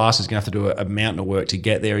Vital Plus, who's going to have to do a mountain of work to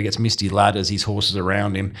get there. He gets Misty Ladders, his horses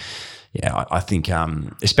around him. Yeah, I think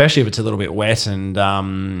especially if it's a little bit wet and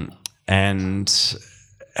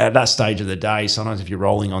at that stage of the day, sometimes if you're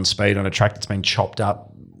rolling on speed on a track that's been chopped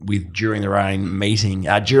up during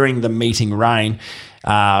the meeting rain.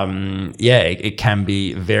 It can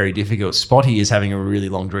be very difficult. Spotty is having a really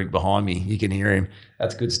long drink behind me. You can hear him.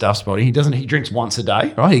 That's good stuff, Spotty. He drinks once a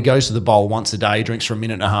day, right? He goes to the bowl once a day, he drinks for a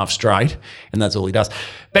minute and a half straight, and that's all he does.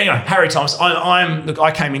 But anyway, Harry Thomas,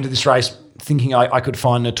 I came into this race thinking I could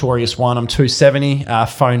find Notorious One. I'm $2.70.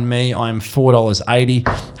 Phone me. I'm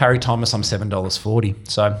 $4.80. Harry Thomas, I'm $7.40.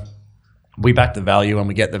 So we back the value and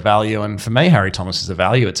we get the value. And for me, Harry Thomas is the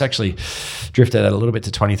value. It's actually drifted at a little bit to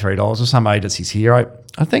 $23 or some agencies here.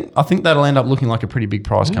 I think that'll end up looking like a pretty big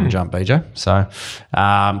price come jump, BJ. So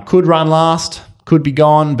could run last, could be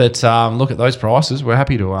gone, but look at those prices. We're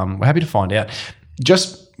happy to find out.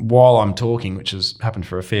 Just while I'm talking, which has happened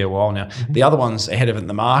for a fair while now, the other ones ahead of it in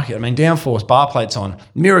the market. I mean, Downforce bar plates on.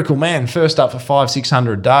 Miracle Man, first up for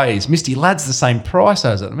 500-600 days. Misty Ladd's the same price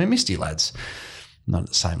as it. I mean, Misty Ladd's not at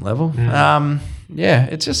the same level.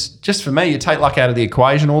 It's just for me, you take luck out of the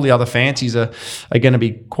equation. All the other fancies are going to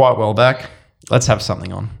be quite well back. Let's have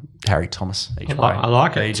something on Harry Thomas each way. I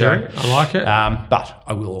like it, BJ. I like it. But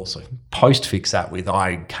I will also post-fix that with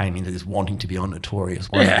I came into this wanting to be on Notorious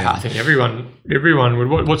One. Yeah, I think everyone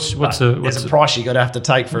would. What's a price you got to have to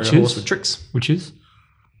take for a horse with tricks. Which is?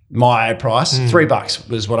 My price, $3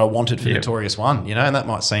 was what I wanted for Notorious One, and that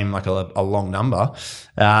might seem like a long number.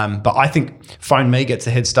 But I think Phone Me gets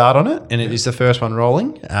a head start on it, and it is the first one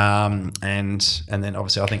rolling. And then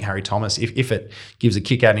obviously I think Harry Thomas, if it gives a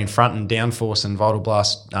kick out in front and Downforce and Vital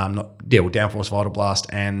Blast, Downforce, Vital Blast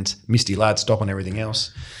and Misty Ladd stop on everything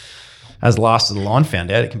else. As last of the line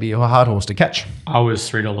found out, it can be a hard horse to catch. I was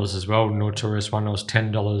 $3 as well, Notorious One. I was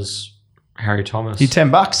 $10, Harry Thomas. You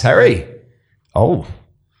 $10, Harry. Oh.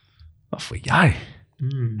 Off we go.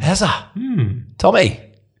 Hezza. Tommy.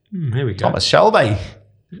 Here we go. Thomas Shelby.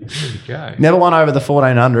 Here we go. Never won over the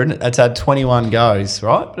 1,400. It's had 21 goes,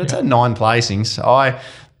 right? But it's had 9 placings. I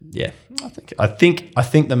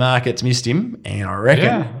think the market's missed him, and I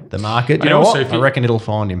reckon the market. I reckon it'll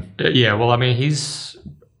find him. Well, I mean, he's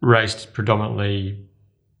raced predominantly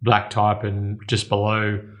black type and just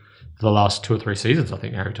below for the last 2 or 3 seasons, I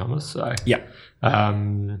think, Harry Thomas. So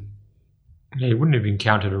he wouldn't have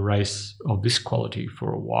encountered a race of this quality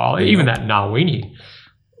for a while. Even that Narwini,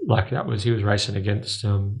 he was racing against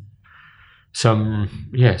some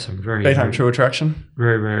very Beat Home True Attraction.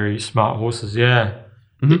 Very, very smart horses. Yeah.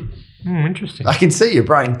 Mm-hmm. Interesting. I can see your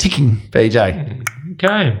brain ticking, BJ.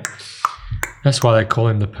 Okay. That's why they call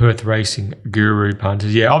him the Perth Racing Guru,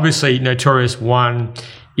 punters. Yeah, obviously Notorious One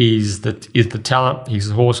is the talent. He's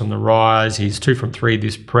a horse on the rise. He's 2 from 3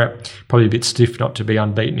 this prep. Probably a bit stiff not to be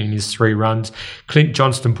unbeaten in his 3 runs. Clint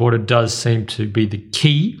Johnston Porter does seem to be the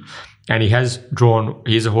key, and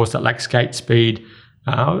he's a horse that lacks gate speed.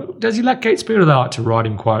 Does he lack gate speed, or they like to ride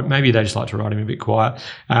him quiet? Maybe they just like to ride him a bit quiet.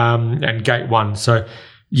 And gate 1. So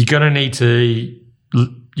you're going to need to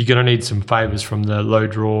you're going to need some favours from the low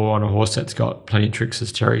draw on a horse that's got plenty of tricks,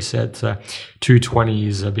 as Terry said. So 220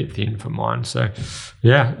 is a bit thin for mine. So,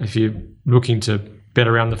 yeah, if you're looking to bet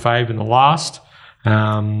around the fave in the last,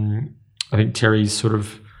 I think Terry's sort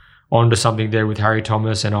of onto something there with Harry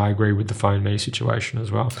Thomas, and I agree with the Phone Me situation as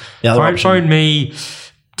well. Yeah, Phone Me,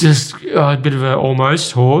 just a bit of an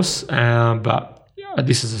almost horse, but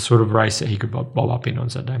this is a sort of race that he could bob up in on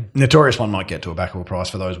Saturday. Notorious One might get to a backable price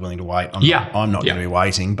for those willing to wait. I'm not going to be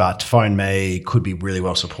waiting, but Phone Me could be really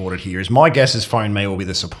well supported here. My guess is Phone Me will be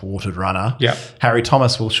the supported runner. Yeah. Harry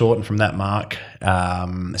Thomas will shorten from that mark,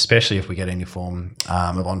 especially if we get any form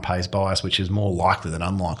of on-pace bias, which is more likely than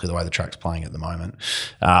unlikely the way the track's playing at the moment.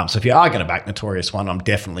 So if you are going to back Notorious One, I'm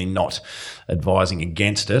definitely not advising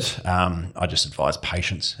against it. I just advise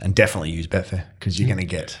patience and definitely use Betfair because you're going to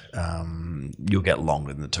get you'll get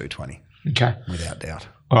longer than the 220. Okay. Without doubt.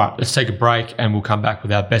 All right, let's take a break and we'll come back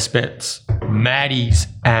with our best bets, Maddies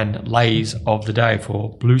and Lays of the day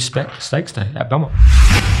for Blue Spec Stakes Day at Belmont.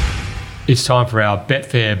 It's time for our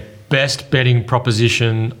Betfair Best Betting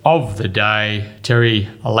Proposition of the day. Terry,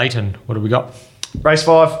 Leighton, what do we got? Race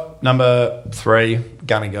 5, number 3,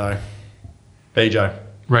 gonna go. BJ.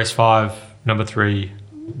 Race 5, number 3,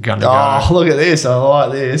 gonna go. Oh, look at this. I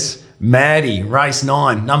like this. Maddie, race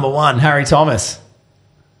 9, number 1, Harry Thomas.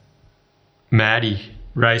 Maddie,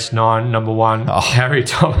 race 9, number 1, Harry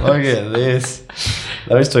Thomas. Look at this.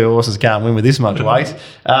 Those two horses can't win with this much weight.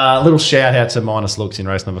 Little shout out to Minus Looks in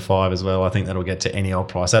race number 5 as well. I think that'll get to any old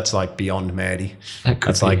price. That's like beyond Maddie.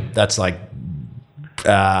 That's like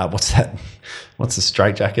what's that? What's the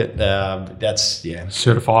straight jacket? That's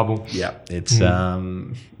certifiable. Yeah, it's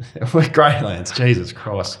we're great, Lance. Jesus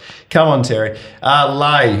Christ, come on, Terry.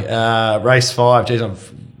 Race 5.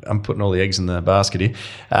 Jeez, I'm putting all the eggs in the basket here.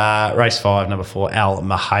 Race 5, number 4, Al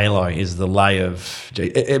Mahalo is the lay of.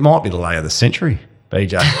 It might be the lay of the century.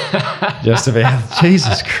 BJ, just about.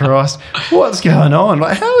 Jesus Christ, what's going on?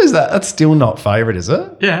 Like, how is that? That's still not favourite, is it?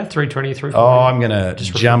 Yeah, 320, 340. Oh, I'm going to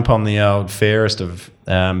jump on the old fairest of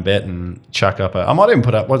bet and chuck up. I might even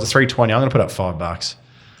put up, what's it, 320? I'm going to put up $5.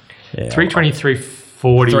 Yeah, 320,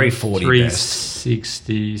 340, 340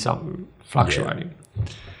 360, something fluctuating. Yeah.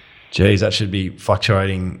 Geez, that should be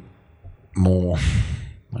fluctuating more.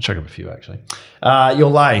 I'll chuck up a few, actually. Your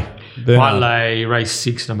lay, Bernard. My lay, race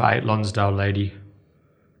 6, number 8, Lonsdale Lady.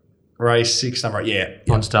 Race 6, number 8, yeah.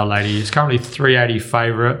 Lonsdale Lady is currently 380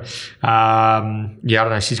 favourite. I don't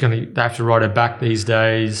know. They have to ride her back these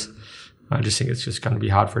days. I just think it's just going to be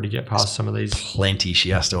hard for her to get past some of these. Plenty she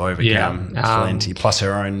has to overcome. Yeah, plenty. Plus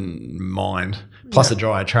her own mind. Plus the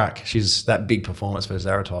drier track. She's that big performance for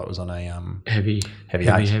Zaratite was on a heavy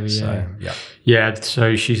 8. So, yeah.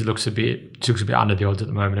 So she looks a bit under the odds at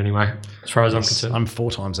the moment anyway, as far as I'm concerned. I'm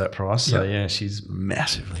 4 times that price. So yeah, she's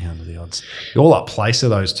massively under the odds. All up place of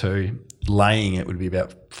those two, laying it would be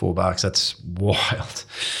about $4. That's wild.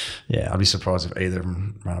 Yeah, I'd be surprised if either of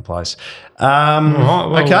them run a place.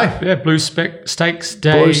 Okay. Yeah, Blue Spec Stakes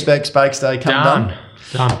Day. Blue Spec Stakes Day done.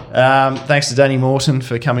 Thanks to Danny Morton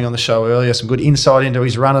for coming on the show earlier. Some good insight into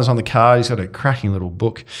his runners on the card. He's got a cracking little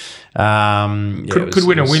book. Could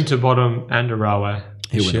win a Winterbottom and a railway.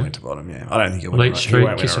 He'll win a Winterbottom, yeah. I don't think he'll win Leach Street,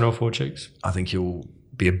 Kissonallforcheeks. I think he'll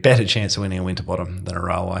be a better chance of winning a Winterbottom than a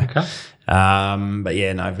railway. Okay. But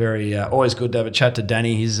yeah, no, very always good to have a chat to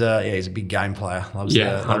Danny. He's a big game player. Loves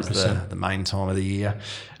the main time of the year.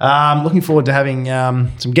 Looking forward to having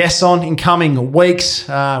some guests on in coming weeks,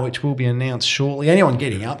 which will be announced shortly. Anyone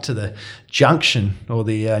getting up to the Junction or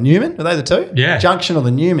the Newman? Are they the two? Yeah. Junction or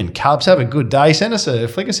the Newman Cubs. Have a good day.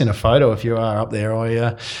 Flick us in a photo if you are up there.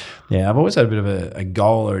 I've always had a bit of a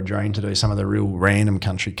goal or a dream to do some of the real random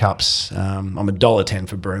country cups. I'm $1.10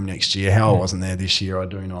 for Broome next year. How I wasn't there this year, I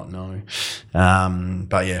do not know.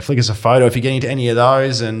 But yeah, flick us a photo if you're getting to any of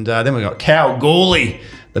those. And then we've got Kalgoorlie,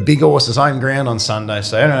 the big horse's home ground on Sunday.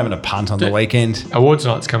 So they're not having a punt on the weekend. Awards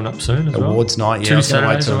night's coming up soon as well. Awards night, yeah. I was going to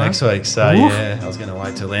wait till next week. So yeah, I was going to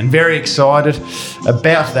wait till then. Very excited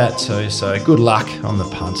about that too. So good luck on the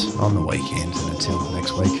punt on the weekend. And until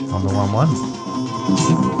next week on the 1-1.